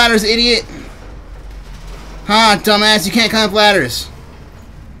climb up ladders, idiot. Ha, dumbass, you can't climb up ladders.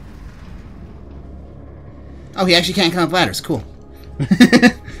 Oh, he actually can't climb up ladders. Cool.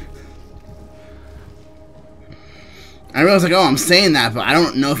 I realized, like, oh, I'm saying that, but I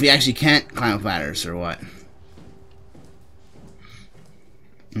don't know if he actually can't climb up ladders or what.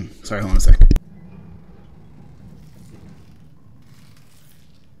 Sorry, hold on a sec.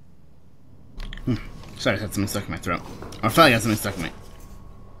 Sorry, I had something stuck in my throat. Or I felt like I had something stuck in my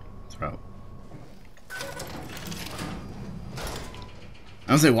throat.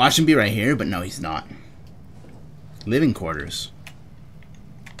 I was like, watch him be right here, but no, he's not. Living quarters.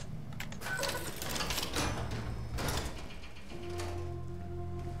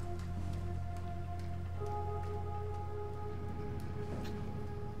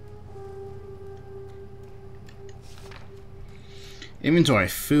 Inventory,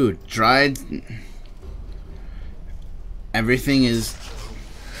 food, dried. Everything is.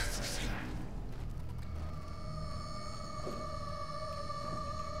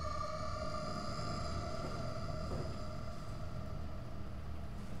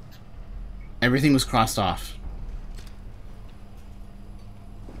 Everything was crossed off.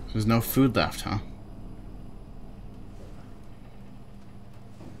 There's no food left, huh?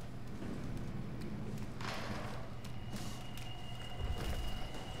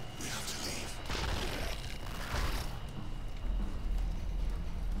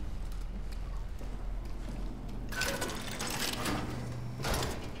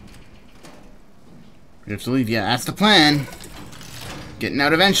 We have to leave. Yeah, that's the plan. Getting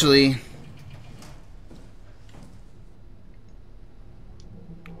out eventually.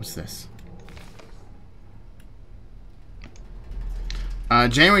 What's this?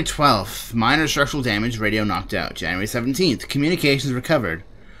 January 12th, minor structural damage, radio knocked out. January 17th, communications recovered.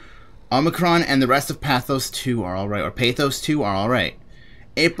 Omicron and the rest of Pathos 2 are alright, or Pathos 2 are alright.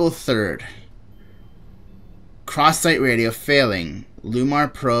 April 3rd, cross-site radio failing. Lumar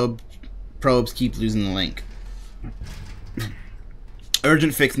probes keep losing the link.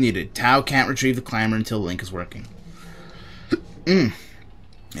 Urgent fix needed. Tau can't retrieve the climber until the link is working.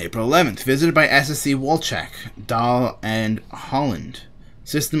 April 11th, visited by SSC Wolchek, Dahl, and Holland.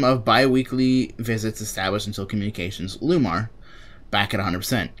 System of bi-weekly visits established until communications. Lumar, back at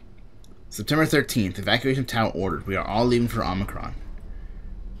 100%. September 13th, evacuation of Tau ordered. We are all leaving for Omicron.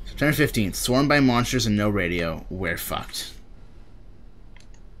 September 15th, swarmed by monsters and no radio. We're fucked.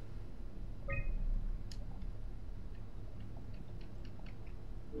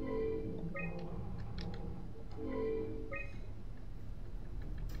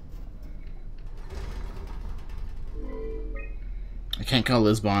 I can't call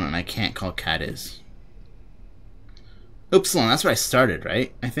Lisbon, and I can't call Cadiz. Upsilon, that's where I started,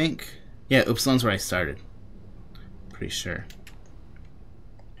 right? I think. Yeah, Upsilon's where I started. Pretty sure.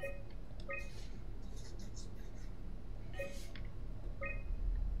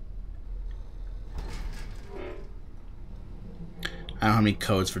 I don't have any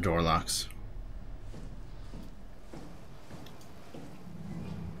codes for door locks.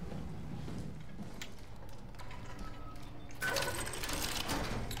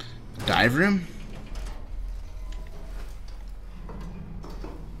 Dive room?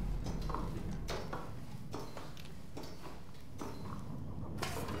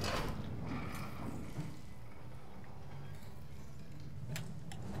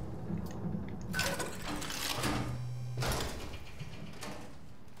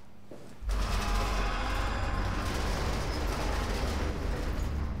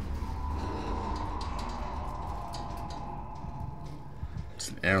 It's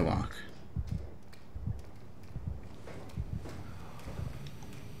an airlock.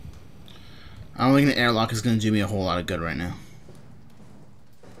 I don't think the airlock is going to do me a whole lot of good right now.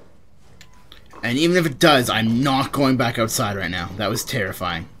 And even if it does, I'm not going back outside right now. That was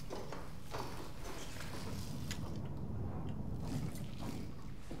terrifying.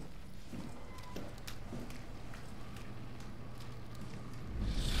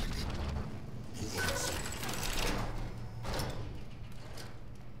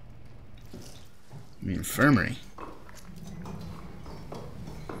 The infirmary.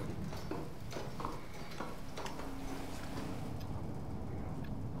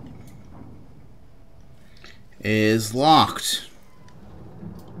 Is locked.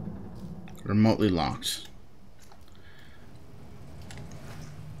 Remotely locked.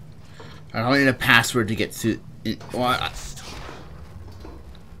 I probably need a password to get to it. Well,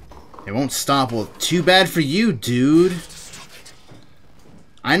 it won't stop. Well, too bad for you, dude.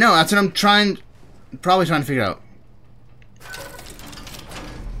 I know, that's what I'm probably trying to figure out.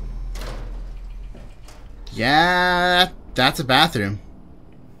 Yeah, that's a bathroom.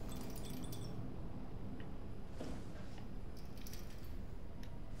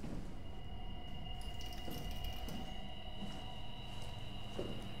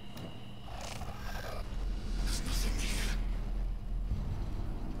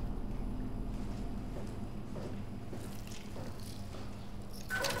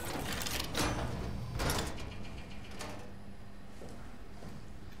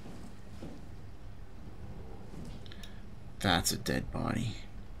 That's a dead body.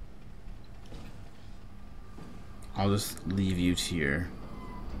 I'll just leave you to your...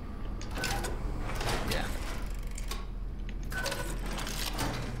 Yeah.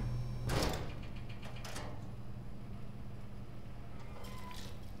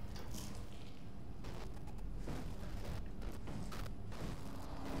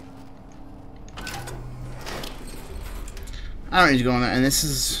 I don't need to go on that, and this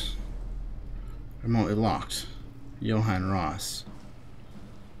is remotely locked. Johann Ross.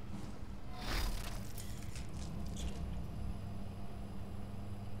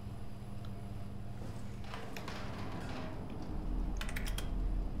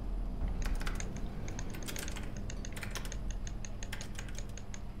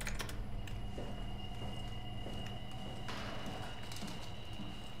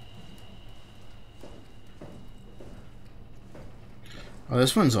 Oh,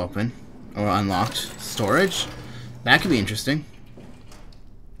 this one's open. Or unlocked. Storage? That could be interesting.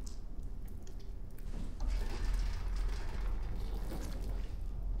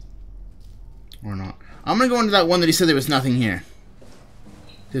 Or not. I'm gonna go into that one that he said there was nothing here.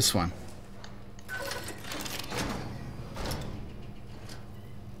 This one.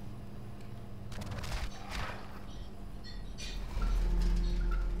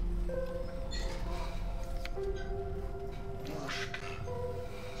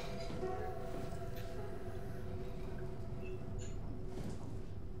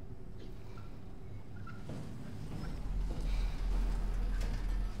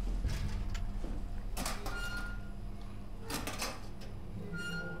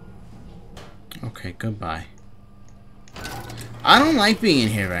 Okay, goodbye. I don't like being in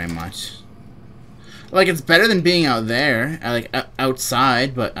here very much. Like, it's better than being out there, like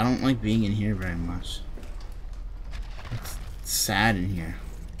outside, but I don't like being in here very much. It's sad in here.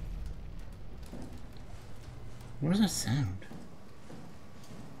 Where's that sound?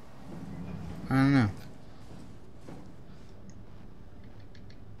 I don't know.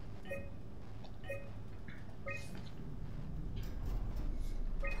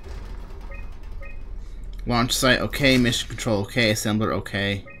 Launch site, okay. Mission control, okay. Assembler,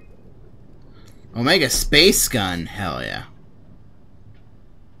 okay. Omega space gun, hell yeah.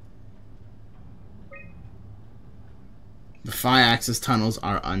 The 5-axis tunnels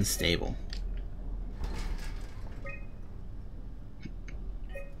are unstable.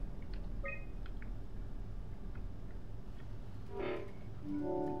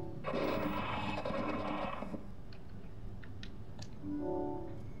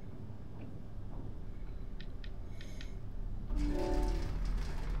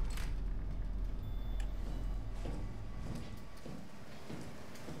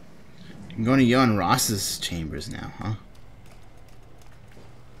 I'm going to Johann Ross's chambers now, huh?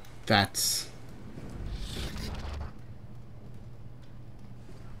 That's...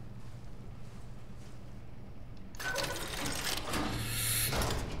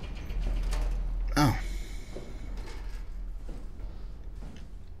 Oh.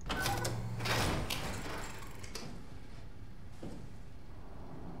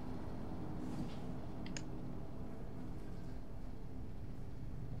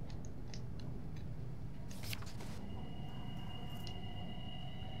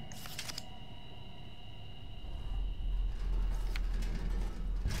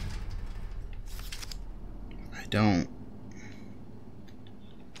 Don't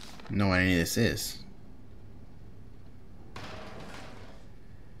know what any of this is.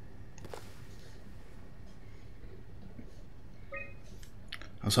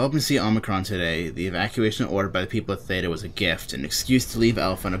 I was hoping to see Omicron today. The evacuation ordered by the people at Theta was a gift, an excuse to leave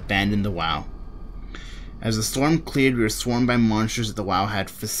Alpha and abandon the WoW. As the storm cleared, we were swarmed by monsters that the WoW had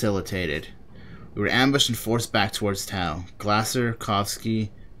facilitated. We were ambushed and forced back towards Tau. Glasser, Kovsky,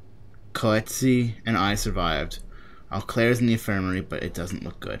 Coetzee, and I survived. Alclair's in the infirmary, but it doesn't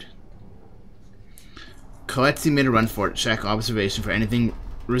look good. Coetzee made a run for it, check observation for anything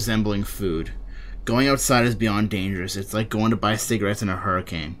resembling food. Going outside is beyond dangerous. It's like going to buy cigarettes in a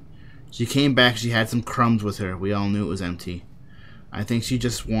hurricane. She came back, she had some crumbs with her. We all knew it was empty. I think she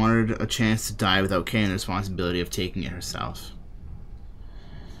just wanted a chance to die without carrying the responsibility of taking it herself.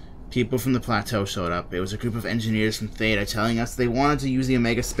 People from the plateau showed up. It was a group of engineers from Theta telling us they wanted to use the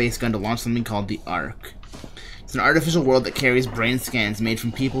Omega space gun to launch something called the Ark. It's an artificial world that carries brain scans made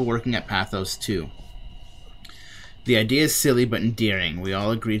from people working at Pathos 2. The idea is silly but endearing. We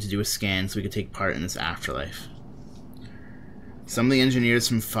all agreed to do a scan so we could take part in this afterlife. Some of the engineers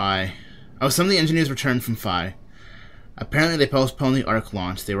returned from Phi. Apparently they postponed the Ark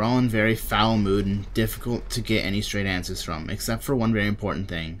launch. They were all in very foul mood and difficult to get any straight answers from, except for one very important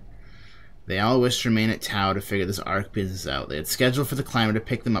thing. They all wished to remain at Tau to figure this Ark business out. They had scheduled for the climber to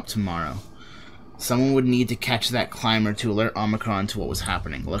pick them up tomorrow. Someone would need to catch that climber to alert Omicron to what was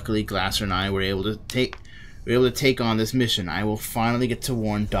happening. Luckily, Glasser and I were able to take on this mission. I will finally get to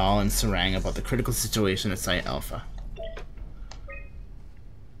warn Dahl and Sarang about the critical situation at Site Alpha.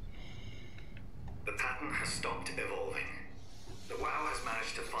 The pattern has stopped evolving. The WoW has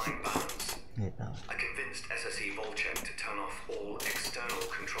managed to find balance. I convinced SSE Volcheck to turn off all external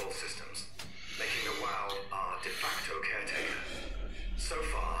control systems, making the WoW our de facto caretaker. So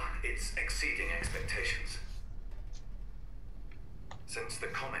far, it's exceeding expectations. Since the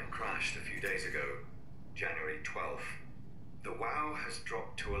comet crashed a few days ago, January 12th, the WoW has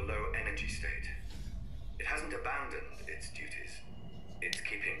dropped to a low energy state. It hasn't abandoned its duties. It's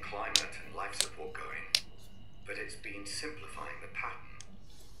keeping climate and life support going, but it's been simplifying the pattern,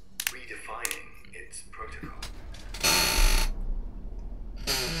 redefining its protocol.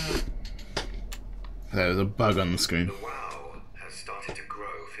 There was a bug on the screen. The WoW has started to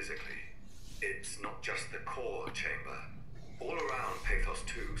grow physically. It's not just the core chamber. All around Pathos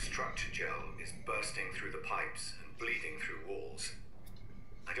 2 structure gel is bursting through the pipes and bleeding through walls.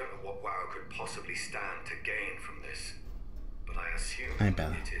 I don't know what WoW could possibly stand to gain from this, but I assume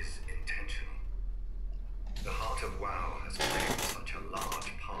it is intentional. The heart of WoW has claimed such a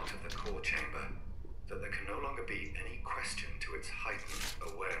large part of the core chamber that there can no longer be any question to its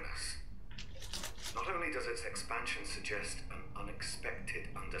heightened awareness. Not only does its expansion suggest an unexpected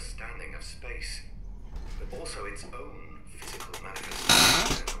understanding of space, but also its own physical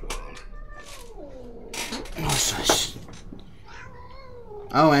manifestation in the world. Oh, shush.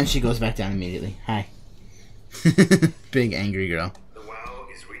 Oh, and she goes back down immediately. Hi. Big angry girl. The WoW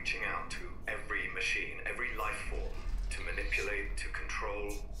is reaching out to every machine, every life form, to manipulate, to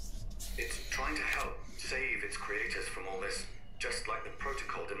control. It's trying to help save its creators from all this, just like the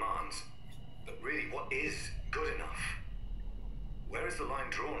protocol demands. But really, what is good enough? Where is the line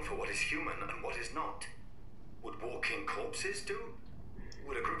drawn for what is human and what is not? Would walking corpses do?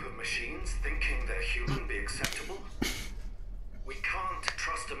 Would a group of machines thinking they're human be acceptable? We can't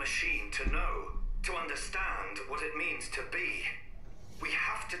trust a machine to know, to understand what it means to be. We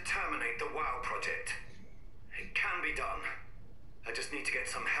have to terminate the WoW project. It can be done. I just need to get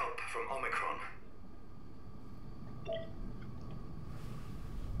some help from Omicron.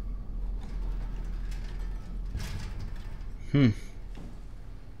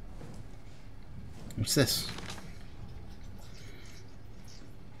 What's this?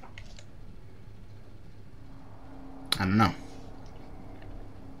 I don't know.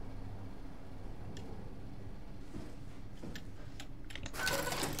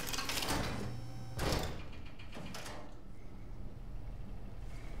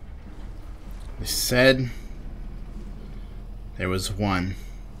 They said there was one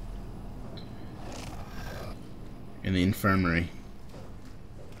in the infirmary.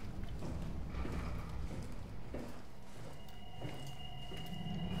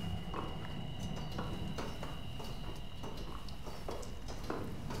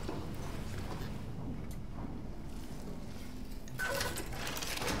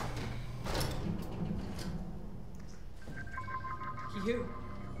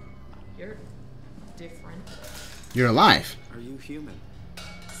 You're different. You're alive. Are you human?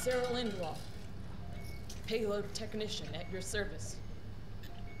 Sarah Lindwall, payload technician at your service.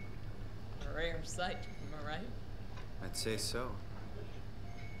 A rare sight, am I right? I'd say so.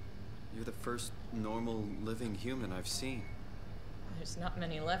 You're the first normal living human I've seen. There's not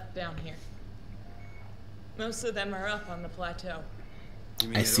many left down here. Most of them are up on the plateau. You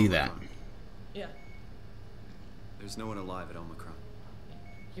mean I at see that. Omicron? Yeah, There's no one alive at Omicron.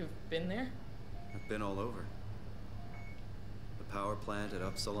 you've been there? I've been all over. The power plant at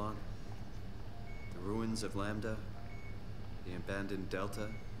Upsilon, the ruins of Lambda, the abandoned Delta,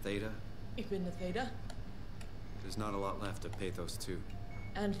 Theta. You've been to Theta? There's not a lot left of Pathos 2.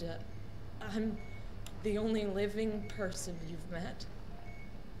 And, I'm the only living person you've met?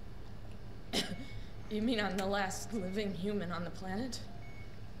 You mean I'm the last living human on the planet?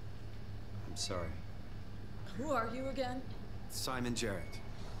 I'm sorry. Who are you again? Simon Jarrett.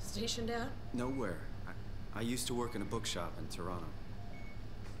 Stationed out? Nowhere. I used to work in a bookshop in Toronto.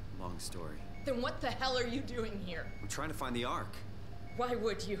 Long story. Then what the hell are you doing here? I'm trying to find the Ark. Why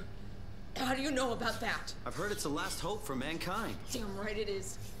would you? How do you know about that? I've heard it's the last hope for mankind. Damn right it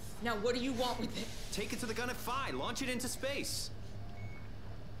is. Now what do you want with it? Take it to the Gun at Phi. Launch it into space.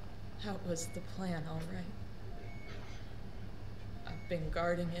 That was the plan, all right. I've been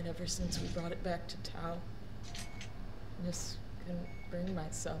guarding it ever since we brought it back to Tau. Just couldn't bring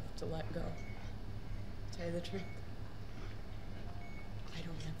myself to let go. Tell you the truth, I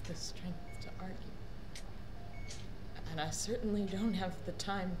don't have the strength to argue. And I certainly don't have the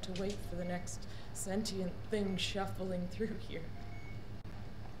time to wait for the next sentient thing shuffling through here.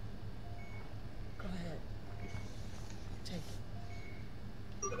 Go ahead. Take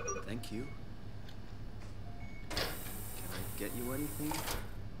it. Thank you. Can I get you anything?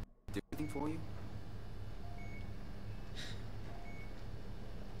 Do anything for you?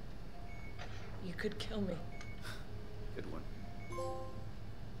 You could kill me. Good one.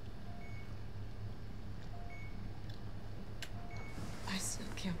 I still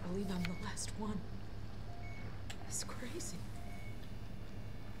can't believe I'm the last one. It's crazy.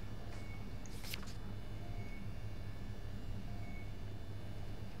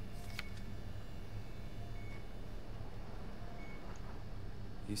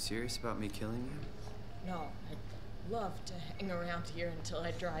 You serious about me killing you? No, I'd love to hang around here until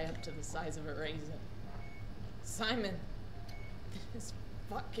I dry up to the size of a raisin. Simon, this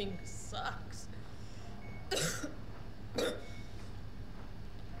fucking sucks. I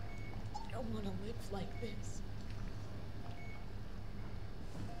don't want to live like this.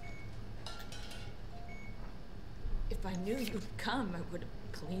 If I knew you'd come, I would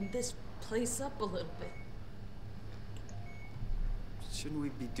have cleaned this place up a little bit. Shouldn't we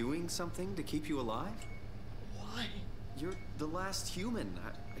be doing something to keep you alive? Why? You're the last human.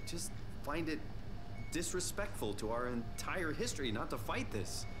 I just find it disrespectful to our entire history not to fight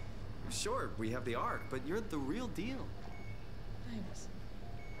this. Sure, we have the Ark, but you're the real deal. Thanks.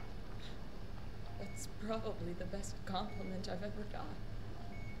 That's probably the best compliment I've ever got.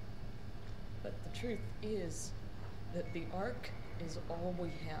 But the truth is that the Ark is all we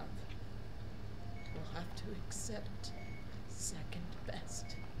have. We'll have to accept second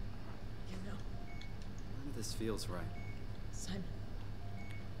best, you know? None of this feels right. Simon,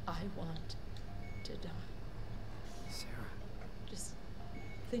 I want to die. Sarah. Just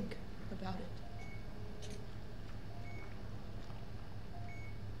think about it.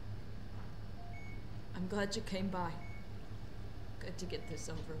 I'm glad you came by. Good to get this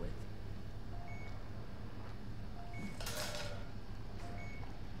over with.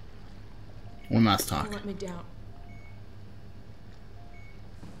 One last talk. Don't let me down.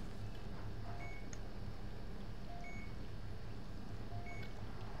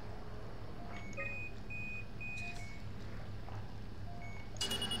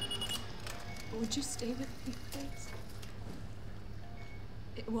 Would you stay with me, please?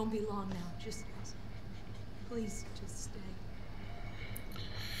 It won't be long now. Just please, just stay.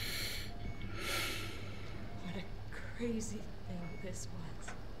 What a crazy thing this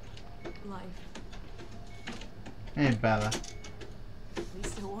was. Life. Hey, Bella. At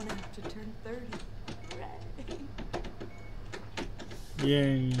least I won't have to turn 30. Hooray.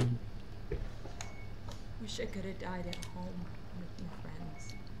 Yay. Wish I could have died at home with my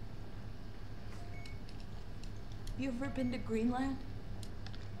friends. You ever been to Greenland?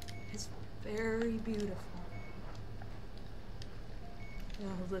 It's very beautiful.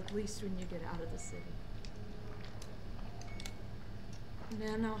 Well, at least when you get out of the city.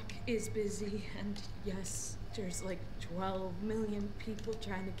 Nanook is busy, and yes, there's like 12 million people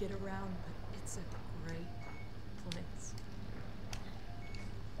trying to get around, but it's a great place.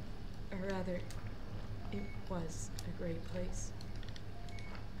 Or rather, it was a great place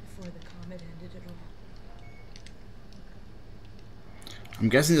before the comet ended it all. I'm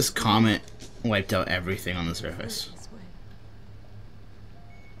guessing this comet wiped out everything on the surface. This way.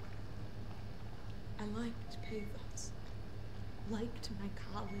 I liked Pathos. Liked my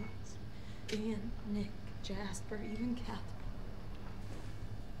colleagues. Ian, Nick, Jasper, even Catherine.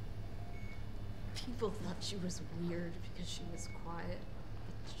 People thought she was weird because she was quiet,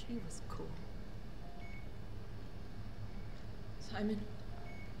 but she was cool. Simon,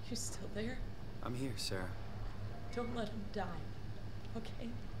 you still there? I'm here, Sarah. Don't let him die, okay?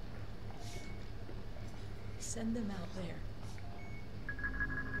 Send them out there.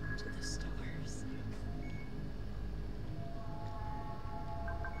 To the stars.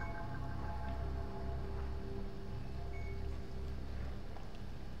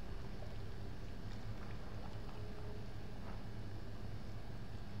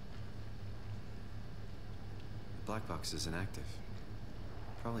 The black box is inactive.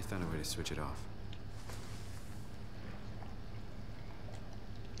 Probably found a way to switch it off.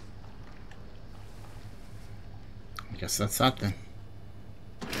 I guess that's that then.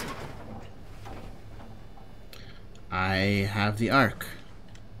 I have the Ark.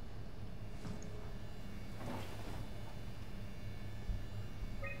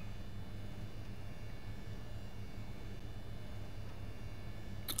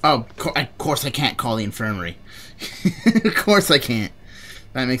 Oh, of course I can't call the infirmary. Of course I can't.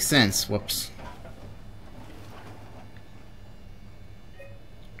 That makes sense. Whoops.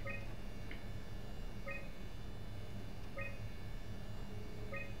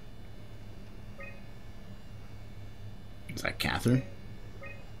 Is that Catherine?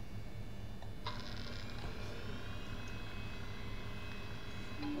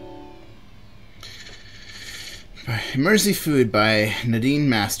 Emergency Food by Nadine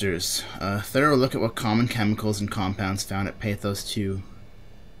Masters. A thorough look at what common chemicals and compounds found at Pathos 2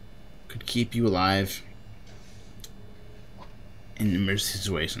 could keep you alive in emergency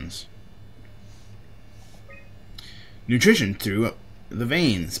situations. Nutrition Through the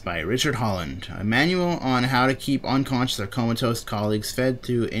Veins by Richard Holland. A manual on how to keep unconscious or comatose colleagues fed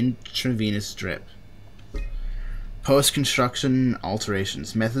through intravenous drip. Post-construction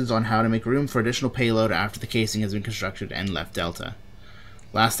alterations. Methods on how to make room for additional payload after the casing has been constructed and left Delta.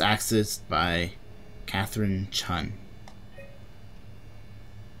 Last Access by Catherine Chun.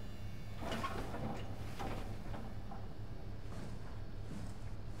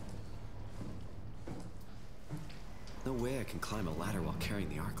 No way I can climb a ladder while carrying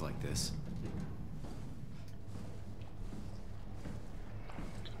the ark like this.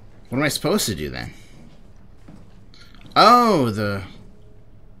 What am I supposed to do then? Oh, the...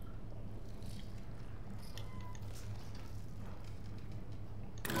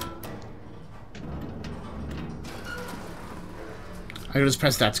 I can just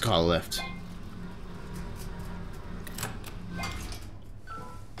press that to call a lift.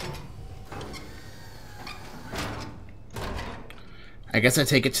 I guess I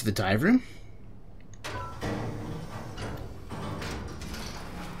take it to the dive room?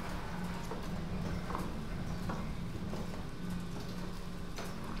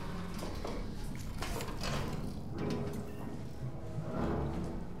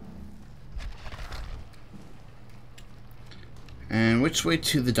 And which way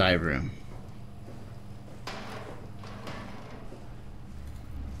to the dive room?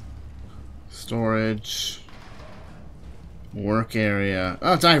 Storage. Work area.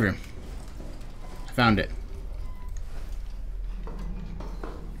 Oh, dive room. I found it.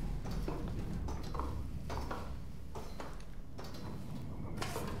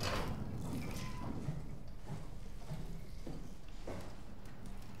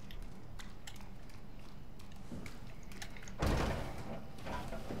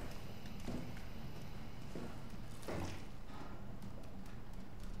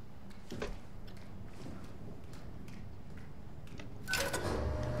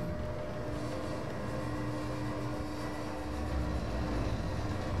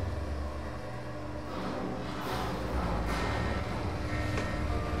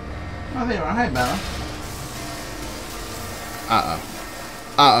 Oh, there you are. Hi, Bella. Uh-oh.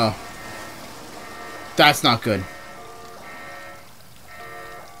 Uh-oh. That's not good.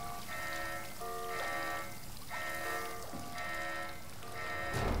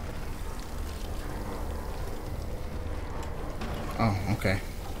 Oh, okay.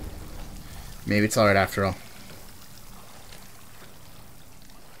 Maybe it's alright after all.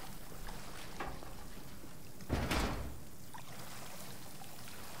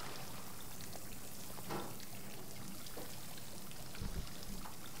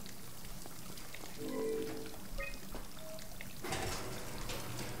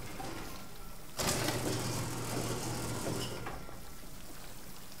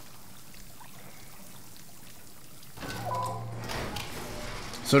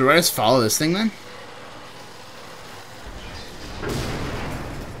 So do I just follow this thing then?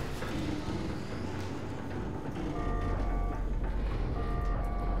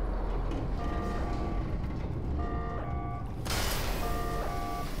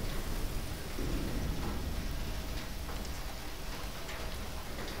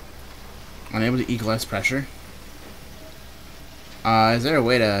 Unable to equalize pressure. Is there a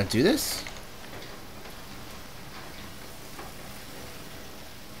way to do this?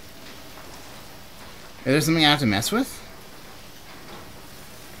 Is there something I have to mess with?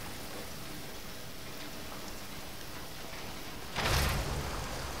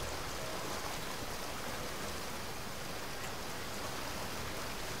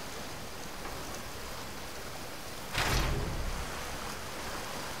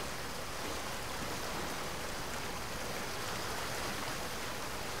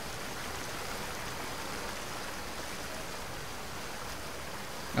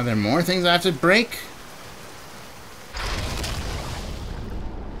 Are there more things I have to break?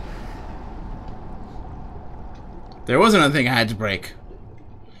 There was another thing I had to break.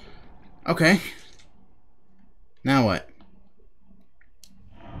 Okay. Now what?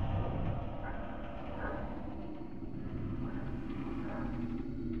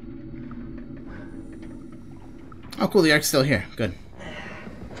 Oh, cool. The ark's still here. Good.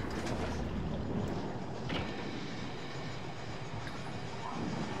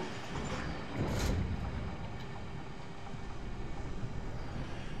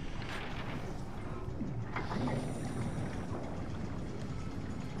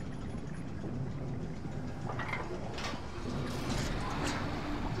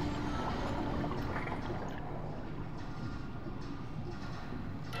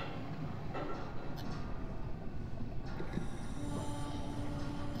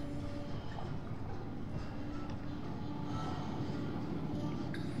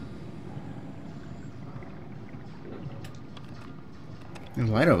 There's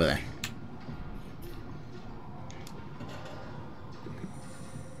light over there.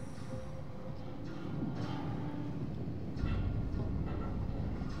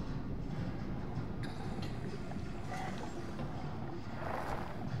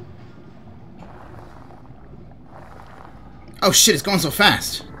 Oh shit, it's going so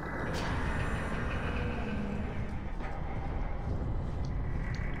fast.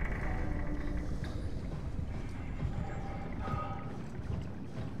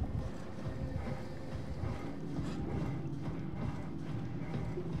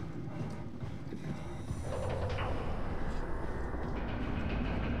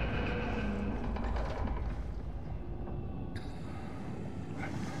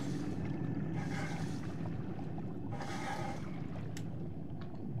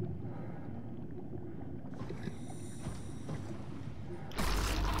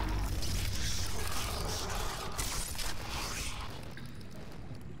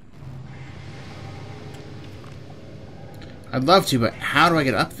 I'd love to, but how do I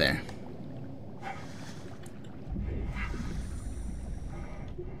get up there?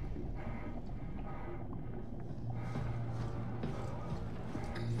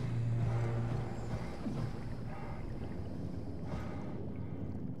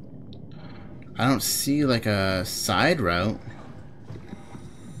 I don't see like a side route.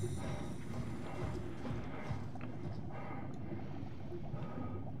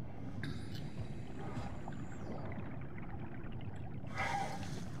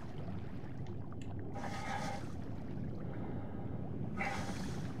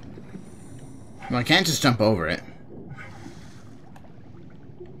 Well, I can't just jump over it.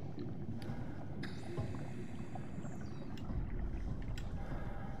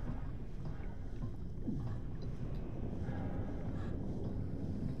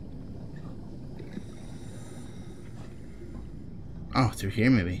 Oh, through here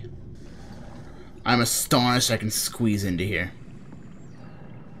maybe. I'm astonished I can squeeze into here.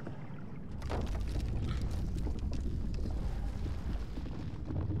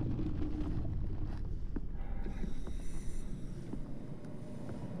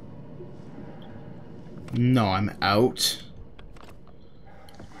 No, I'm out.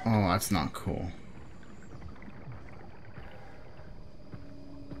 Oh, that's not cool.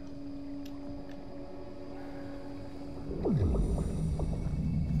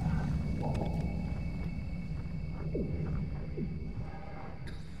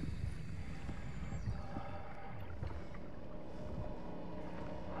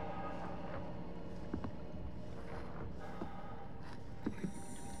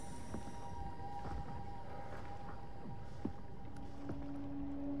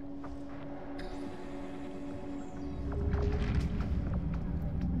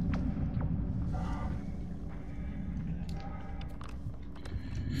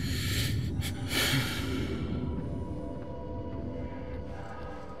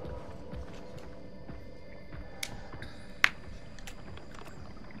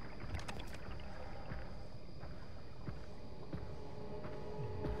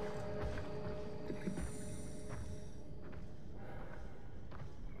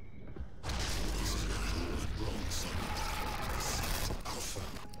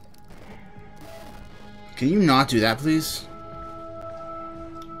 Can you not do that, please?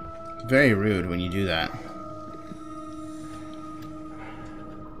 Very rude when you do that.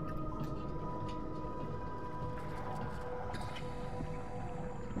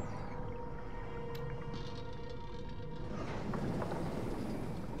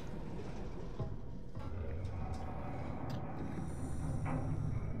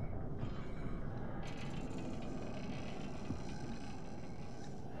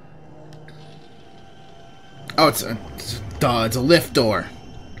 Oh, it's a lift door.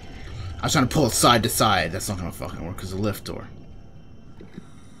 I was trying to pull it side to side. That's not gonna fucking work because it's a lift door.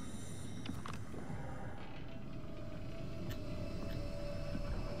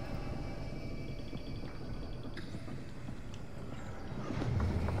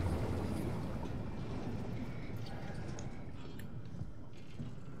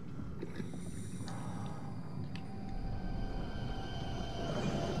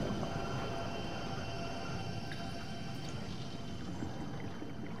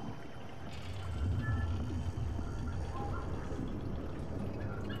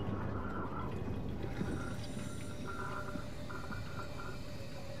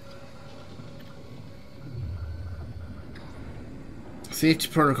 Safety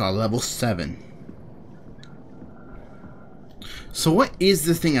protocol level 7. So what is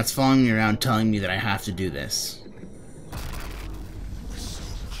the thing that's following me around telling me that I have to do this?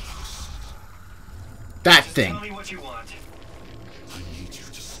 That thing. Tell me what you want. I need you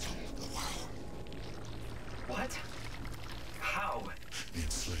to stop the WoW. What? How? The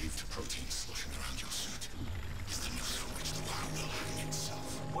enslaved protein sloshing around your suit is the noose for which the WoW will hang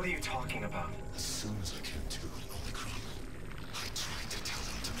itself. What are you talking about? As soon as I came to Omicron, I tried to tell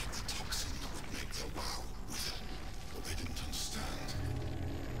them to make the toxin that would make the WoW wither, but they didn't understand.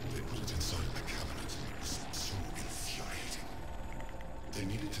 They put it inside a cabinet. It was so infuriating. They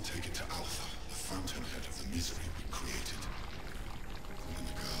needed to take it to Alpha, the fountainhead of the misery we created. And then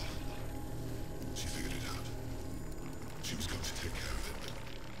the girl, she figured it out. She was going to take care of it, but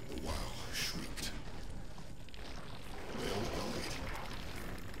the WoW shrieked. They all died.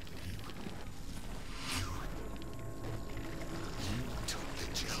 You took the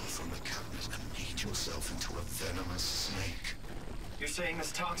gel from the cabinet and made yourself into a venomous snake. You're saying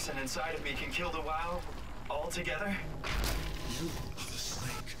this toxin inside of me can kill the WoW altogether? You are the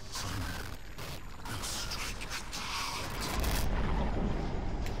snake, Simon. Now strike at the heart.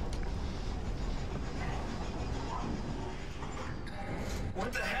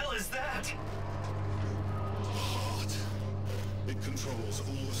 What the hell is that? The heart. It controls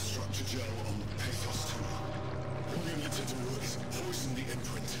all the structure gel on Pathos 2. All you need to do is poison the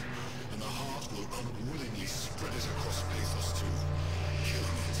imprint, and the heart will unwillingly spread it across Pathos 2,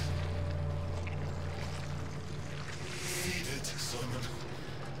 killing it. Feed it, Simon.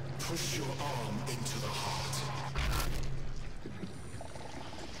 Push your arm into the heart.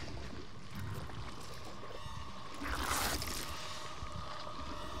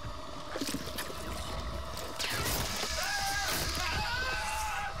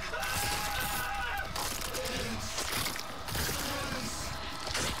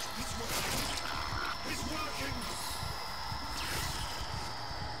 It's working!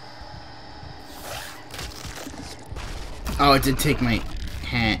 Oh, it did take my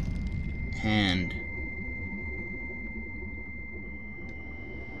hand.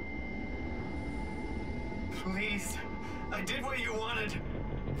 Please. I did what you wanted. You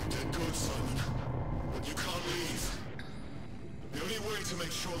did good, Simon. But you can't leave. The only way to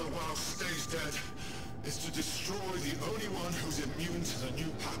make sure the WoW stays dead is to destroy the only one who's immune to the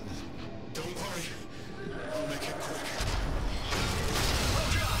new pattern. Don't worry. I'll make it quick.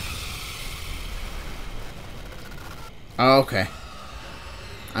 Okay.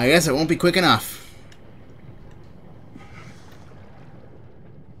 I guess it won't be quick enough.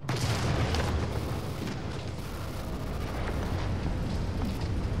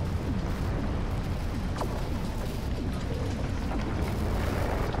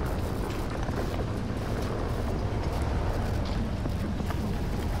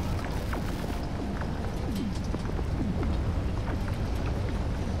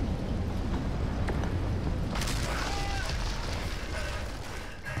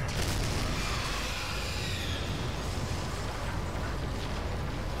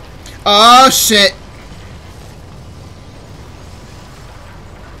 Oh shit!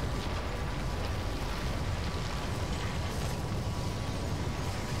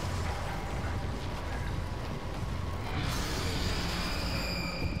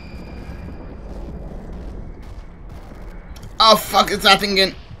 Oh fuck, it's that thing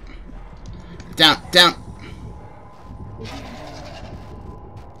again. Down, down.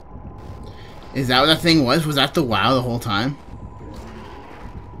 Is that what that thing was? Was that the WoW the whole time?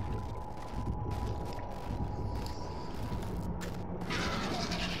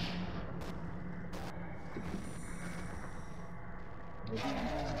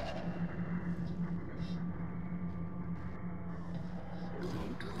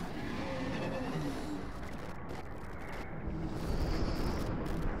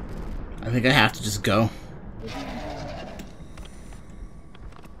 I think I have to just go.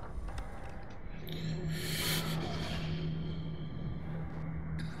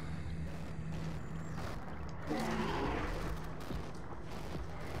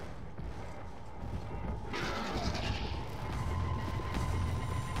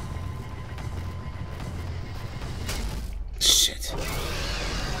 Shit.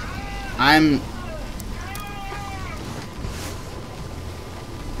 I'm...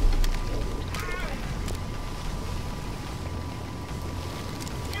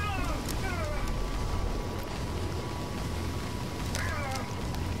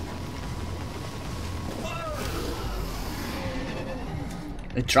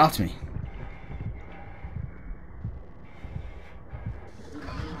 It dropped me.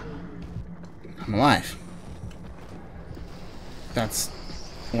 I'm alive. That's...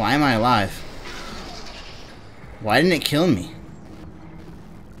 Why am I alive? Why didn't it kill me?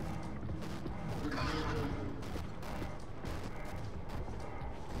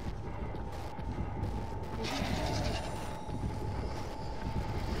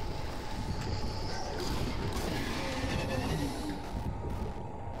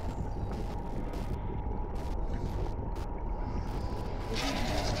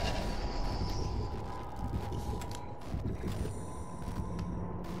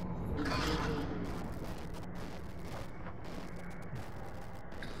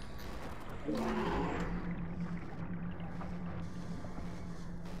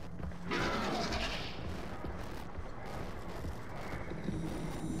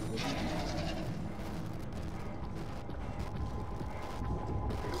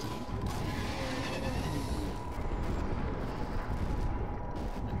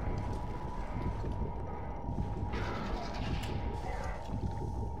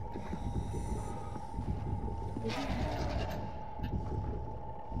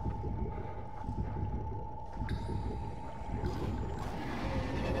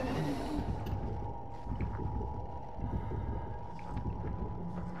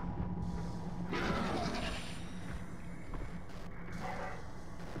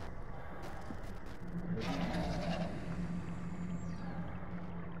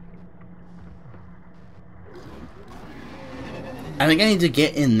 I think I need to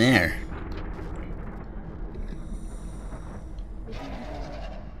get in there.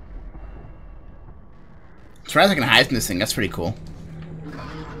 As far as I can hide from this thing, that's pretty cool.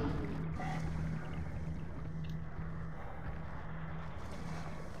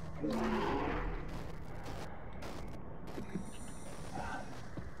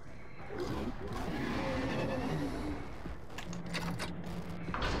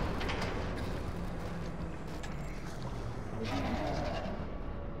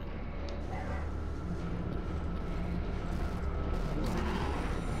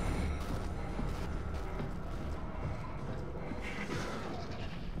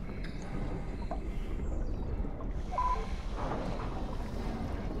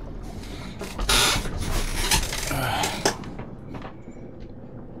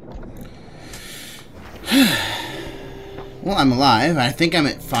 Well, I'm alive. I think I'm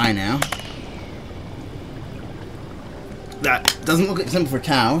at Phi now. That doesn't look like something for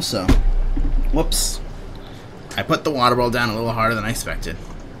Tau, so... Whoops. I put the water bottle down a little harder than I expected.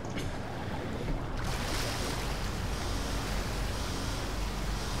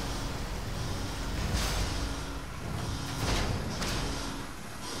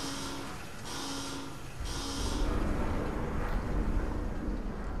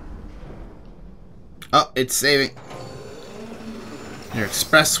 Oh, it's saving. Your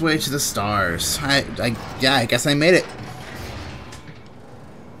expressway to the stars. Yeah, I guess I made it.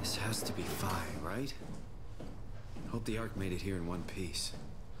 This has to be Phi, right? Hope the Ark made it here in one piece.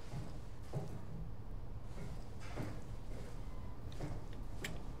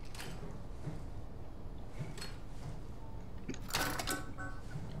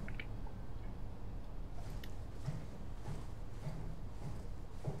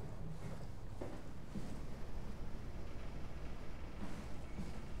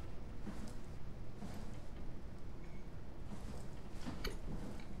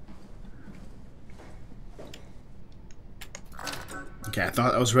 Okay, I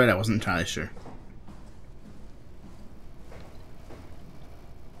thought that was red. I wasn't entirely sure.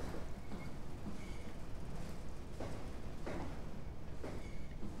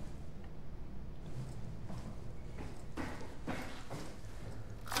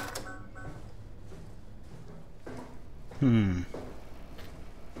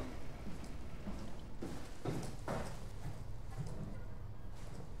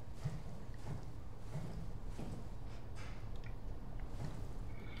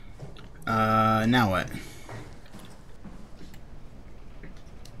 Now what?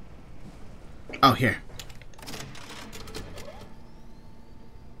 Oh, here.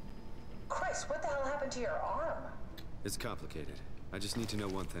 Chris, what the hell happened to your arm? It's complicated. I just need to know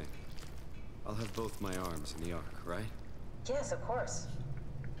one thing. I'll have both my arms in the Ark, right? Yes, of course.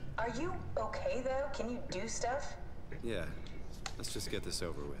 Are you okay, though? Can you do stuff? Yeah. Let's just get this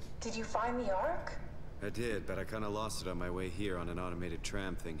over with. Did you find the Ark? I did, but I kind of lost it on my way here on an automated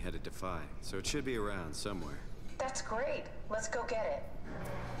tram thing headed to Phi. So it should be around somewhere. That's great. Let's go get it.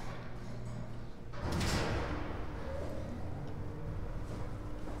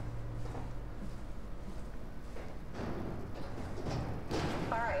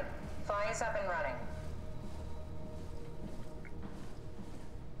 All right. Phi is up and running.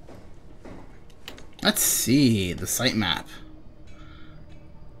 Let's see the site map.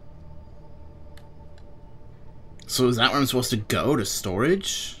 So is that where I'm supposed to go, to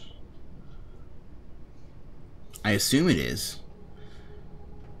storage? I assume it is.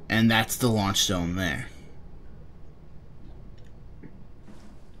 And that's the launch zone there.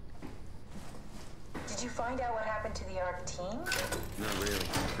 Did you find out what happened to the ARC team? Not really.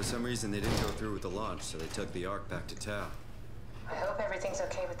 For some reason, they didn't go through with the launch, so they took the Ark back to Tau. I hope everything's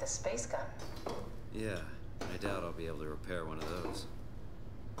okay with the space gun. Yeah, I doubt I'll be able to repair one of those.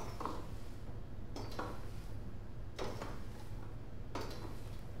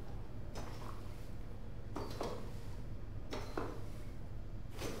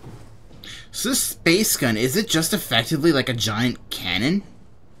 So this space gun, is it just effectively like a giant cannon?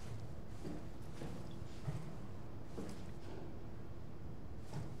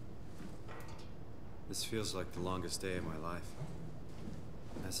 This feels like the longest day of my life.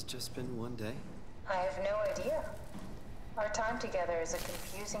 Has it just been one day? I have no idea. Our time together is a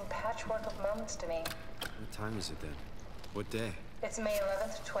confusing patchwork of moments to me. What time is it then? What day? It's May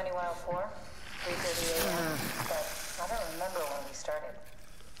 11th, 2004, 3:30 a.m. But I don't remember when we started.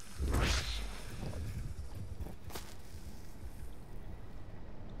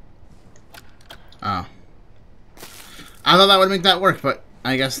 Oh. I thought that would make that work, but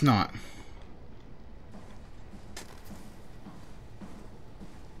I guess not.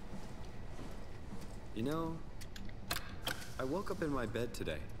 You know, I woke up in my bed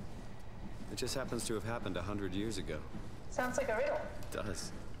today. It just happens to have happened 100 years ago. Sounds like a riddle. It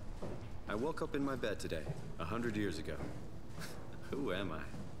does. I woke up in my bed today, 100 years ago. Who am I?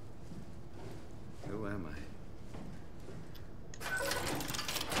 Who am I?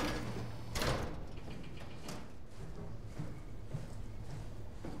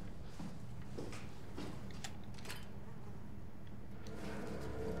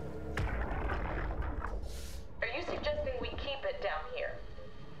 Are you suggesting we keep it down here?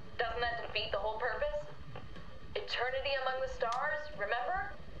 Doesn't that defeat the whole purpose? Eternity among the stars,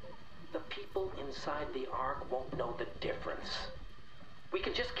 remember? The people inside the Ark won't know the difference. We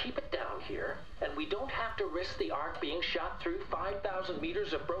can just keep it down here, and we don't have to risk the Ark being shot through 5,000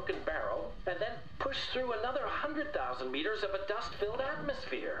 meters of broken barrel, and then push through another 100,000 meters of a dust-filled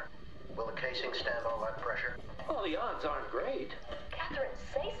atmosphere. Will the casing stand all that pressure? Well, the odds aren't great. Catherine,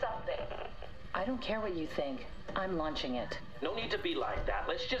 say something. I don't care what you think. I'm launching it. No need to be like that.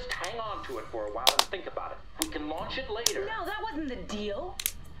 Let's just hang on to it for a while and think about it. We can launch it later. No, that wasn't the deal.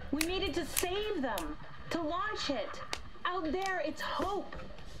 We needed to save them, to launch it. Out there, it's hope.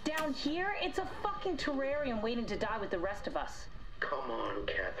 Down here, it's a fucking terrarium waiting to die with the rest of us. Come on,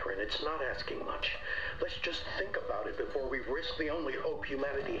 Catherine. It's not asking much. Let's just think about it before we risk the only hope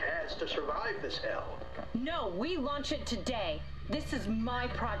humanity has to survive this hell. No, we launch it today. This is my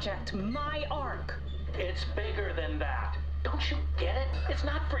project, my Ark. It's bigger than that. Don't you get it? It's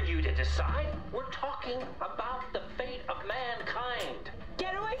not for you to decide. We're talking about the fate of mankind.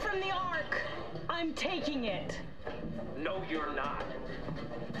 Get away from the Ark. I'm taking it. No, you're not.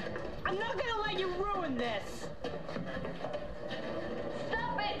 I'm not gonna let you ruin this.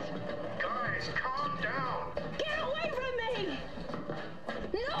 Stop it! Guys, calm down. Get away from me!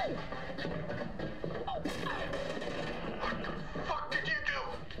 No! What the fuck did you do?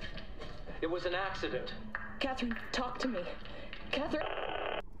 It was an accident. Catherine, talk to me. Catherine.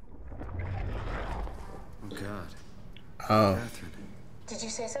 Oh, God. Oh. Catherine, Did you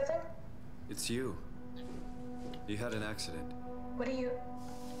say something? it's you. You had an accident. What do you...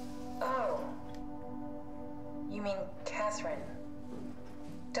 Oh. You mean Catherine.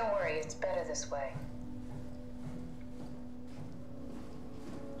 Don't worry, it's better this way.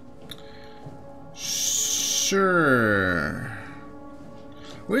 Sure.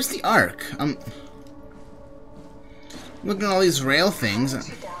 Where's the Ark? I'm looking at all these rail things. How did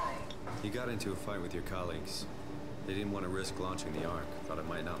you die? You got into a fight with your colleagues. They didn't want to risk launching the Ark. Thought it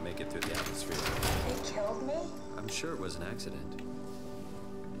might not make it through the atmosphere. They killed me? I'm sure it was an accident.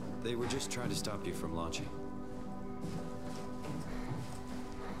 They were just trying to stop you from launching.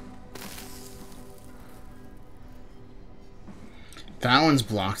 That one's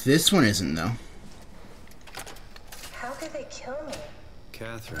blocked. This one isn't, though. How could they kill me?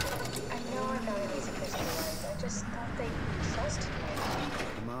 Catherine, I know I'm not an easy person to like. I just thought they trusted me.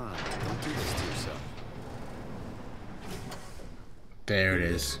 come on. Don't do this to yourself. There it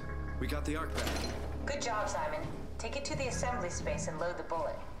is. We got the Ark back. Good job, Simon. Take it to the assembly space and load the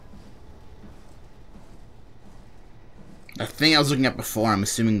bullet. The thing I was looking at before, I'm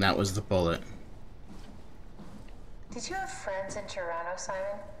assuming that was the bullet. Did you have friends in Toronto,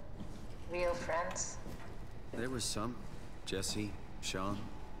 Simon? Real friends? There was some. Jesse, Sean,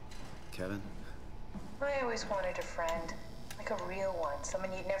 Kevin. I always wanted a friend. Like a real one.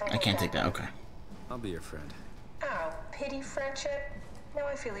 Someone you'd never I hold can't back take that. on. Okay. I'll be your friend. Oh, pity friendship? Now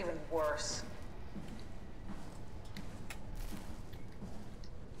I feel even worse.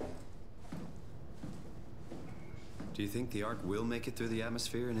 Do you think the Ark will make it through the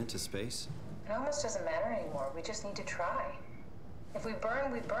atmosphere and into space? It almost doesn't matter anymore. We just need to try. If we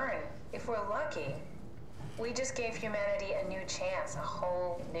burn, we burn. If we're lucky, we just gave humanity a new chance, a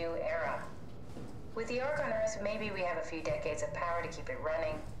whole new era. With the Ark on Earth, maybe we have a few decades of power to keep it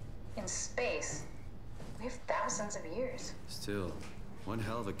running. In space, we have thousands of years. Still, one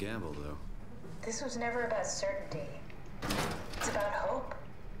hell of a gamble, though. This was never about certainty. It's about hope.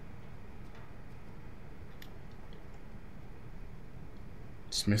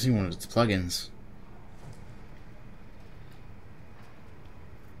 Just missing one of its plugins.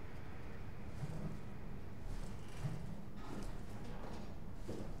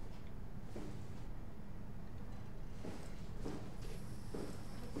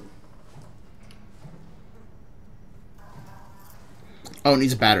 Oh, it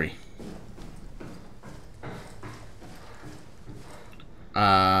needs a battery.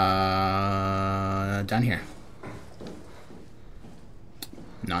 Down here.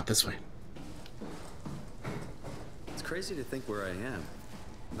 Not this way. It's crazy to think where I am.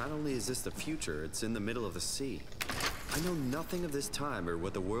 Not only is this the future, it's in the middle of the sea. I know nothing of this time or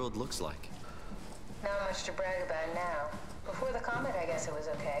what the world looks like. Not much to brag about now. Before the comet, I guess it was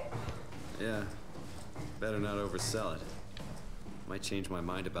okay. Yeah. Better not oversell it. Might change my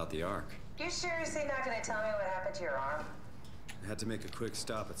mind about the Ark. You seriously not gonna tell me what happened to your arm? I had to make a quick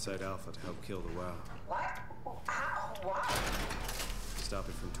stop at Site Alpha to help kill the WoW. What? How? Why? Stop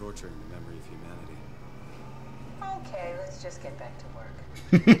it from torturing the memory of humanity. Okay, let's just get back to work.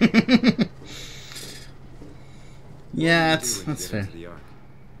 Yeah, What do you do when you that's get fair. into the Ark?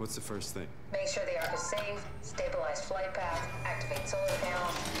 What's the first thing? Make sure the Ark is safe, stabilize flight path, activate solar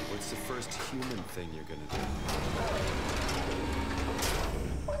panels. What's the first human thing you're gonna do?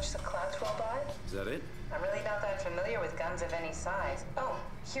 Watch the clouds roll by? Is that it? I'm really not that familiar with guns of any size. Oh,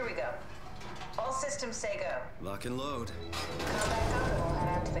 here we go. All systems say go. Lock and load. Come back up and we'll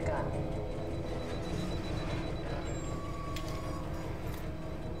head out to the gun.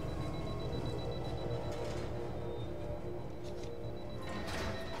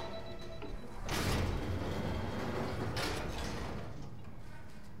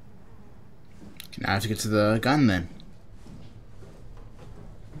 Now I have to get to the gun then.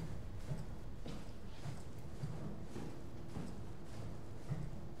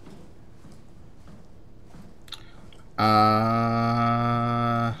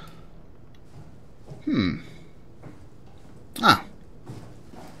 Ah.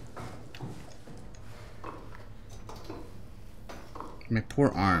 My poor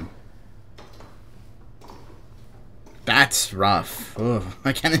arm. That's rough. Ugh.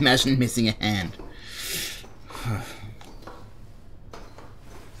 I can't imagine missing a hand.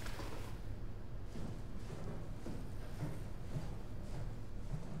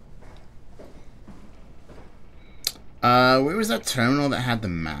 Where was that terminal that had the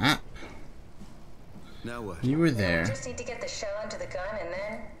map? Now what? You were We there. just need to get the shell into the gun and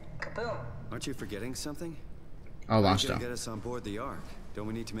then, kaboom. Aren't you forgetting something? Oh, launch Gonna down. get us on board the Ark. Don't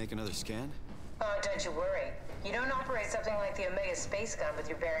we need to make another scan? Oh, don't you worry. You don't operate something like the Omega space gun with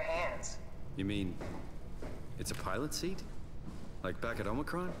your bare hands. You mean it's a pilot seat? Like back at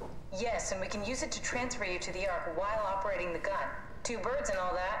Omicron? Yes, and we can use it to transfer you to the Ark while operating the gun. 2 birds and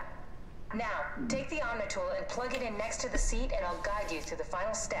all that. Now, take the Omnitool and plug it in next to the seat and I'll guide you through the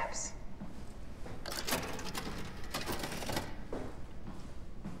final steps.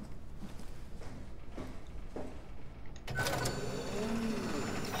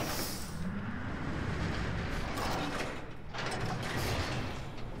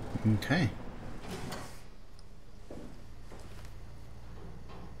 Okay.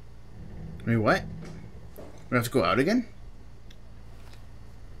 Wait, what? We have to go out again?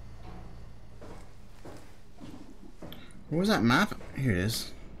 Where was that map? Here it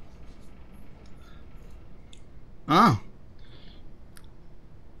is. Oh.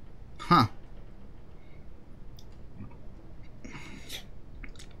 Huh.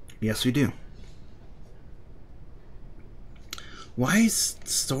 Yes, we do. Why is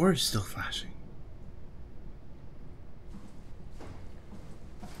storage still flashing?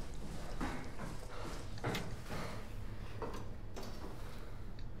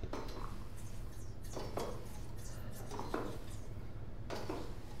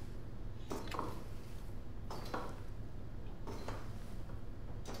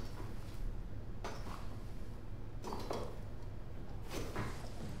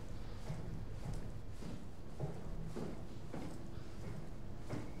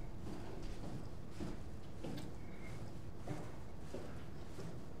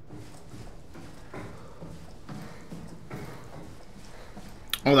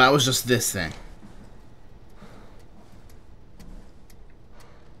 Oh, that was just this thing.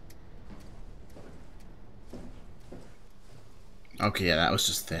 Okay, yeah, that was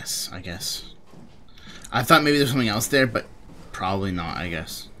just this, I guess. I thought maybe there's something else there, but probably not, I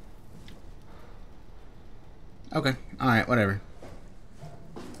guess. Okay, alright, whatever.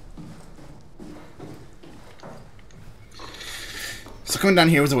 So coming down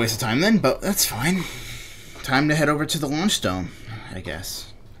here was a waste of time then, but that's fine. Time to head over to the launch dome, I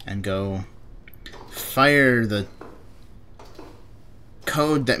guess. And go fire the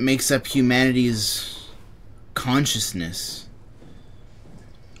code that makes up humanity's consciousness.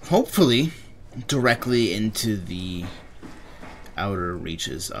 Hopefully, directly into the outer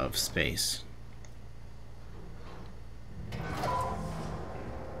reaches of space.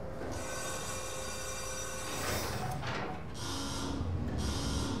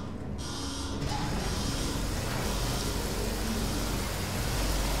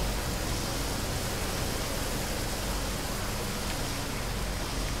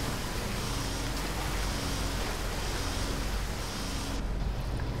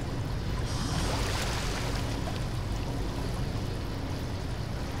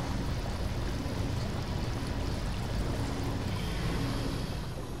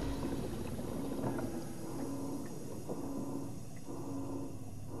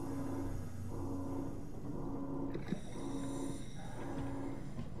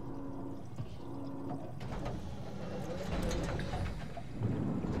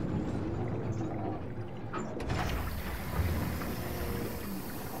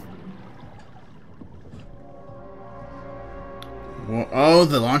 Oh,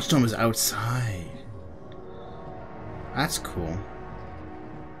 the launch dome is outside. That's cool.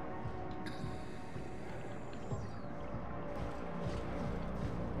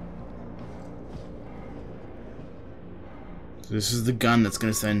 So this is the gun that's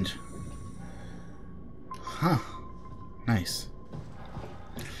gonna send... Huh. Nice.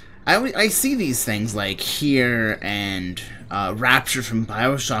 I see these things like here and Rapture from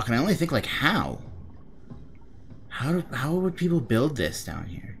BioShock, and I only think like, how? How would people build this down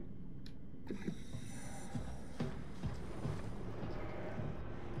here?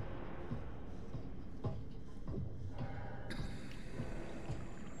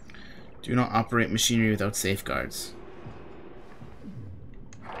 Do not operate machinery without safeguards.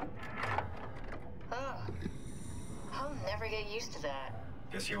 Oh, I'll never get used to that.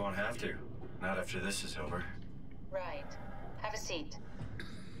 Guess you won't have to. Not after this is over. Right. Have a seat.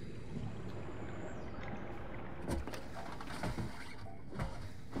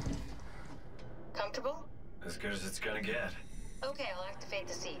 Comfortable? As good as it's gonna get. Okay, I'll activate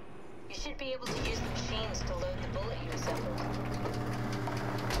the seat. You should be able to use the machines to load the bullet you assembled.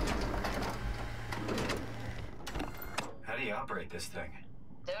 How do you operate this thing?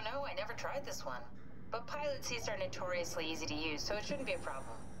 Don't know, I never tried this one. But pilot seats are notoriously easy to use, so it shouldn't be a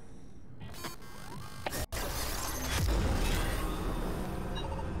problem.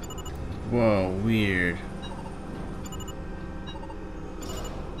 Whoa, weird.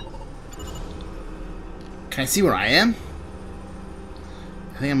 Can I see where I am?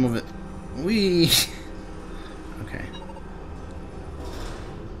 I think I'm over... Wee. Okay.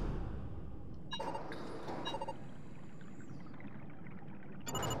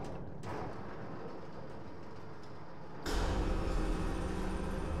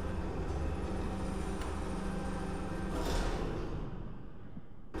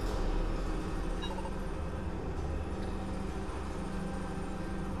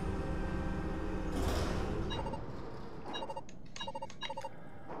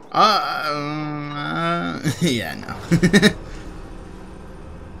 Yeah, no. There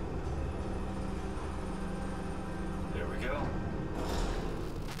we go.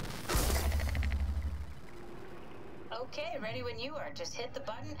 Okay, ready when you are. Just hit the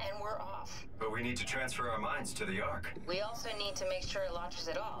button and we're off. But we need to transfer our minds to the Ark. We also need to make sure it launches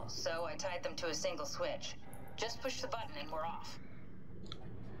at all, so I tied them to a single switch. Just push the button and we're off.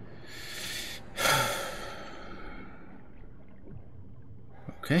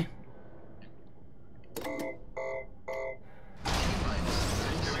 Okay. Here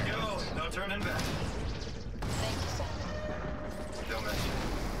we go. No turning back. Thank you, Simon. Don't mention it.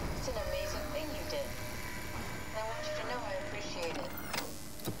 It's an amazing thing you did. And I want you to know I appreciate it.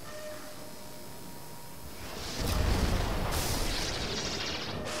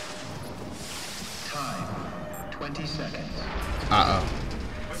 Time, 20 seconds. Uh-oh.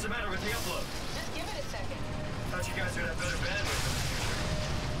 What's the matter with the upload? Just give it a second. Thought you guys would have better bandwidth in the future.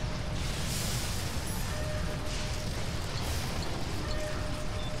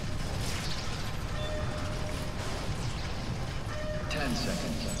 10 10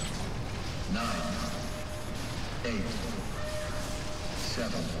 seconds. 9, 8,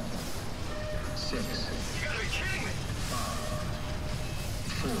 7, 6. You gotta be kidding me! 5,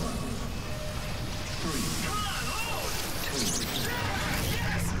 4, 3, Come on, load! 2.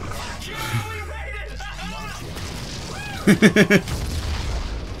 Yes! Fuck yeah, we made it!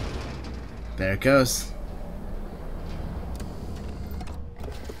 There it goes.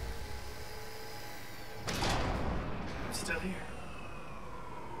 I'm still here.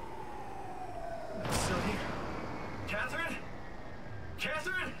 I'm still here. Catherine?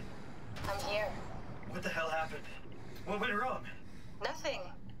 Catherine? I'm here. What the hell happened? What went wrong? Nothing.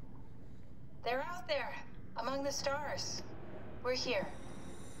 They're out there, among the stars. We're here.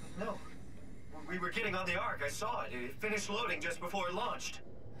 No. We were getting on the Ark. I saw it. It finished loading just before it launched.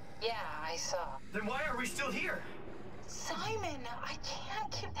 Yeah, I saw. Then why are we still here? Simon, I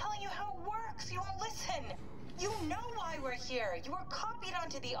can't keep telling you how it works. You won't listen. You know why we're here. You were copied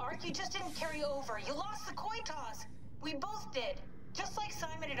onto the Ark. You just didn't carry over. You lost the coin toss. We both did. Just like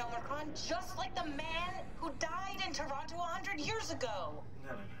Simon at Omicron. Just like the man who died in Toronto 100 years ago.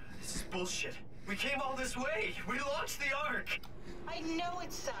 No. This is bullshit. We came all this way. We launched the Ark. I know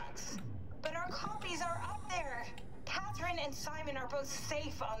it sucks, but our copies are up there. Catherine and Simon are both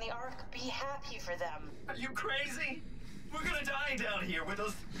safe on the Ark. Be happy for them. Are you crazy? We're gonna die down here with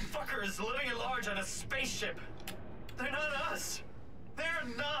those fuckers living at large on a spaceship. They're not us. They're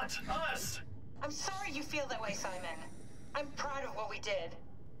not us. I'm sorry you feel that way, Simon. I'm proud of what we did.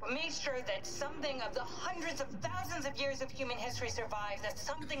 We made sure that something of the hundreds of thousands of years of human history survives, that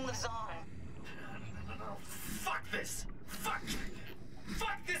something lives on. No. Fuck this. Fuck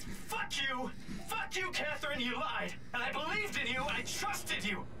this. Fuck you. Fuck you, Catherine. You lied. And I believed in you. I trusted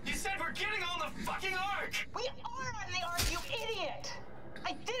you. You said we're getting on the fucking Ark. We are on the Ark, you idiot.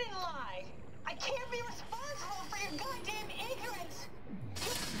 I didn't lie. I can't be responsible for your goddamn ignorance.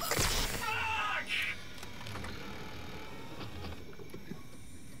 You Fuck!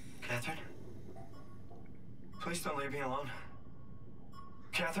 Catherine? Please don't leave me alone.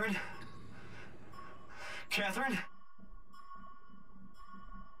 Catherine? Catherine?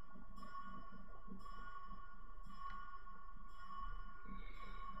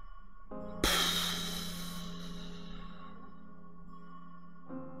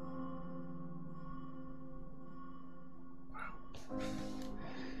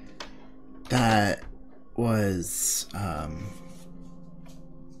 That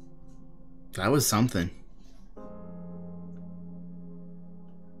was something.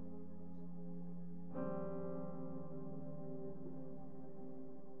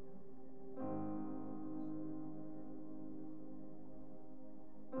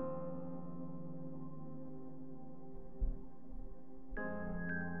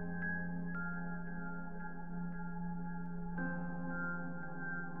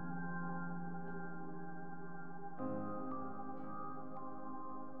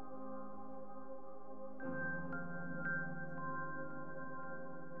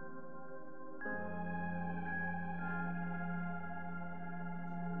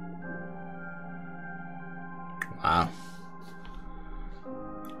 Wow.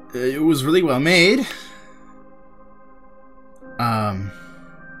 It was really well made.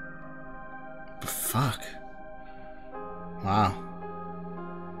 Fuck. Wow.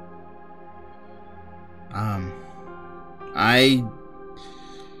 I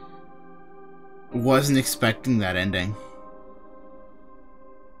wasn't expecting that ending.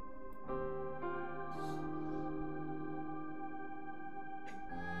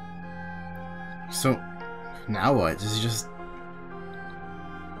 So, now what? Does he just...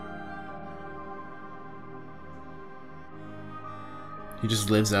 He just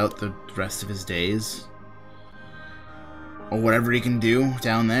lives out the rest of his days? Or whatever he can do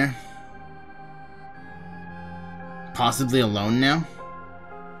down there? Possibly alone now?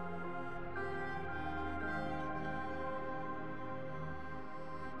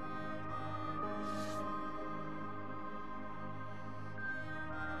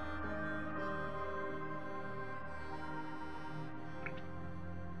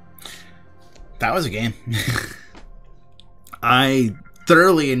 That was a game. I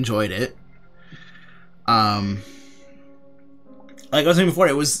thoroughly enjoyed it. Like I was saying before,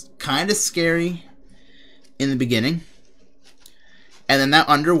 it was kind of scary in the beginning. And then that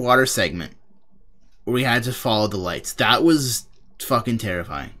underwater segment where we had to follow the lights, that was fucking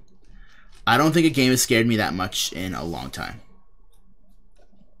terrifying. I don't think a game has scared me that much in a long time.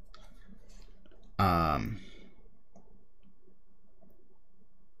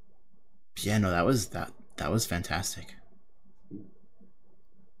 Yeah, no, that was fantastic.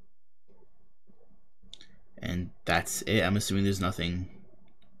 And that's it. I'm assuming there's nothing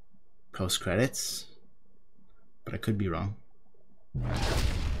post-credits, but I could be wrong.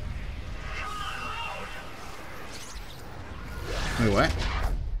 Wait, what?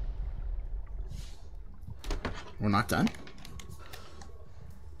 We're not done?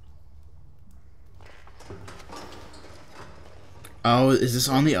 Oh, is this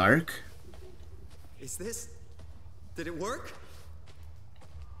on the Ark? Is this? Did it work?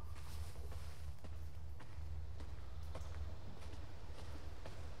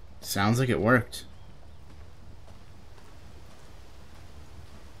 Sounds like it worked.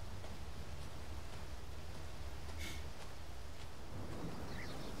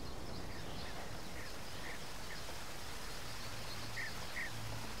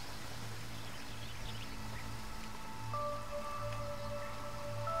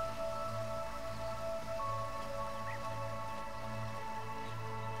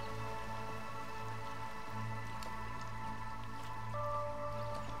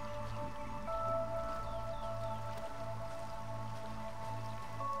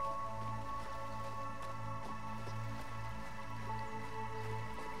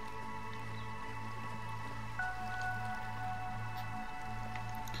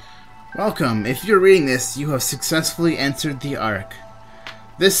 Welcome. If you're reading this, you have successfully entered the Ark.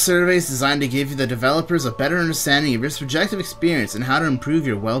 This survey is designed to give you the developers a better understanding of your subjective experience and how to improve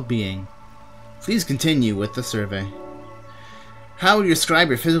your well-being. Please continue with the survey. How would you describe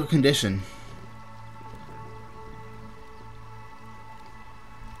your physical condition?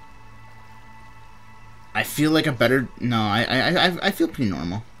 I feel like a better... No, I feel pretty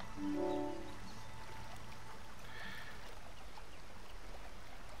normal.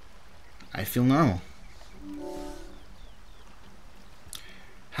 I feel normal.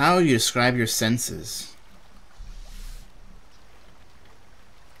 How do you describe your senses?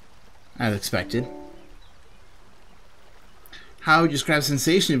 As expected. How would you describe the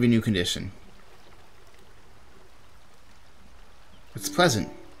sensation of your new condition? It's pleasant.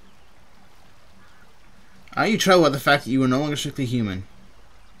 Are you troubled by the fact that you are no longer strictly human?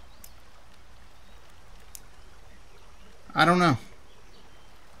 I don't know.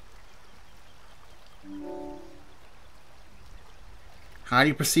 How do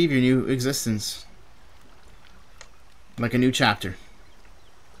you perceive your new existence? Like a new chapter.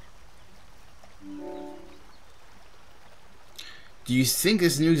 Do you think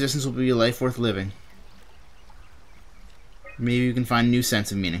this new existence will be a life worth living? Maybe you can find a new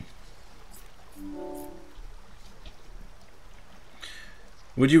sense of meaning.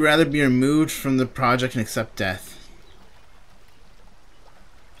 Would you rather be removed from the project and accept death?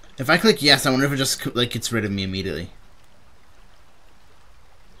 If I click yes, I wonder if it just like gets rid of me immediately.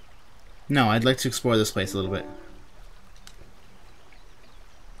 No, I'd like to explore this place a little bit.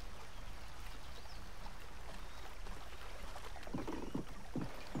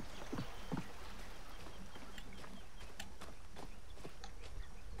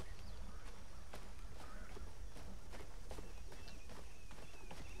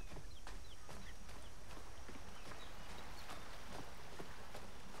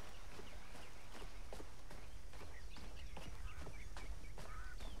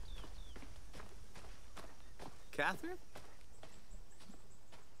 Catherine?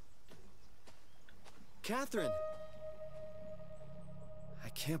 Catherine! I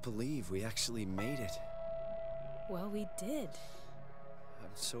can't believe we actually made it. Well, we did. I'm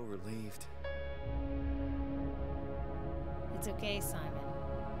so relieved. It's okay, Simon.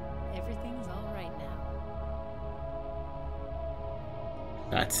 Everything's all right now.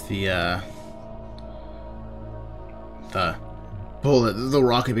 That's the bullet, the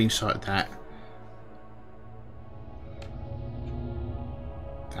rocket being shot at that.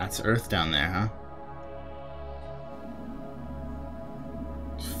 That's Earth down there, huh?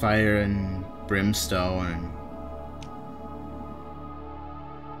 Fire and brimstone and...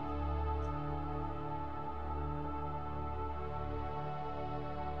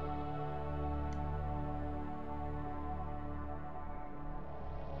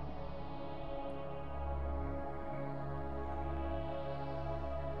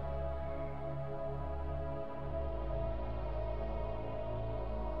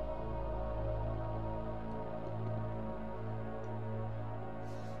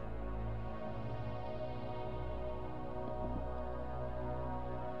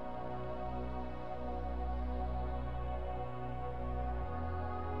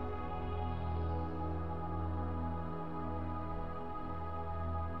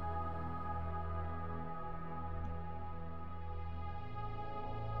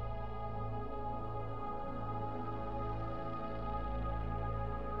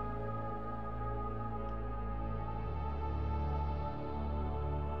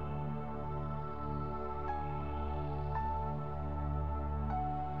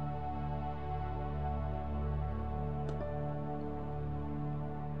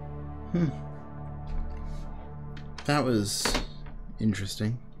 That was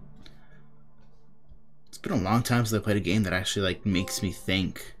interesting. It's been a long time since I played a game that actually like makes me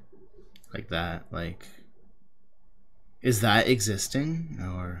think like that. Like, is that existing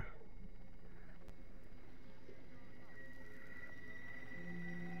or?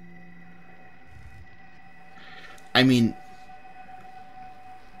 I mean,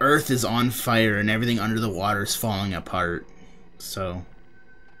 Earth is on fire and everything under the water is falling apart. So,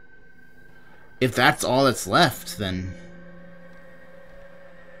 if that's all that's left, then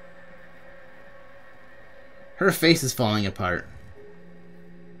her face is falling apart.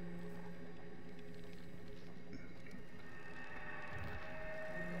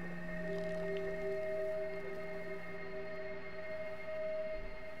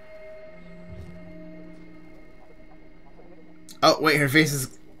 Oh, wait, her face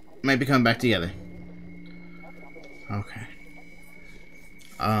might be coming back together. Okay.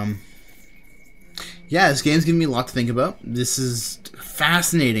 Yeah, this game's giving me a lot to think about. This is a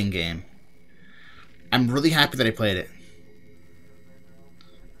fascinating game. I'm really happy that I played it.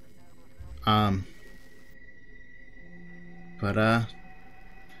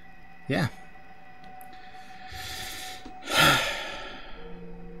 Yeah.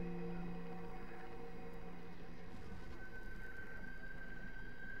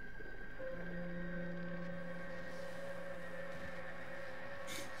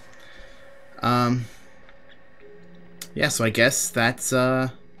 Yeah, so I guess that's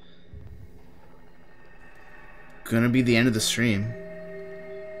gonna be the end of the stream.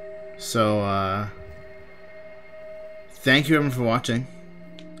 So thank you everyone for watching.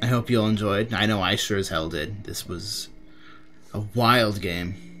 I hope you all enjoyed. I know I sure as hell did. This was a wild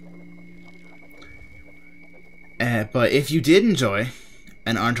game. But if you did enjoy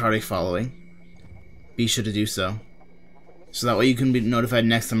and aren't already following, be sure to do so. So that way you can be notified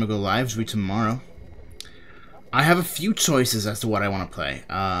next time I go live, which will be tomorrow. I have a few choices as to what I want to play.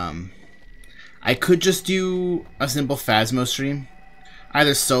 I could just do a simple Phasmo stream.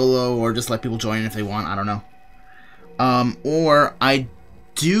 Either solo or just let people join if they want, I don't know. Or I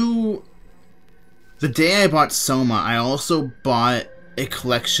do... The day I bought Soma, I also bought a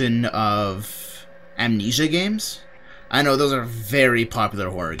collection of Amnesia games. I know those are very popular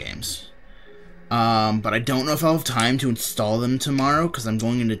horror games. But I don't know if I'll have time to install them tomorrow, because I'm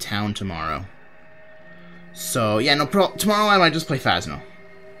going into town tomorrow. So, yeah, no, tomorrow I might just play Phasmo.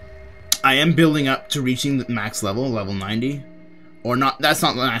 I am building up to reaching the max level, level 90. Or not, that's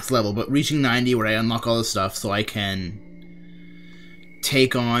not the max level, but reaching 90 where I unlock all the stuff so I can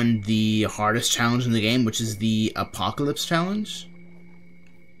take on the hardest challenge in the game, which is the Apocalypse Challenge.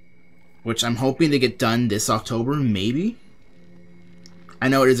 Which I'm hoping to get done this October, maybe. I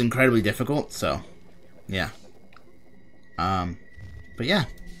know it is incredibly difficult, so, yeah. But yeah.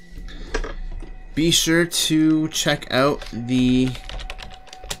 Be sure to check out the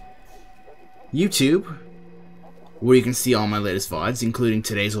YouTube, where you can see all my latest VODs, including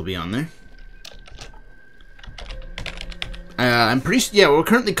today's will be on there. I'm pretty sure, yeah, we're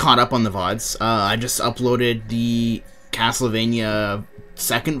currently caught up on the VODs. I just uploaded the Castlevania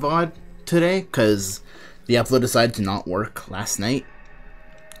second VOD today, because the upload decided to not work last night.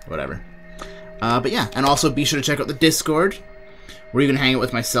 Whatever. But yeah, and also be sure to check out the Discord, where you can hang out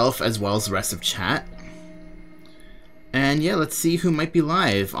with myself as well as the rest of chat. And yeah, let's see who might be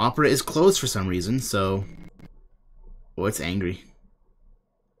live. Opera is closed for some reason, so... Oh, it's angry.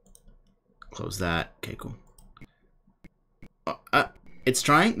 Close that. Okay, cool. Oh, it's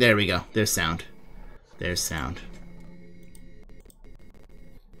trying? There we go. There's sound. There's sound.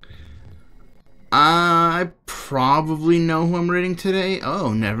 I probably know who I'm rating today.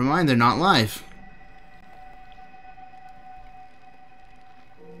 Oh, never mind. They're not live.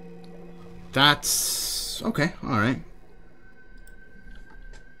 That's... okay. Alright.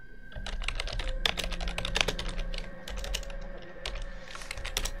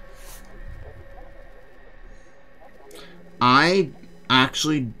 I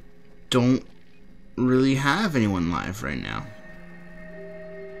actually don't really have anyone live right now.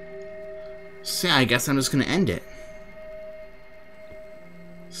 So yeah, I guess I'm just gonna end it.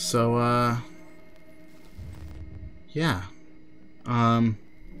 So, yeah.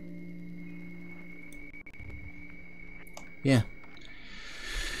 Yeah.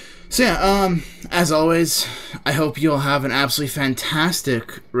 So yeah, as always, I hope you'll have an absolutely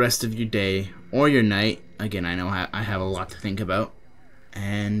fantastic rest of your day or your night. Again, I know I have a lot to think about.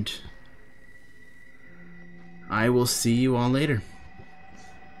 And I will see you all later.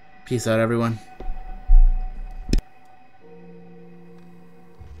 Peace out, everyone.